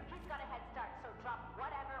traitor. He's got a head start, so drop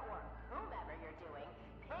whatever or whomever you're doing,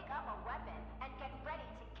 pick up a weapon, and get ready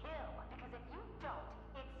to kill. Because if you don't,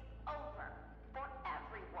 it's over. For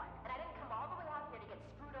everyone. And I didn't come all the way out here to get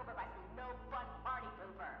screwed over by some no-fun party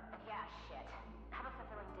pooper. Yeah, shit. Have a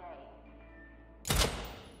fulfilling day.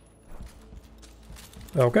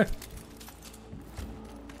 Okay.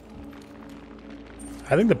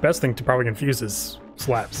 I think the best thing to probably confuse is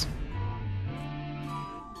slabs.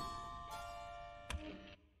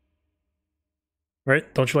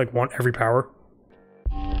 Right? Don't you like want every power?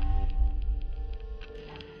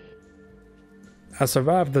 I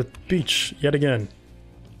survived the beach yet again.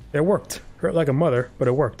 It worked. Hurt like a mother, but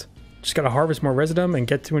it worked. Just gotta harvest more residum and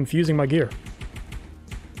get to infusing my gear.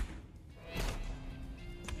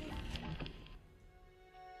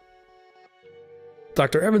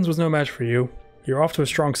 Dr. Evans was no match for you. You're off to a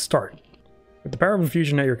strong start. With the power of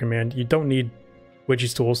infusion at your command, you don't need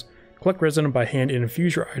Widgie's tools. Collect residum by hand and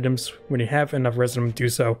infuse your items when you have enough residum to do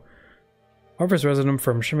so. Harvest residum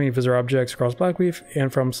from shimmering visitor objects across Blackreef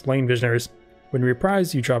and from slain visionaries. When you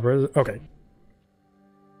reprise, you drop residum. Okay.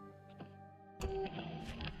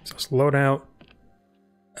 So slow down.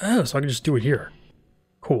 Oh, so I can just do it here.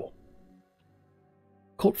 Cool.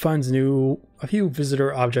 Colt finds a few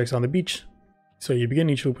visitor objects on the beach. So you begin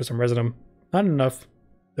each loop with some residum. Not enough,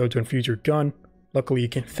 though, to infuse your gun. Luckily, you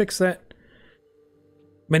can fix that.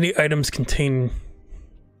 Many items contain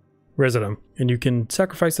residum, and you can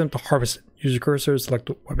sacrifice them to harvest it. Use your cursor, select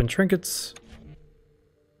weapon trinkets.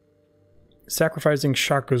 Sacrificing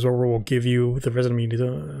shock absorber will give you the residum you need.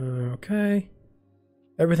 Okay.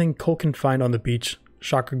 Everything Colt can find on the beach,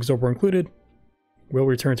 shock absorber included, will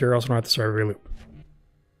return to your arsenal at the start of every loop.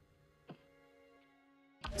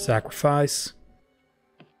 Sacrifice.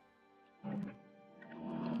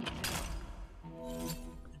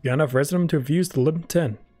 You got enough residum to infuse the Limp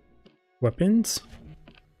 10. Weapons.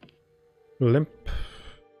 Limp.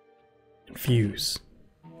 Infuse.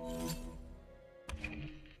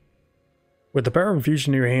 With the power of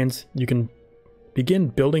infusion in your hands, you can begin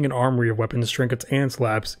building an armory of weapons, trinkets, and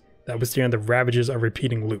slabs that withstand the ravages of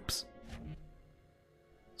repeating loops.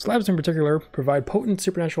 Slabs in particular provide potent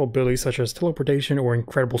supernatural abilities such as teleportation or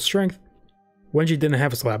incredible strength. Wenji didn't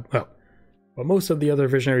have a slab. Oh. But most of the other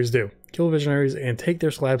visionaries do. Kill visionaries and take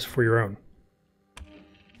their slabs for your own.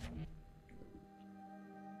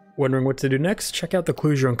 Wondering what to do next? Check out the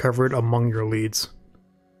clues you uncovered among your leads.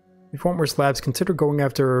 If you want more slabs, consider going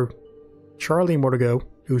after Charlie Mortigo,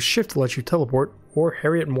 whose shift lets you teleport, or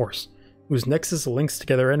Harriet Morse, whose nexus links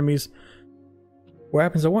together enemies. What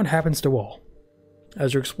happens to one happens to all.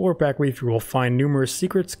 As you explore Black Reef, you will find numerous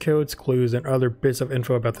secrets, codes, clues, and other bits of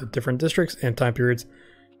info about the different districts and time periods.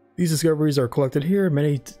 These discoveries are collected here.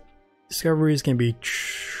 Many discoveries can be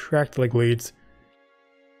tracked like leads.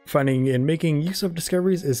 Finding and making use of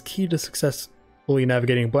discoveries is key to successfully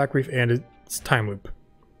navigating Black Reef and its time loop.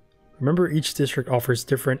 Remember, each district offers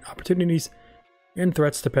different opportunities and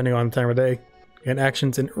threats depending on the time of day, and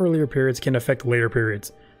actions in earlier periods can affect later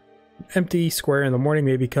periods. An empty square in the morning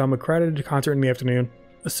may become a crowded concert in the afternoon,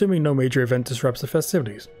 assuming no major event disrupts the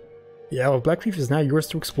festivities. The Isle of Black Reef is now yours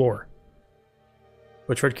to explore.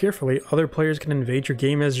 But tread carefully, other players can invade your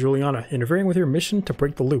game as Juliana, interfering with your mission to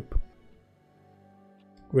break the loop.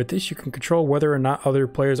 With this, you can control whether or not other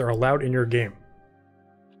players are allowed in your game.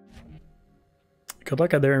 Good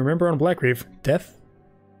luck out there. Remember, on Black Reef,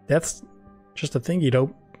 death's just a thing you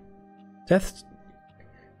don't... Death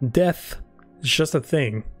is just a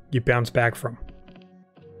thing you bounce back from.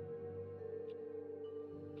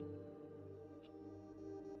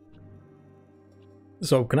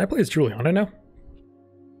 So, can I play as Juliana now?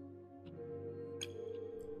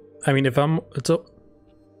 I mean, if I'm...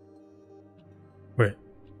 Wait.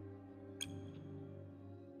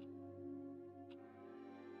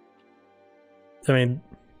 I mean,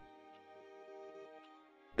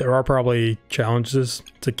 there are probably challenges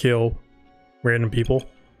to kill random people.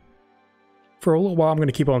 For a little while, I'm going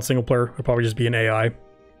to keep on single player. I'll probably just be an AI.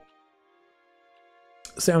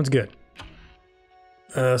 Sounds good.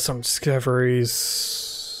 Some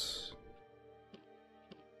discoveries.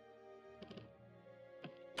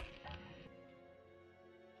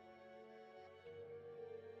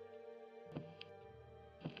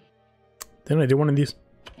 Didn't I do one of these?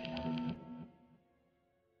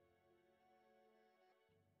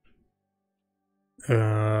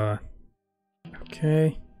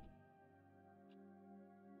 Okay.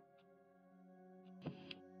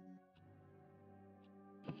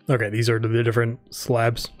 Okay, these are the different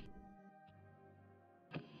slabs.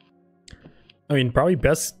 I mean, probably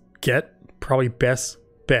best bet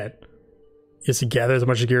is to gather as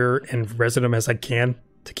much gear and resin them as I can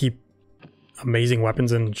to keep amazing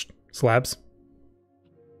weapons and slabs.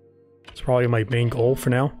 It's probably my main goal for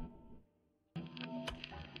now.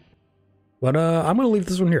 But I'm gonna leave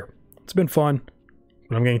this one here. It's been fun,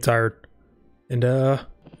 but I'm getting tired. And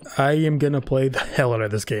I am gonna play the hell out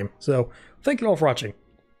of this game. So thank you all for watching.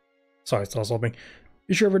 Sorry, it's all something.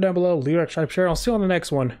 Be sure over down below, leave a like, share, and I'll see you on the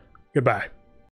next one. Goodbye.